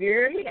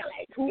 Girl, he got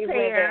like 2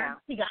 pairs.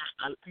 He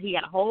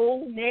got a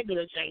whole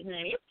necklace,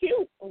 honey. It's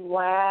cute.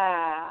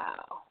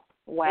 Wow.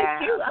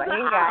 It's cute.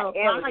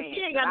 I'm like,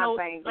 she ain't got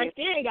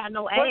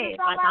no ass.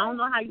 Like, I don't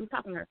know how you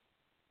talking to her.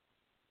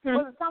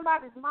 Was it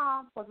somebody's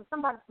mom?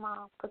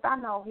 Because I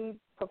know he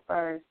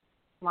prefers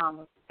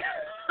mamas.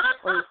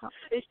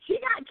 She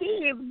got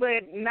kids,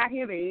 but not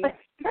him. Okay,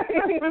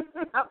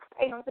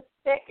 I'm just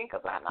checking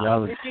because I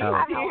know. Y'all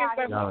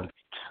are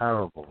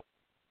terrible.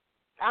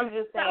 I'm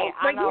just saying,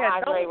 I know how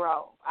Dre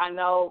roll. I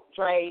know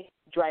Dre,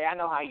 I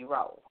know how you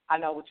roll. I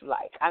know what you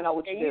like. I know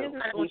what you do.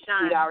 We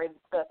already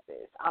discussed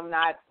this. I'm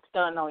not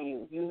stunned on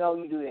you. You know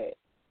you do that.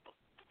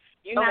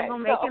 You're not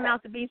going to make him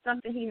out to be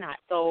something he's not.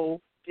 So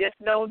just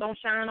know, don't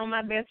shine on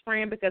my best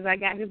friend because I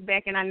got his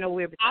back and I know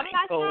everything. I'm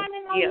not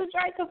shining on you,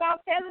 Dre, because I'm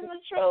telling the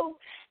truth.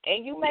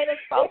 And you made us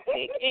so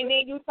sick. And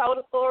then you told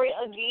the story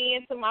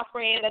again to my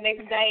friend the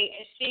next day,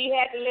 and she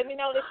had to let me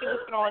know that she was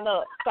throwing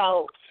up.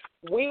 So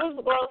we was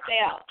grossed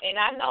out, and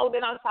I know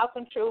that I'm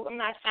talking truth. I'm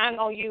not shining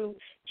on you,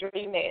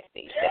 Dre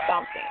nasty. That's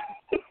something.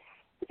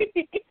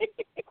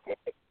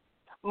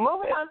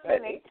 Moving on to the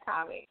next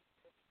comment.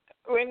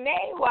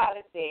 Renee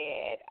Wallace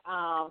said,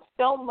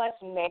 so much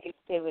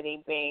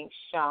negativity being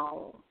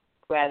shown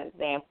rather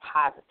than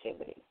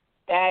positivity.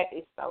 That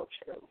is so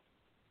true.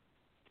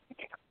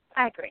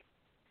 I agree.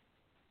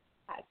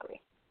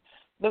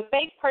 The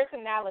fake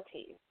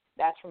personalities.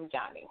 That's from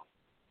Johnny.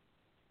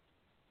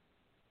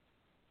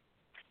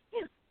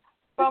 Yeah.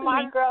 From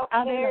my girl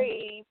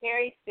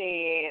Perry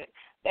said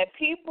that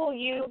people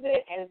use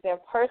it as their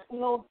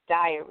personal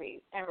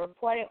diaries and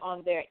report it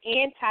on their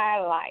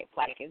entire life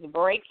like it's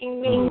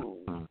breaking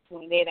news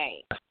when it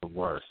ain't. That's the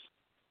worst.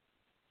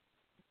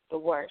 The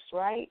worst,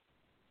 right?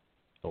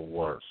 The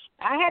worst.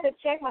 I had to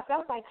check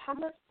myself, like, how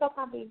much stuff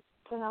I be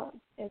putting on?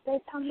 Is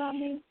they talking about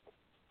me?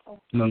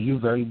 No, you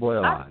very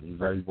borderline. You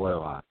very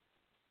borderline.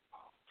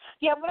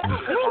 Yeah, but I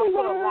don't think I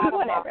put a lot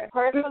of my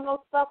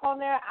personal stuff on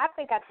there. I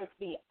think I just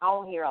be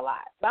on here a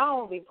lot. So I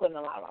don't be putting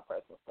a lot of my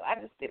personal stuff. I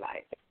just be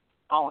like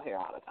on here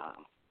all the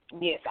time.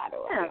 Yes, I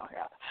do. I be on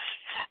here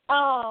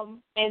all the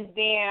time. And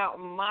then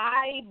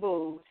my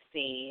boo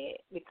said,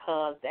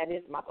 because that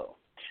is my boo.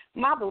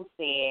 My boo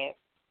said,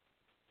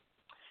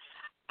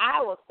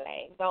 I will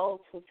say those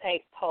who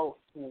take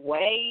posts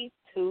way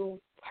too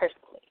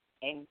personally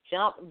and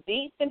jump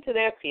deep into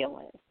their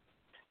feelings,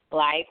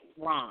 like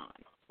Ron,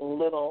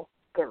 little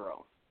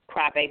girl,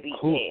 crybaby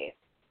ass.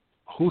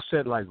 Who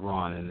said like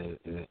Ron in the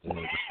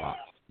response?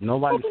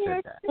 Nobody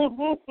said that.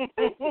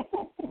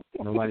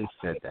 Nobody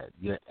said that.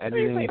 You're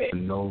editing for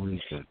no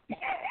reason.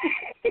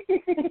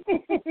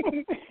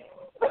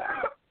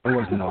 There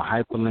was no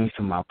hyperlink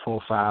to my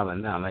profile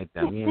and nothing like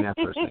that. Me and that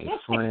person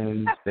ain't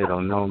friends. They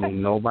don't know me.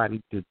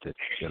 Nobody did this.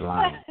 You're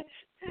lying.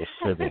 You're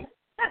fibbing.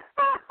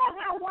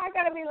 Why I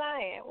gotta be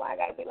lying? Why I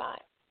gotta be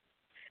lying?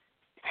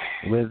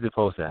 Where's the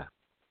post at?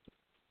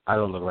 I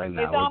don't look right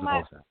now. It's Where's the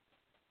post at?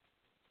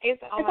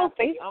 It's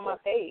on my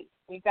page.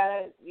 You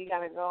gotta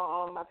go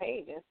on my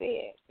page and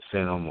see it. Say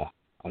no more.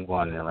 I'm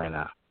going there right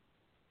now.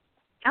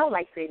 I would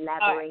like to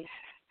elaborate.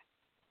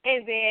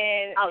 And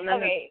then, I'm let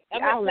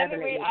me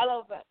read all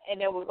of it,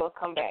 and then we're going to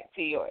come back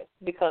to yours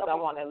because I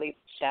want to at least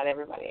shout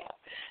everybody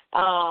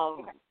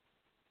out.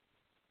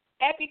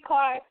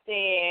 Epicard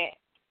said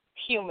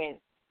humans.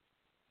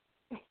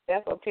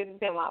 That's what pisses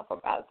him off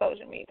about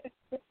social media.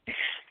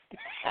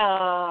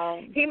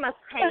 He must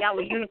hang out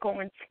with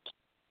unicorns.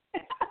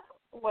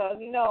 Well,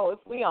 if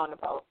we on the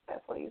post,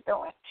 that's what he's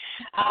doing.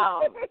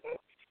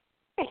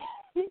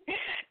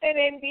 And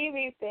then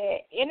BB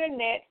said,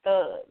 internet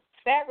thugs.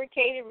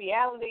 Fabricated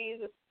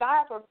realities of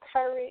cyber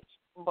courage,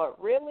 but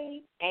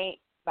really ain't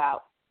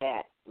about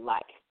that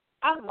life.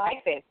 I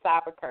like that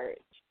cyber courage.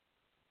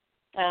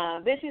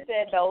 Then she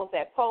said those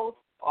that post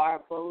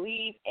or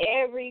believe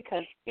every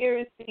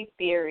conspiracy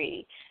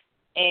theory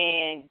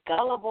and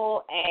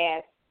gullible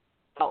ass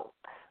folk.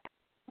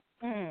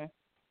 And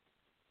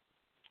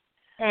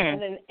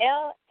then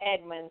L.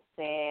 Edmonds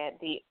said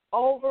the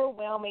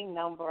overwhelming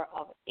number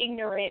of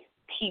ignorant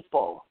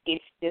people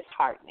is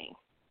disheartening.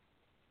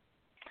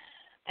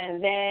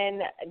 And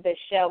then the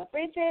Shell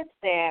Bridget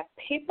said,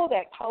 people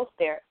that post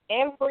their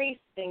every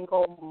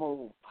single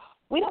move.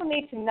 We don't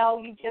need to know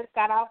you just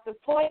got off the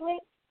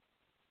toilet.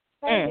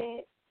 That's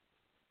it.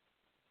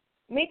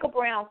 Mika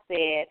Brown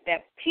said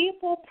that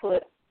people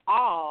put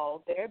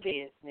all their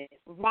business.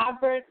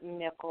 Robert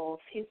Nichols,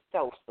 he's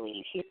so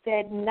sweet. He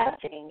said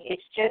nothing.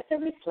 It's just a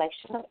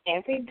reflection of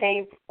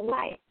everyday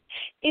life.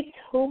 It's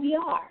who we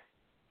are.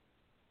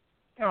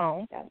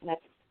 Oh.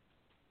 That's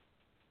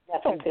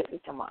what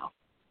pisses him off.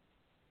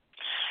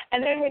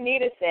 And then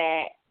Renita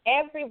said,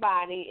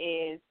 everybody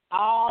is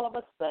all of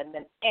a sudden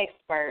an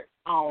expert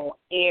on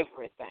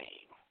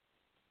everything.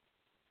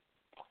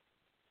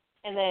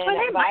 And then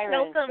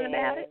Byron said,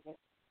 about it.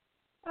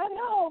 I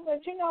know,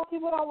 but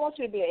people don't want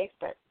you to be an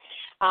expert.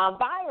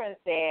 Byron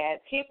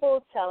said,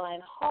 people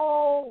telling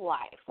whole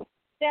life,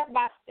 step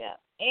by step,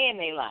 and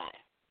they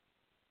lying.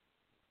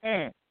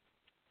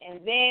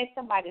 And then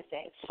somebody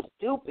said,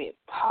 stupid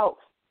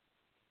post.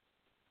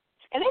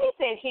 And then he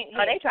said,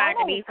 they trying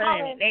to be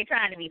funny. They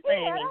trying to be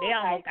funny. They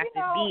almost got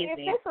this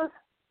business.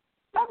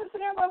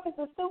 If it's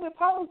a stupid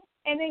post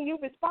and then you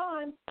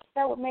respond,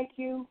 that would make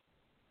you,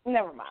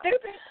 never mind.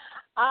 Stupid.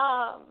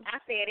 I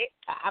said it.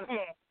 I'm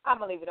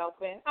going to leave it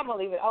open. I'm going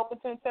to leave it open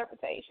to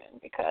interpretation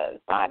because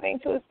responding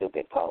to a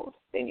stupid post,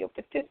 then you're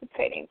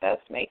participating, thus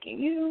making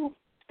you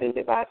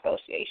stupid by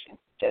association.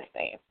 Just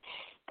saying.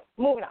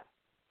 Moving on.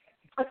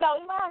 So,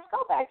 Iman,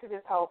 go back to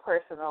this whole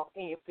personal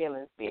in your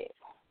feelings bit.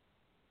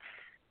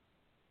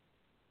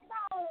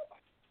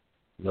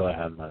 Go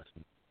ahead,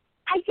 Leslie.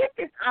 I get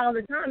this all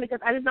the time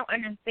because I just don't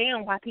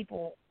understand why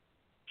people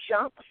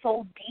jump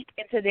so deep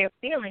into their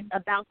feelings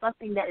about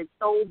something that is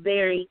so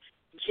very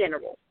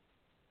general.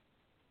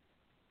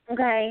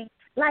 Okay?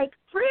 Like,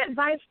 Free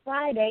Advice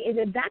Friday is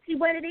exactly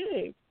what it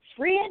is.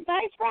 Free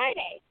Advice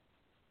Friday.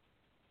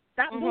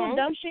 Stop doing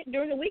dumb shit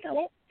during the week. I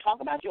won't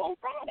talk about you on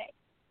Friday.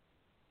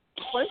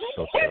 So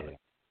silly.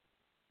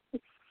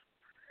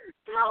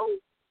 So,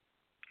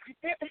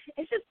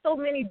 it's just so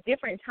many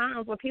different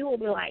times where people will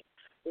be like,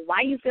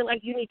 why you feel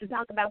like you need to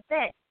talk about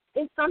that?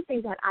 It's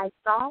something that I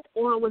saw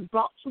or was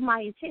brought to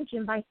my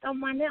attention by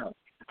someone else.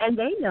 And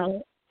they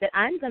know that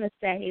I'm going to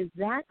say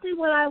exactly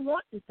what I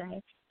want to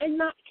say and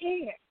not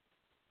care.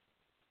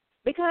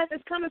 Because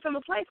it's coming from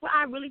a place where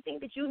I really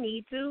think that you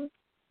need to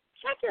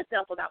check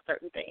yourself about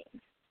certain things.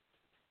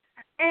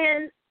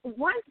 And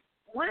one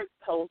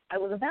post, I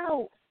was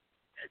about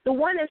the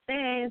one that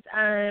says,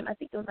 I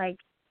think it was like,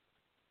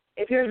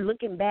 if you're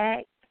looking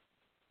back,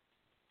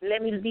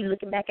 let me be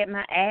looking back at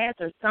my ass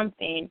or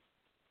something.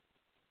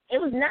 It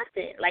was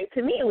nothing. Like,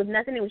 to me, it was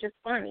nothing. It was just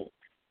funny.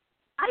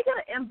 I got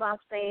an inbox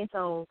saying,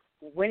 so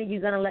when are you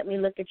going to let me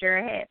look at your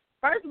ass?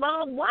 First of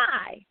all,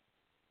 why?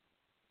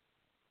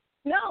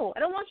 No, I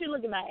don't want you to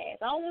look at my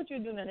ass. I don't want you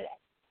to do none of that.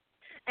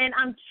 And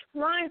I'm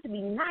trying to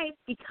be nice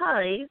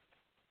because,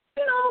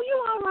 you know,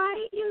 you all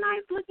right. You're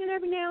nice looking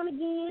every now and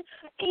again,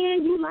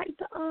 and you like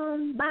to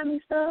buy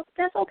me stuff.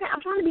 That's okay. I'm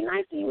trying to be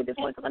nice to you with this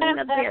one because I need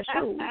another pair of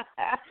shoes.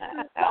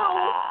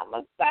 I'm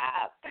a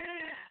stop.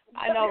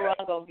 I know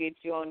Ron gonna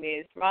get you on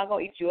this. Ron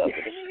gonna eat you up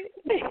with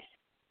this.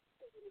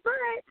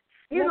 But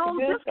you know,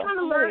 just kind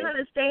of learn how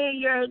to stay in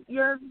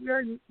your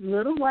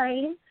little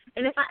lane.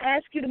 And if I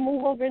ask you to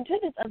move over into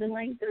this other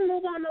lane, then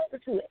move on over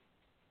to it.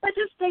 But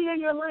just stay in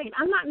your lane.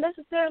 I'm not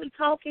necessarily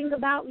talking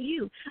about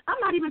you. I'm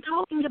not even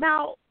talking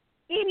about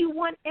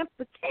anyone in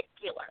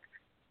particular.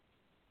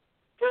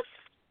 Just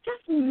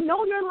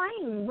know your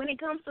lane when it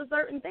comes to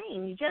certain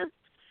things. Just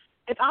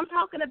if I'm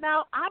talking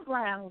about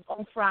eyebrows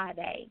on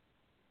Friday,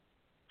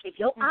 if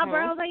your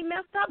eyebrows ain't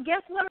messed up,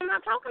 guess what? I'm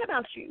not talking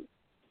about you.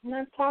 I'm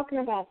not talking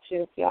about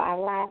you. If your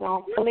eyebrows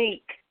on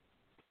fleek.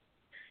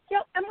 Yo,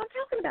 I'm not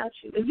talking about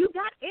you. If you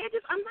got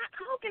edges, I'm not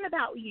talking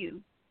about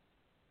you.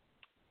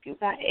 You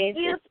got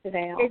edges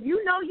today. If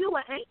you know you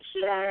an ain't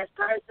shit ass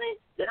person,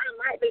 then I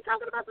might be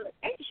talking about some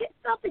ain't shit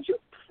stuff that you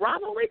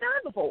probably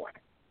done before.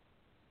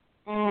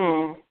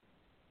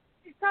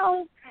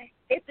 So,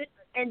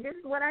 and this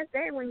is what I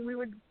said when we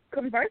were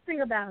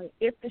conversing about it.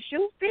 If the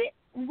shoe fit,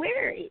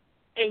 wear it.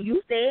 And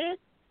you said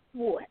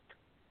what?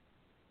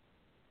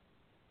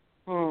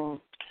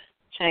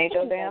 Change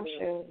your damn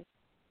shoes.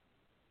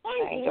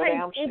 Change your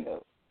damn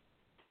shoes.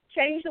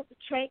 Change,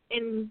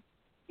 and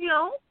you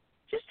know,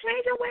 just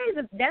change your ways.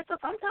 If that's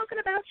what I'm talking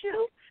about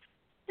you,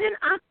 then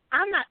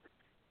I'm not.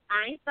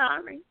 I ain't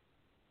sorry.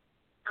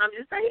 I'm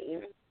just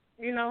saying,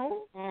 you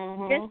know,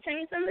 just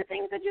change some of the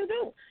things that you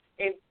do.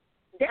 And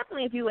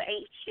definitely, if you an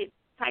ain't shit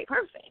type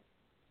person,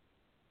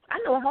 I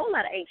know a whole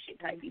lot of ain't shit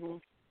type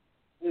people,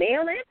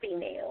 male and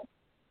female.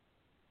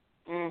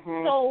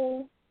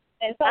 So,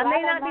 and so I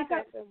may not be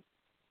talking.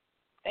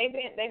 They've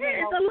been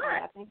it's a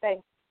lot. I think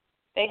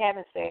they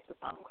haven't sex or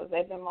something because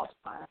they've been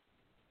multiplying.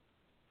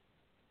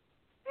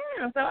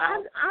 Yeah, so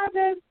I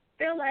just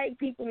feel like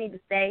people need to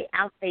stay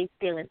out their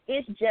feelings.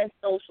 It's just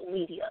social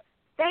media.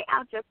 Stay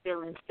out your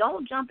feelings.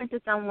 Don't jump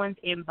into someone's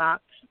inbox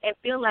and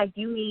feel like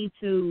you need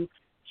to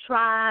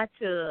try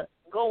to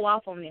go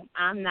off on them.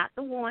 I'm not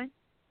the one.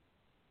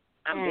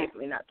 I'm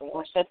definitely not the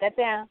one. Shut that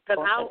down.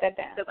 Because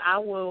I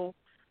will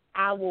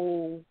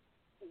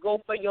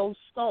go for your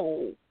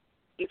soul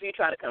if you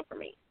try to come for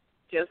me.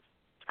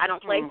 I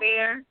don't play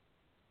fair.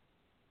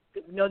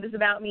 If you know this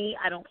about me,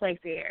 I don't play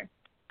fair.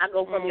 I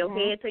go from your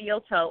head to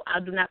your toe. I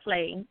do not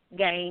play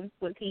games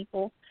with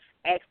people.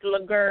 Ask the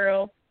little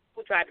girl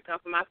who tried to come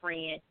for my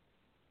friend,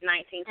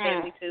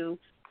 1972,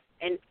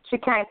 and she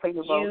came for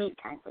you, Bo. She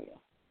came for you.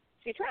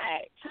 She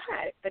tried,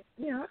 but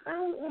you know, I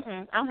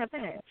don't have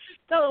time.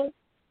 So,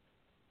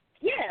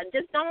 yeah,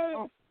 just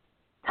don't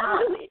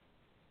do it.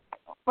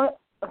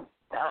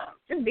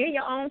 Just be in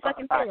your own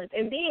fucking feelings,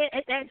 and then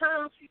at that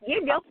time,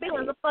 give your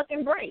feelings a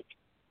fucking break.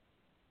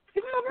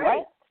 Give them a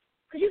break,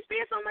 because you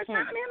spend so much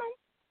time in them.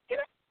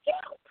 Get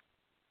out.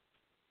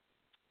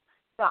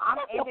 So I'm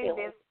ending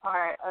this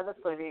part of the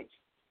footage.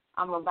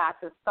 I'm about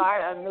to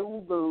start a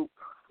new loop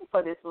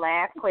for this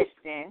last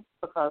question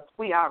because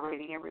we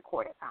already in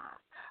recording time.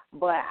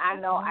 But I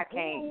know I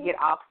can't get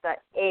off the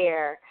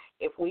air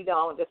if we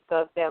don't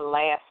discuss that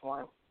last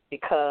one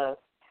because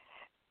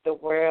the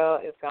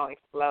world is going to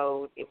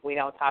explode if we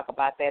don't talk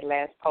about that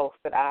last post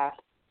that I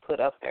put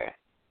up there.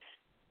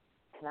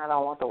 And I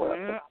don't want the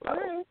world to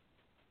explode.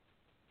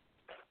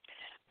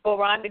 Well,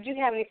 Ron, did you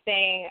have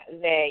anything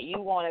that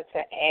you wanted to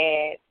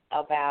add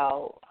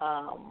about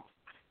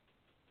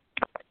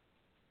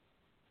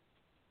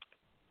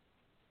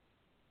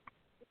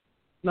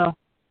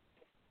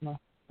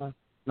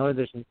No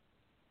addition.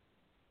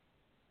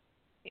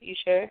 You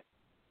sure?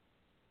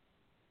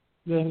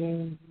 Yeah,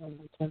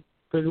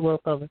 pretty well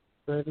covered.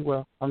 Pretty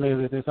well. I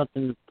mean, if there's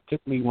something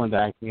particularly you wanted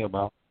to ask me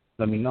about,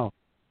 let me know.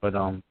 But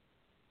no.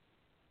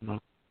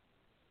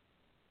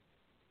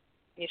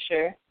 You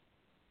sure?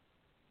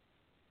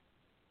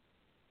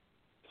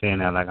 Saying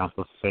that like I'm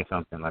supposed to say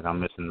something, like I'm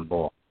missing the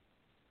ball.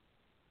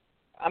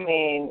 I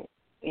mean,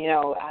 you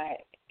know,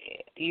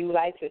 you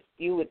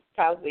would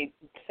probably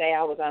say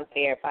I was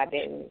unfair if I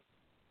didn't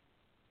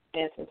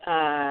spend some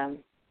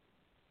time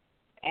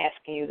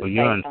asking you to say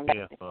you're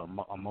something. unfair for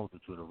a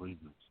multitude of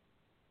reasons.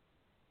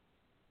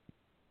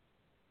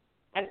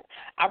 And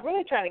I'm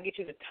really trying to get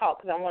you to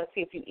talk because I want to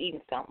see if you're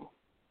eating something.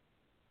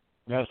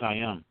 Yes, I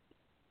am.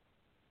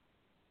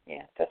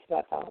 Yeah, that's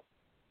what I thought.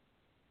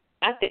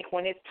 I think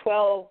when it's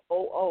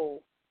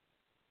 12:00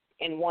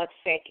 in 1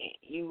 second,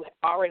 you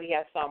already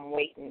have something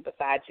waiting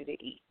beside you to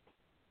eat.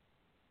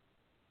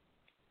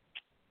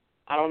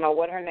 I don't know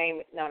what her name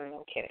is. No,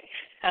 I'm kidding.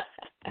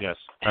 Yes,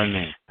 her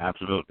name,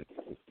 absolutely.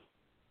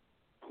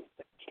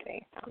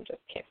 I'm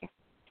just kidding.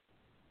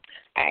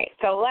 All right,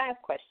 so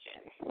last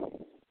question.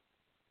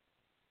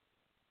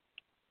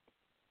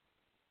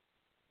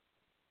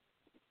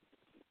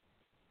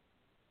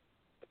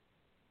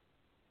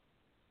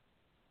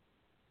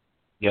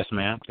 Yes,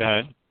 ma'am. Go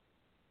ahead.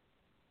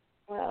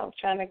 Well, I'm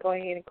trying to go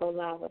ahead and go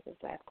live with this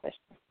last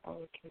question so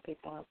we can be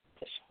done with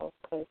the show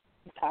because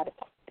I'm tired of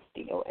talking to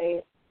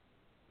DOA.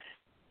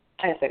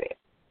 I said it.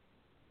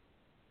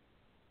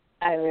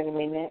 I really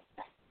mean that.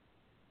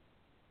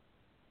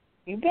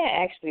 You've been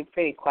actually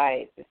pretty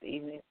quiet this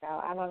evening, so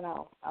I don't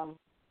know. I'm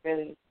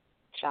really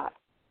shocked.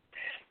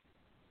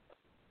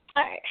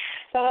 All right.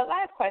 So the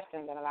last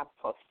question that I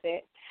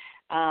posted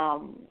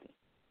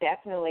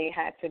definitely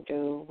had to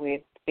do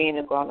with being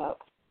a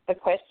grown-up. The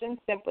question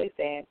simply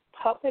said,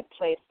 public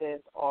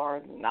places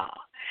or not.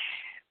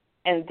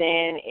 And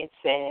then it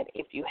said,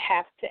 if you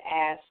have to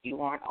ask,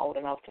 you aren't old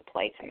enough to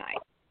play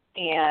tonight.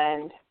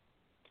 And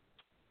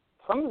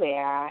from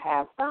there, I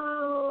have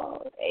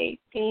about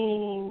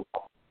 18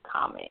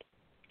 comments.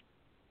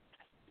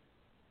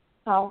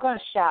 So I'm going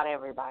to shout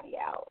everybody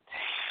out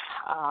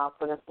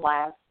for this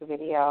last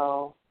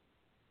video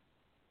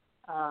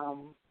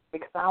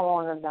because I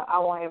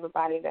want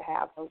everybody to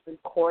have those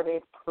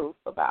recorded proof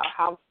about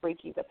how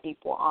freaky the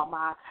people on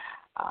my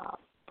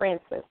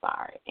friends list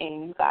are.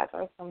 And you guys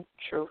are some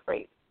true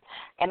freaks.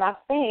 And I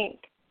think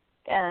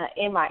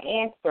in my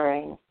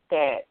answering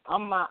that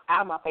out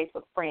of my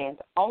Facebook friends,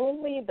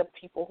 only the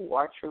people who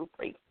are true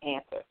freaks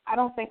answered. I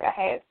don't think I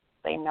had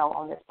say no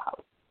on this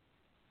post.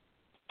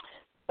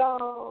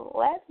 So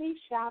let me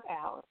shout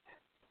out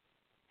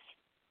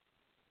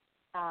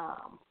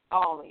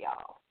all of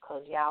y'all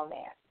because y'all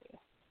nasty.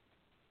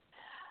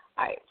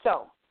 All right,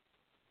 so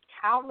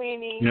how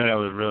many? You know that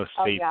was real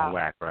safe and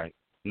whack, right?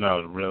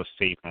 No, real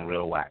safe and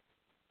real whack.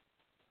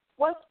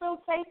 What's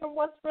real safe and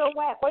what's real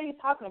whack? What are you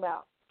talking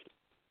about?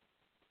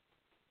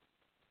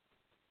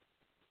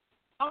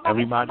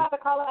 Everybody. I'm about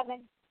to call out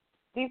names.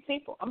 These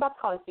people. I'm about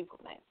to call these people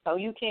names. So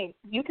you can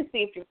see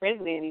if you're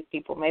friendly to these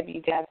people. Maybe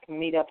you guys can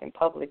meet up in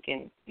public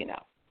and,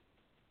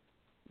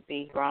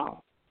 be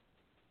grown.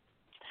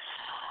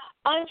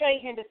 Andre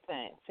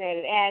Henderson said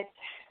it adds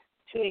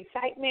to the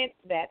excitement,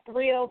 that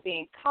thrill,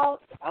 being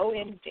caught,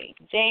 OMG.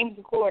 James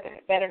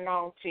Gordon, better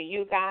known to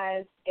you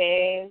guys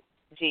as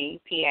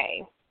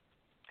GPA.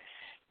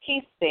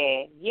 He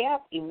said,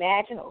 yep,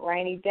 imagine a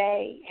rainy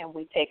day and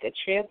we take a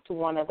trip to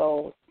one of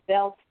those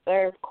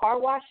self-serve car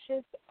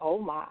washes. Oh,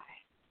 my.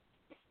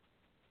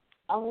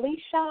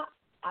 Alicia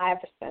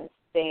Ivory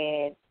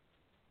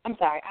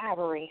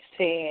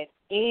said,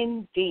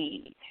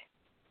 indeed.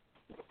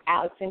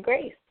 Alex and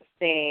Grace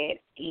said,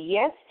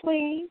 yes,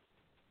 please.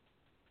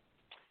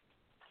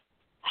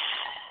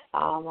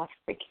 Oh, my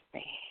freaking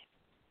man.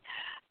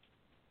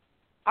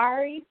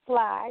 Ari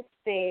Fly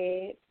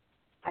said,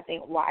 I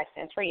think Y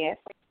stands for yes.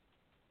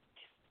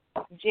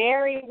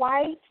 Jerry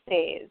White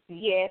says,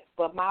 yes,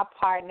 but my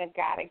partner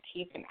got to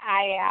keep an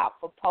eye out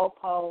for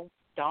Popo.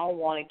 Don't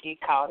want to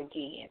get caught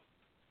again.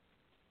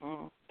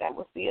 That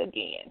was the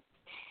again.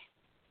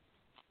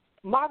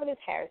 Marvelous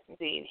Harrison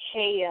said,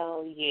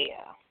 hell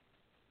yeah.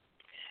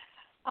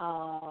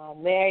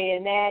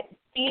 Marionette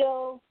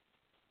Fields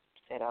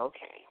said,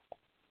 okay.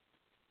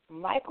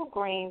 Michael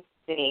Green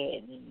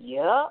said,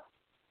 yup.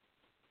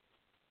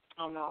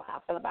 I don't know how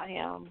I feel about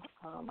him.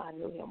 I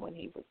knew him when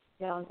he was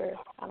younger.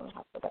 I don't know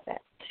how I feel about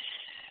that.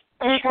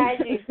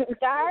 Tragic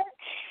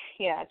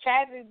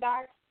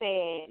Dark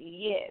said,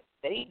 yes,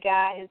 that he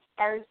got his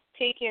first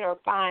ticket or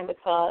fine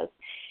because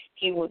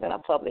he was in a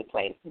public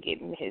place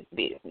getting his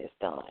business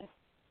done.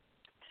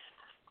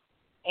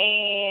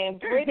 And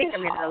Bridget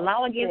Hall, a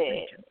law against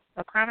nature,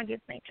 a crime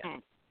against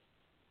nature.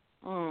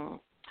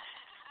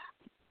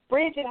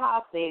 Bridget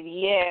Hall said,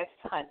 yes,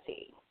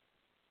 hunty.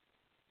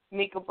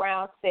 Mika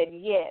Brown said,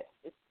 yes,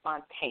 it's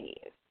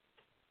spontaneous.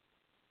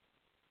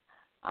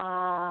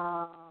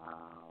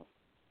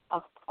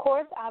 Of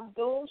course,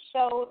 Abdul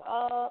showed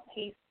up.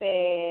 He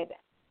said,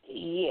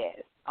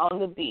 yes, on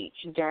the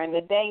beach during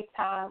the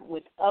daytime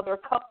with other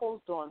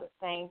couples doing the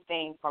same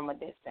thing from a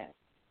distance.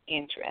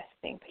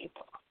 Interesting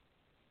people.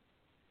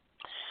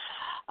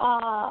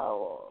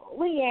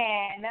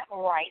 Leanne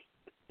Wright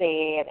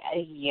said,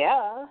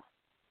 yeah.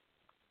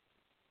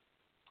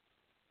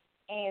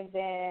 And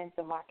then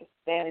DeMarcus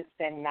Stanley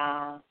said,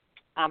 nah,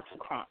 I'm too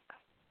crunk.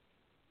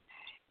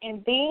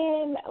 And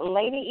then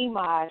Lady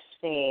Imaj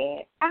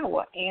said, I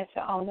will answer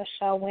on the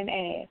show when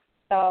asked.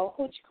 So,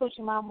 Hoochie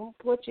Mama,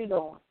 what you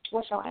doing?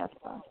 What's your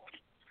answer?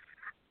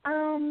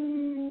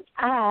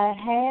 I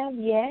have,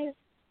 yes.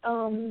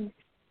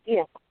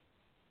 Yeah.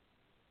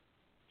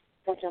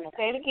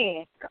 Say it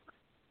again.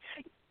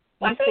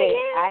 You said,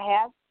 yeah. I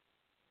have.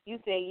 You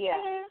said,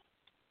 yeah.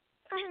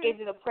 Is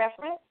it a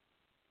preference?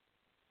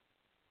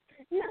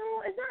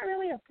 No, it's not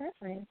really a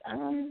preference.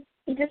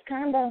 It just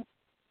kind of.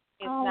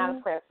 It's not a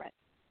preference.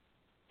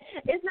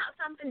 It's not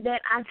something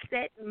that I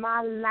set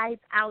my life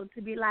out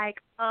to be like,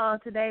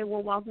 today we're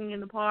walking in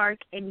the park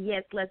and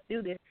yes, let's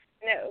do this.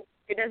 No,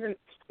 it doesn't.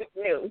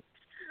 No.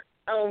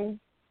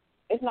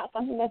 It's not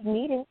something that's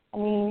needed. I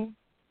mean,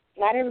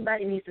 not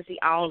everybody needs to see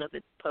all of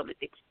the public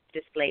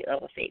display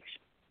of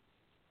affection.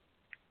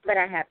 But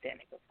I have done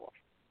it before.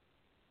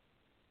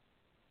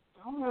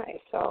 All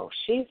right, so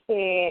she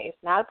said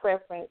it's not a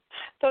preference.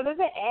 So does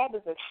it add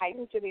as a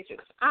heighten to these?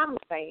 I'm going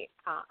to say,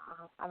 I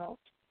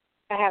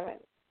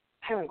haven't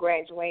haven't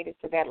graduated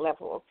to that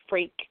level of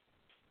freak.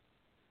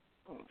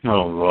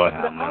 Oh, Lord,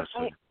 how much?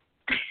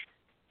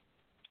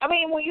 I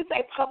mean, when you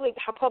say public,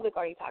 how public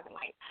are you talking?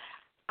 Like,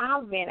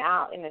 I've been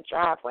out in the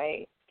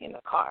driveway in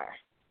the car.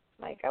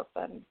 Like, I've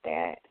done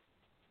that.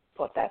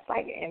 But that's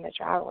like in the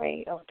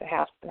driveway of the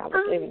house that I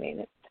was living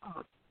in.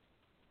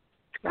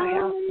 My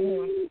house.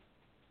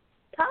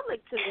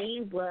 Public to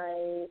me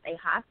was a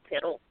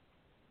hospital.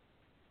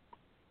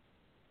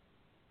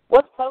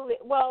 What's public?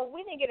 Well,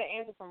 we didn't get an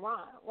answer from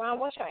Ron. Ron,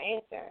 what's your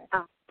answer?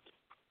 Oh.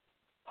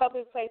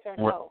 Public place or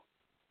no?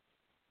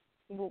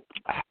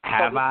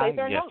 Have I?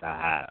 Yes, no?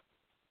 I have.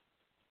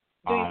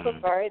 Do you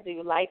prefer it? Do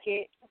you like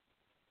it?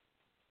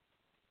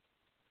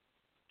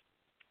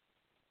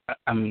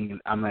 I mean,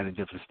 I'm at a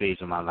different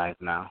stage of my life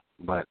now,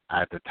 but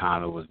at the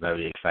time it was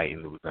very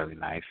exciting. It was very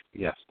nice.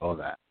 Yes, all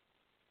that.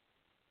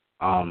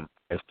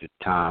 It's the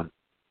time.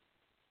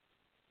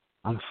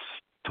 I'm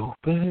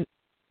stupid.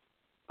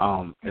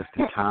 It's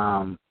the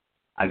time.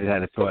 I just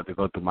had a thought to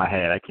go through my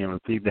head. I can't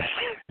repeat that.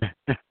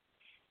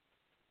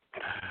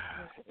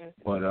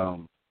 But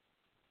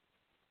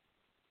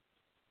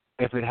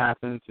if it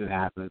happens, it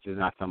happens. It's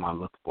not something I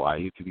look for.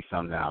 It used to be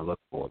something that I look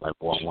for, like,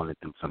 I want to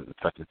do something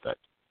such and such.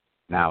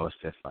 Now it's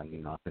just like,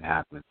 if it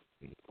happens,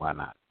 why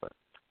not? But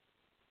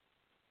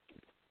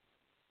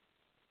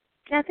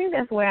I think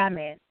that's where I'm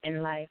at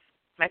in life.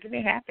 Like, if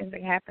it happens,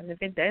 it happens. If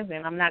it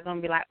doesn't, I'm not going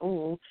to be like,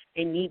 ooh,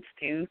 it needs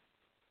to.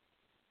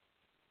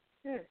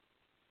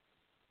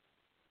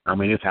 I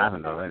mean, it's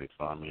happened already,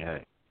 so I mean,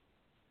 hey.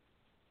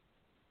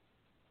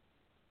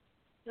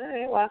 All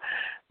right, well,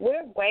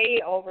 we're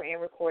way over in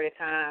recorded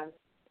time,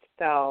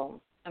 so,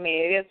 I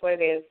mean, it is what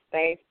it is.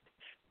 They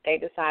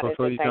decided what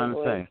are to you take trying to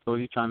wood. say? What are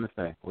you trying to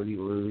say? What are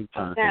you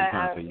trying to say?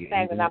 I'm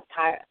saying that I'm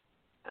tired.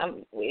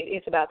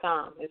 It's about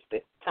time. It's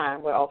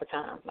time. We're over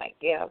time. Like,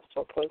 yeah,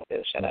 so please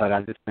do shut up. But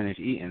I just finished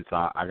eating,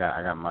 so I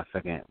got my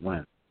second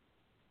win.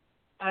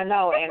 I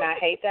know, and I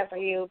hate that for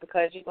you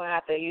because you're going to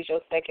have to use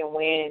your second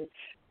win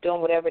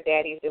doing whatever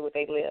daddies do with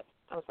their lips.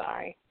 I'm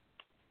sorry.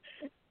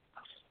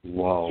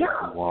 Whoa.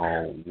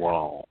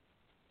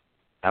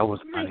 That was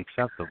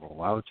unacceptable.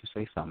 Why would you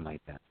say something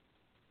like that?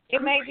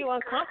 It made you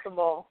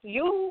uncomfortable.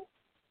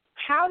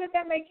 How did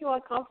that make you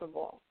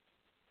uncomfortable?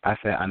 I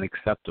said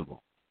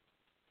unacceptable.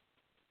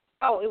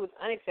 Oh, it was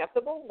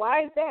unacceptable?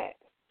 Why is that?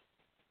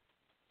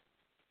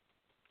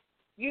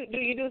 Do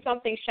you do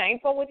something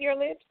shameful with your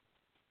lips?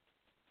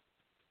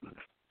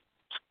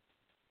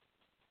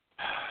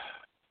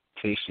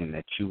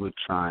 That you were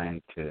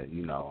trying to,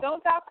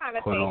 Don't talk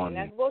connotation.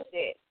 That's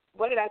bullshit.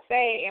 What did I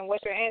say, and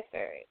what's your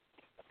answer?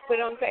 Put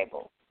it on the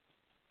table.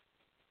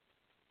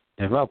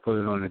 If I put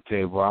it on the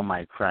table, I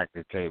might crack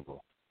the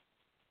table.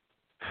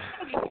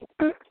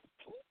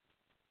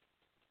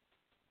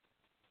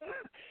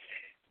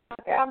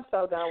 Okay, I'm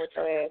so done with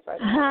your ass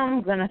right now.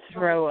 I'm going to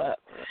throw up.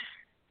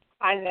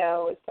 I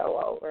know, it's so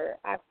over.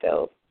 I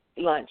feel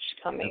lunch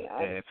coming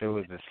up. If it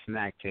was a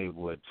snack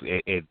table,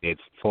 it'd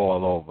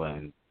fall over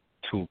in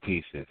 2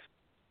 pieces.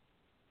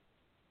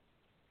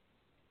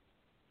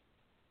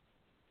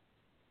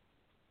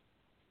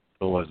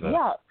 It was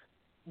a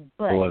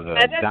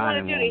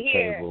dining room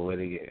table.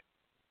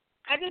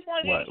 I just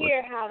wanted you to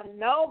hear how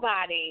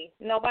nobody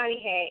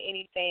had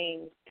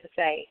anything to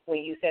say when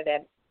you said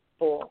that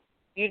bull.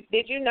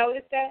 Did you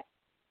notice that?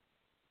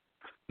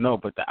 No,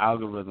 but the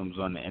algorithms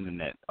on the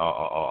internet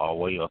are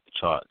way off the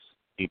charts.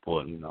 People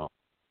are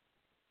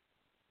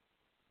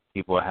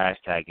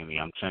hashtagging me.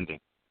 I'm trending.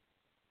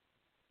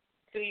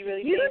 Do you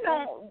really? You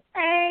don't.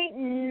 Ain't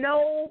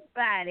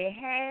nobody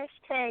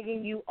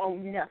hashtagging you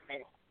on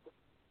nothing.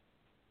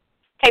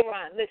 Hey,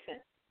 Ron,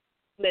 listen.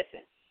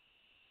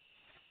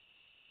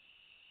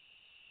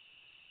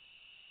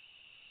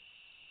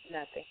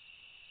 Nothing.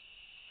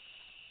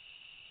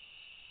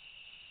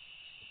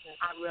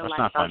 I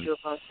realized thought you were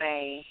going to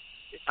say,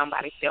 did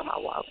somebody steal my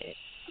wallet?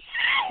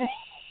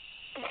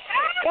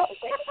 I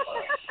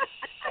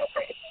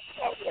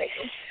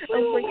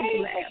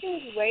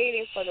was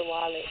waiting for the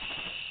wallet.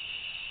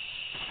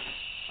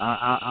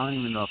 I don't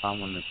even know if I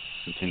want to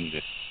continue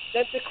this.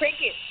 That's the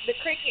cricket.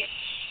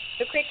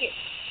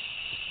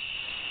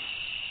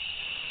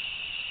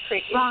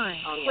 Fine.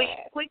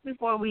 Quick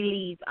before we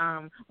leave,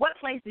 what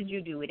place did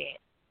you do it at?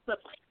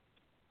 What place?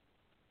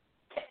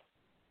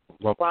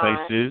 What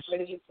places? Where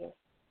did you do?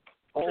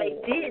 Place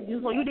did.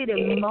 You did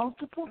it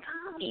multiple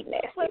times.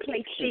 What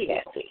place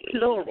did?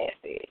 Plural.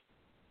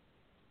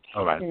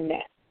 All right.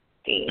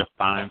 Nasty.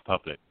 Define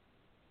public.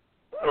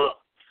 Oh,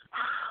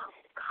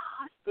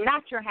 God.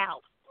 Not your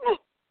house.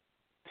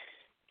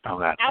 Oh,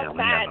 God.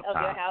 Outside of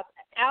your house.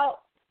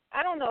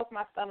 I don't know if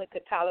my stomach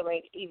could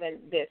tolerate even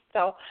this.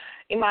 So,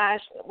 Imaj,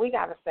 we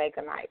got to say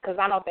goodnight because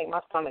I don't think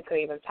my stomach could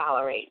even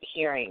tolerate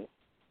hearing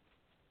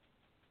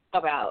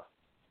about.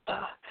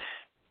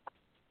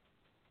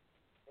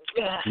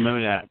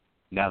 Remember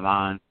that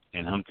line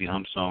in Humpty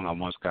Hump song, I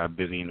once got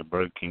busy in the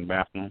Burger King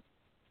bathroom?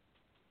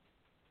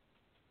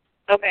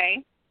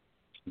 Okay.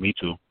 Me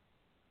too.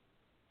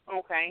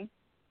 Okay.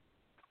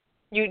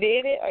 You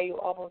did it or you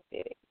almost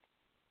did it?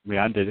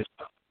 Yeah, I did it.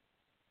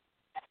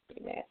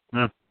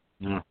 nasty.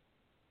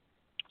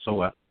 So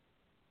what?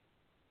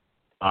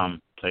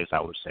 Place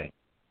I would say,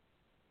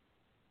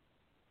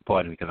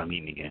 pardon me because I'm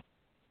eating again,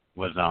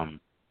 was on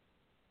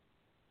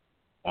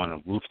a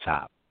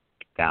rooftop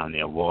down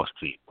near Wall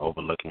Street,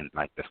 overlooking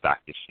like the stock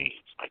exchange,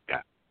 like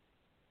that.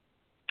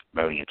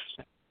 Very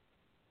interesting.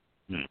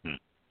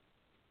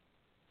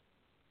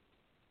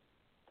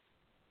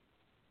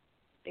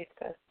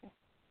 Disgusting.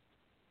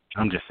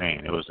 I'm just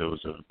saying, it was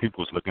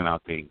people was looking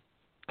out the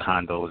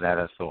condos at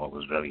us, so it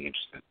was very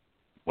interesting.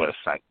 What a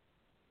sight.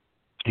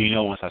 And you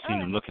know, once I seen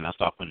them looking, I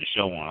started putting the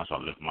show on. I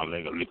started lifting my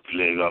leg up, lift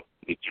your leg up,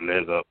 lift your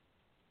leg up.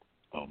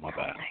 Oh, my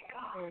bad.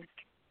 Oh,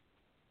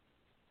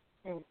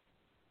 my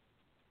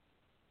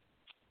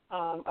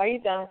God. Are you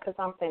done? Because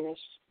I'm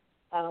finished.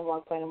 I don't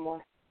want to play no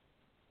more.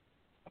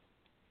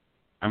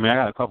 I mean, I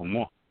got a couple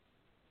more.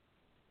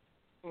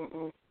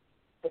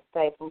 Just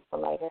save them for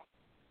later.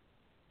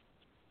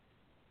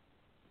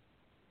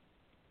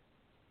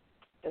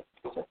 Just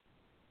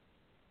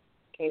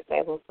can you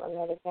save them for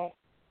another day?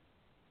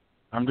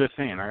 I'm just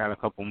saying, I got a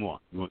couple more.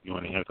 You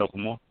want to hear a couple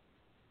more?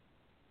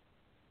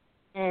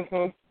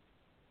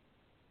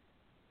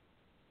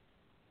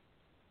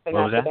 But What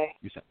not was that? today.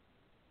 You said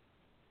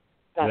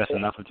Not that's today.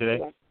 enough for today?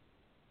 Yeah.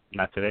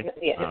 Not today?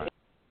 Yeah. All right.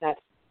 Not.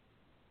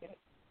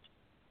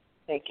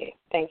 Thank you.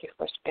 Thank you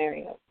for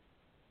sparing us.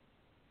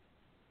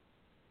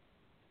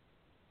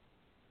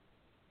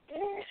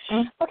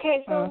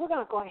 Okay, so we're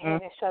going to go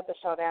ahead and shut the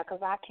show down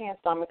because I can't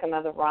stomach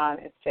another Ron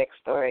and sex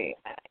story.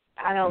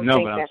 I don't No,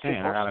 think but I'm that saying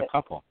people I got should. a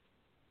couple.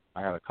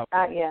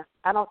 Yeah,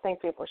 I don't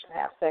think people should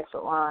have sex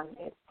with Ron.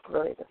 It's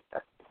really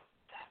disgusting.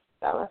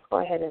 So let's go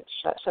ahead and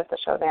shut the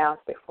show down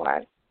before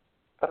I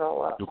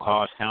throw up. Do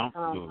cards count?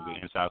 Do the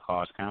inside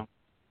cards count?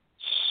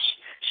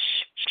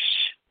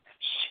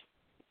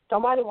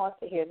 Nobody wants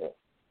to hear this.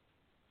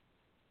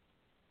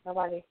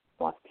 Nobody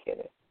wants to hear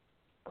this.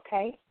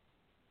 Okay?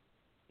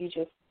 You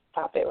just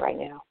stop it right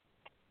now.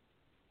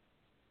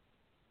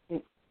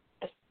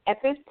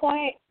 At this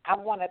point, I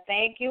want to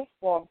thank you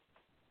for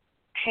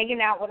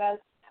hanging out with us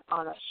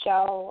on a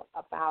show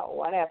about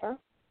whatever.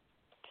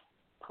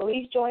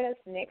 Please join us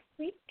next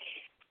week.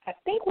 I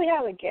think we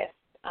have a guest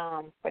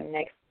for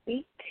next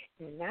week.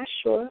 I'm not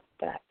sure,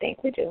 but I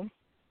think we do.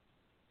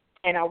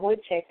 And I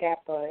would check that,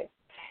 but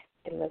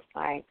it looks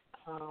like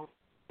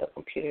the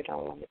computer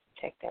don't want me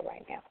to check that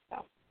right now.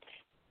 So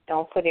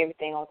don't put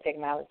everything on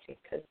technology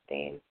because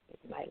then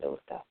you might lose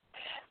stuff.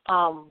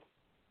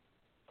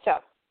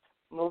 So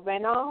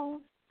moving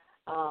on.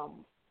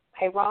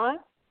 Hey, Ron,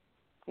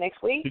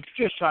 next week. Did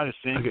you just try to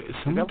sing? Okay,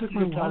 someone took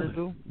my wallet.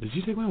 Did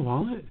you take my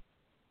wallet?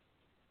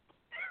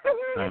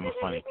 Not even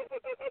funny.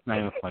 Not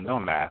even funny.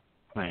 Don't laugh.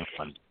 Not even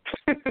funny.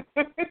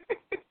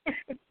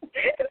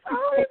 It's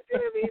always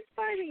going to be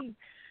funny.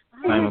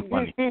 Not even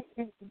funny.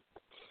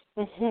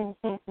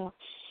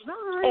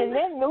 And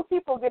then new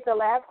people get to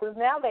laugh because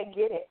now they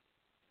get it.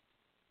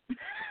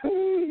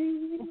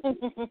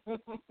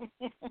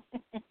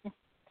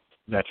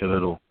 Got your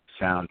little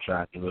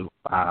soundtrack, your little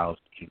files,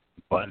 your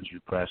buttons you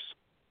press,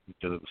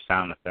 your little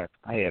sound effects.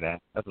 I hear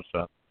that. That's what's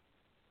up.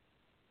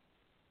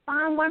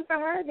 Find one for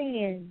her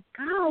then.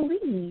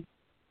 Golly.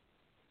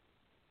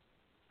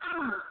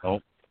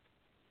 Oh.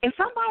 If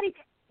somebody,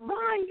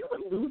 Ron, you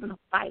would lose in a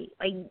fight.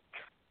 Like,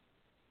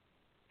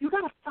 you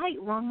got to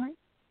fight, Ron.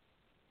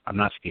 I'm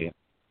not scared.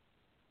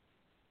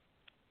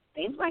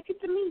 Seems like it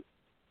to me.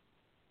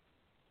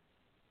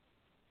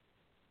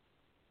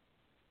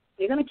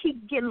 You're going to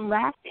keep getting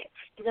laughed at.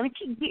 You're going to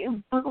keep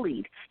getting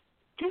bullied.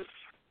 Just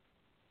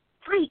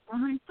fight,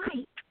 Ron,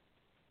 fight.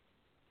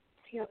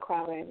 You're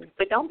crying.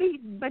 But don't be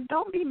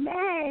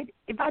mad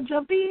if I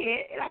jump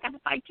in and I got to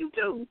fight you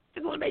too.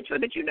 Just want to make sure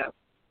that you know.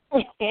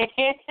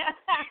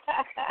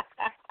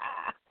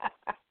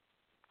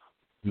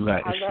 You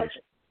got issues.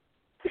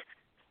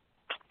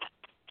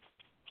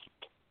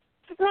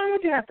 Ron,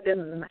 what you have for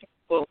dinner tonight?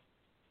 Well,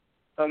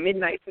 a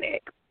midnight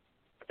snack.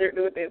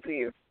 Certainly with that for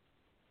you.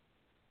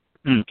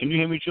 Can you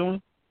hear me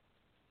chewing?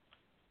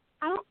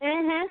 Oh,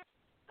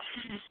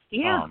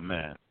 yeah. Oh,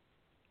 man.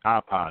 I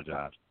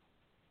apologize.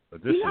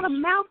 But this you got a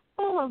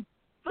mouthful of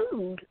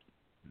food.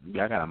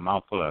 Yeah, I got a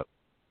mouthful of.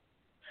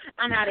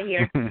 I'm out of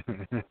here.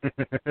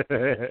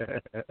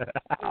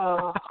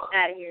 Oh.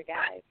 Out of here,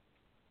 guys.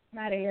 I'm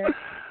out of here.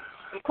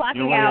 I'm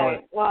clocking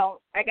out.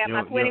 Well, I got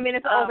my 20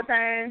 minutes of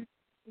overtime.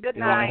 Good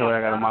night. You want to hear what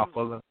I got a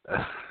mouthful of?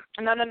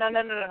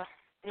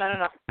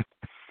 No.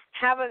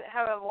 Have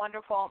a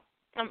wonderful.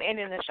 I'm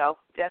ending the show.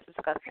 That's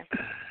disgusting.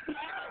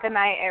 Good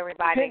night,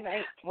 everybody. Good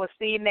night. We'll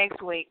see you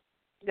next week.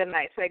 Good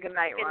night. Say good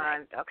night,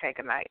 Ron. Okay,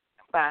 good night.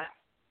 Bye.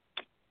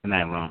 Good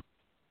night, Ron.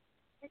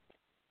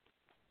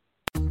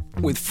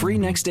 With free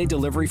next-day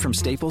delivery from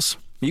Staples,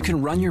 you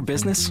can run your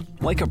business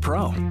like a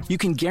pro. You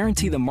can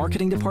guarantee the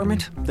marketing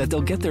department that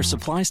they'll get their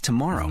supplies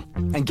tomorrow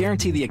and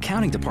guarantee the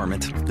accounting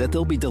department that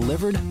they'll be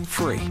delivered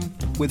free.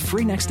 With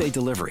free next-day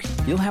delivery,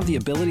 you'll have the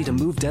ability to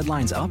move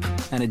deadlines up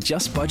and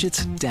adjust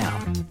budgets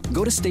down.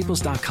 Go to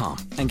Staples.com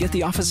and get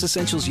the office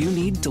essentials you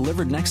need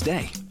delivered next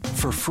day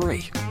for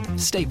free.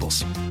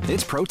 Staples.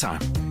 It's pro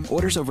time.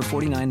 Orders over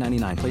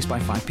 $49.99 placed by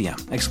 5 p.m.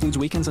 Excludes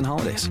weekends and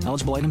holidays.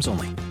 Eligible items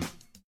only.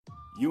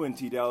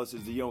 UNT Dallas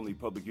is the only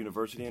public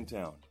university in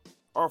town.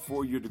 Our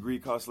 4-year degree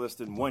costs less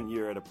than 1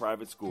 year at a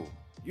private school.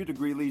 Your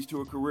degree leads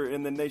to a career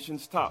in the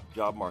nation's top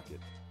job market.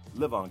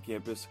 Live on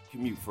campus,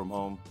 commute from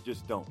home,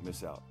 just don't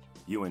miss out.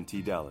 UNT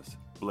Dallas,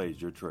 blaze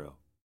your trail.